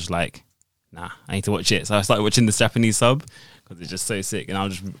 and I was just like, nah, I need to watch it. So I started watching the Japanese sub because it's just so sick, and I'll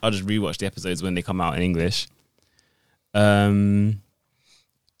just rewatch the episodes when they come out in English. What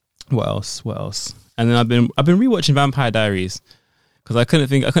else? And then I've been rewatching Vampire Diaries because I couldn't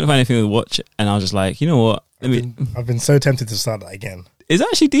find anything to watch, and I was just like, you know what? I've been so tempted to start that again. It's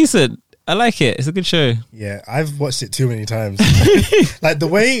actually decent. I like it. It's a good show. Yeah, I've watched it too many times. Like the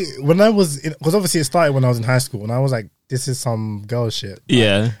way when I was, because obviously it started when I was in high school, and I was like, "This is some girl shit." Like,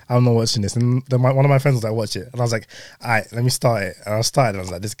 yeah, I'm not watching this. And then one of my friends was like, "Watch it," and I was like, "All right, let me start it." And I started, and I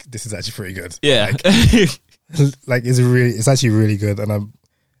was like, "This is actually pretty good." Yeah, like it's actually really good, and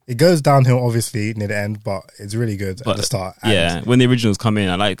it goes downhill obviously near the end, but it's really good at the start. Yeah, when the originals come in,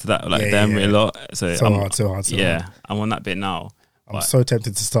 I liked that. Them a lot. So hard. I'm on that bit now. I'm so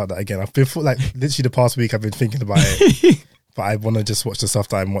tempted to start that again. I've been like literally the past week I've been thinking about it, but I want to just watch the stuff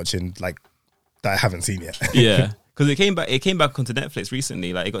that I'm watching, like that I haven't seen yet. Yeah, because it came back onto Netflix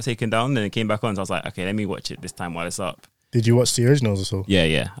recently. Like it got taken down, then it came back on. So I was like, okay, let me watch it this time while it's up. Did you watch the originals or so?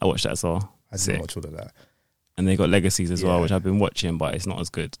 Yeah, I watched that as well. I didn't watch all of that. And they got Legacies as well, which I've been watching, but it's not as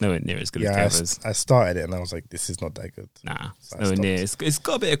good. Nowhere near as good as the others. I started it and I was like, this is not that good. Nah, so nowhere near. It's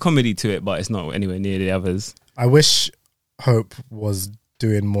got a bit of comedy to it, but it's not anywhere near the others. I wish Hope was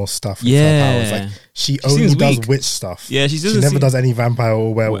doing more stuff. Like she only does witch stuff. Yeah, she never does any vampire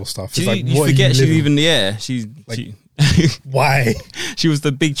or werewolf stuff. It's like, you forget she even why? She was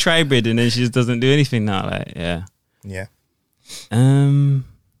the big tribrid, and then she just doesn't do anything now. Like yeah.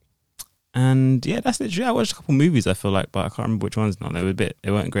 And yeah, that's literally. I watched a couple movies. I feel like, but I can't remember which ones now. They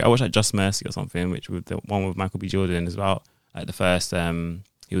weren't great. I watched like Just Mercy or something, which was the one with Michael B. Jordan as well. Like the first,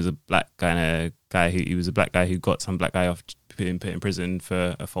 he was a black guy who got some black guy off, put in prison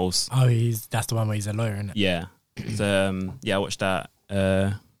for a false. Oh, that's the one where he's a lawyer, isn't it? Yeah. So I watched that.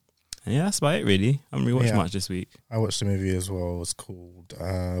 And yeah, that's about it really. I haven't rewatched much this week. I watched a movie as well. It's called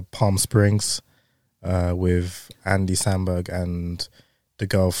Palm Springs with Andy Samberg and the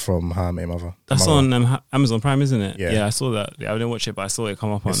girl from How I Met Your Mother. That's on Amazon Prime, isn't it? Yeah, I saw that. Yeah, I didn't watch it, but I saw it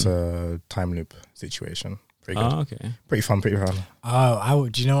come up on. It's a time loop situation. Pretty good. Oh, okay. Pretty fun. Oh,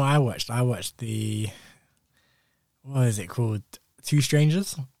 do you know what I watched? I watched what is it called? Two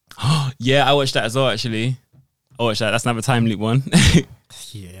Strangers? Yeah, I watched that as well, actually. I watched that. That's another time loop one.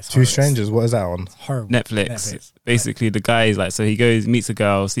 Yeah, Two Strangers, what is that on? Horrible. Netflix. Basically, the guy is like, so he goes, meets a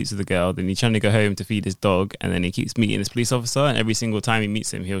girl, sleeps with the girl, then he's trying to go home to feed his dog, and then he keeps meeting this police officer, and every single time he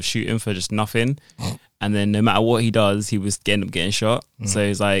meets him, he'll shoot him for just nothing. And then no matter what he does, he was end up getting shot. So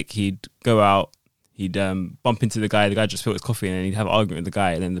it's like, he'd go out, he'd bump into the guy just spilled his coffee, and then he'd have an argument with the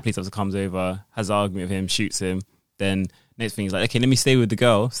guy, and then the police officer comes over, has an argument with him, shoots him. Then next thing he's like, okay, let me stay with the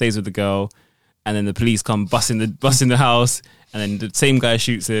girl, stays with the girl, and then the police come busting the house, and then the same guy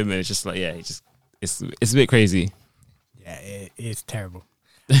shoots him, and it's just like, yeah, it's a bit crazy. Yeah, it's terrible.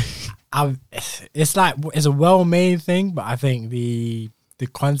 It's like, it's a well-made thing, but I think the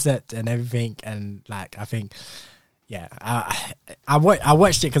concept and everything, and like, I think, yeah, I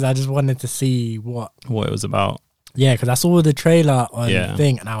watched it because I just wanted to see what it was about. Yeah, because I saw the trailer on the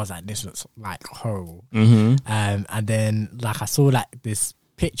thing, and I was like, this looks like horrible. Mm-hmm. And then like I saw like this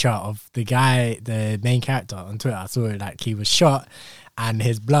picture of the guy, the main character on Twitter. I saw it like he was shot, and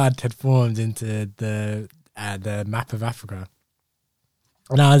his blood had formed into the map of Africa,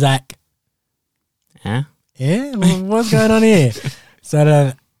 and I was like, huh? Yeah, what's going on here? So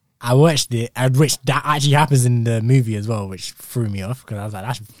then I watched it, which that actually happens in the movie as well, which threw me off because I was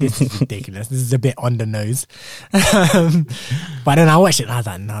like, this is ridiculous. This is a bit on the nose. But then I watched it and I was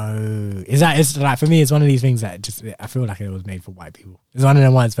like, no. It's like, for me, it's one of these things that just, I feel like it was made for white people. It's one of the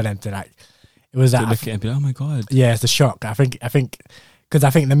ones for them to like, it was that. To look at it and be like, oh my God. Yeah, it's a shock. I think, because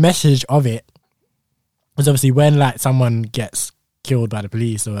I think the message of it was obviously when like someone gets killed by the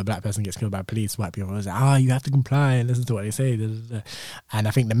police, or a black person gets killed by the police, white people was like, you have to comply and listen to what they say. And I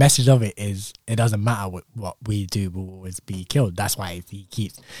think the message of it is, it doesn't matter what we do, we'll always be killed. That's why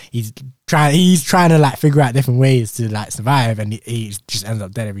he's trying to like figure out different ways to like survive, and he just ends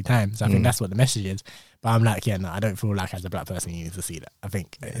up dead every time. So I think that's what the message is. But I'm like, yeah, no, I don't feel like as a black person you need to see that. I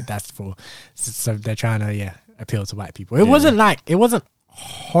think that's so they're trying to appeal to white people. It wasn't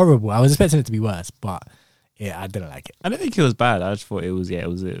horrible. I was expecting it to be worse, but Yeah, I didn't like it. I don't think it was bad. I just thought it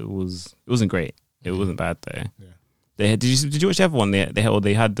wasn't great. It wasn't bad though. Yeah. They had, did you watch the other one?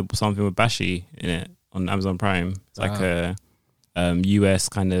 They had something with Bashi in it on Amazon Prime. It's like a US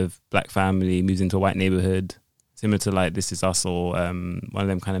kind of black family moves into a white neighborhood, similar to like This Is Us or one of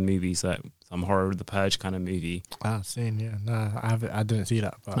them kind of movies, like some horror of the Purge kind of movie. Seen, yeah. No, I didn't see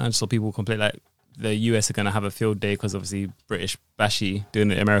that. But I just saw people complain like the US are going to have a field day because obviously British Bashi doing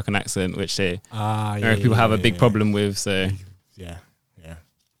the American accent, which American people have a big problem with. So yeah.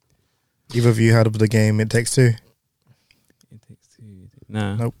 Either of you heard of the game It Takes Two? It Takes Two.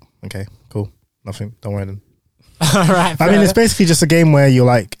 No. Nope. Okay, cool. Nothing. Don't worry then. All right. I mean, it's basically just a game where you're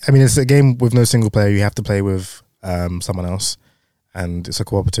like, I mean, it's a game with no single player. You have to play with someone else, and it's a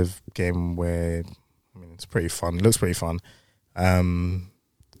cooperative game where, I mean, it's pretty fun. It looks pretty fun.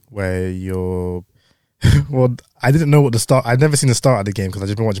 Where you're, well, I didn't know what the start. I'd never seen the start of the game because I've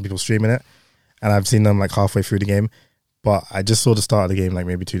just been watching people streaming it, and I've seen them like halfway through the game. But I just saw the start of the game like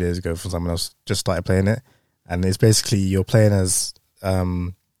maybe 2 days ago from someone else just started playing it, and it's basically you're playing as a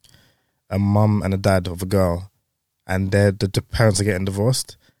mum and a dad of a girl, and the parents are getting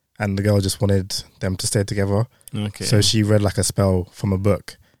divorced, and the girl just wanted them to stay together. Okay. So she read like a spell from a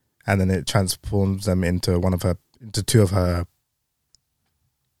book, and then it transforms them into two of her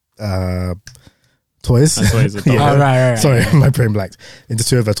toys. Yeah. Right. Sorry, my brain blanked. Into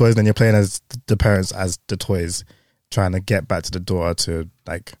two of her toys. Then you're playing as the parents as the toys, trying to get back to the daughter to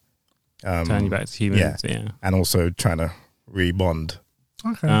like turn you back to humans. Yeah. And also trying to rebond.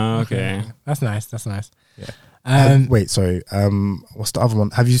 Okay. That's nice. Yeah. Wait, sorry. What's the other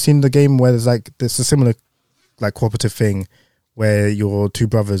one? Have you seen the game where there's a similar like cooperative thing where your two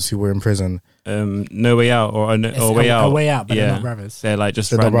brothers who were in prison? No Way Out or Way Out. A Way Out, but they're not brothers. They're like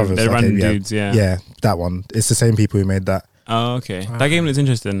just they're random, brothers. they're random yeah. dudes. Yeah. Yeah, that one. It's the same people who made that. Oh, okay. That game looks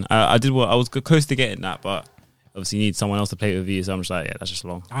interesting. I was close to getting that, but obviously you need someone else to play it with you. So I'm just like, yeah, that's just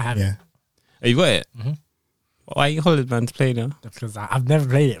long. I have it. Oh, you got it? Mm-hmm. Why are you hollered, man, to play now? Because I've never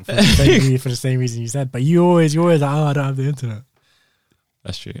played it for the same reason you said. But you always like, I don't have the internet.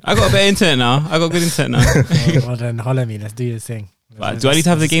 That's true. I got a better internet now. I got good internet now. Well, then holler me. Let's do this thing. Do I need to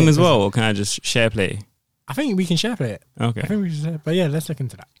have the game as well, or can I just share play? I think we can share play it. Okay. I think we should share. But yeah, let's look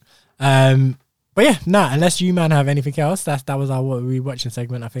into that. But yeah, unless you man have anything else, that was our what we watching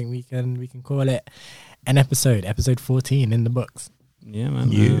segment. I think we can call it an episode 14 in the books. Yeah, man.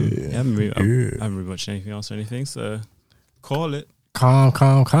 I haven't really watched anything else or anything, so call it.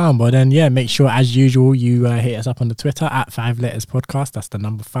 Calm. But then, yeah, make sure, as usual, you hit us up on the Twitter at 5 Letters Podcast. That's the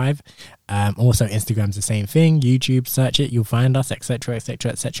number 5. Also, Instagram's the same thing. YouTube, search it. You'll find us, etc.,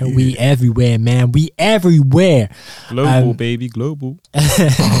 etc., etc. We everywhere, man. We everywhere. Global, baby. Global.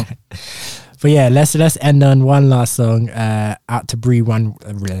 But yeah, let's end on one last song. Out to Bree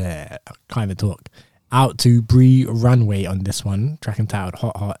Runway. Can't even talk. Out to Bree Runway on this one. Track entitled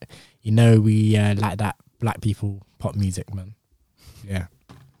Hot. You know we like that black people pop music, man. Yeah.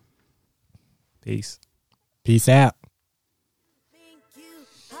 Peace out.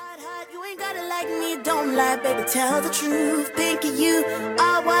 Hot, you ain't gotta like me, don't lie, baby, tell the truth. Pinky, you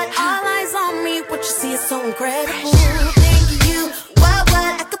are what all eyes on me. What you see is so incredible.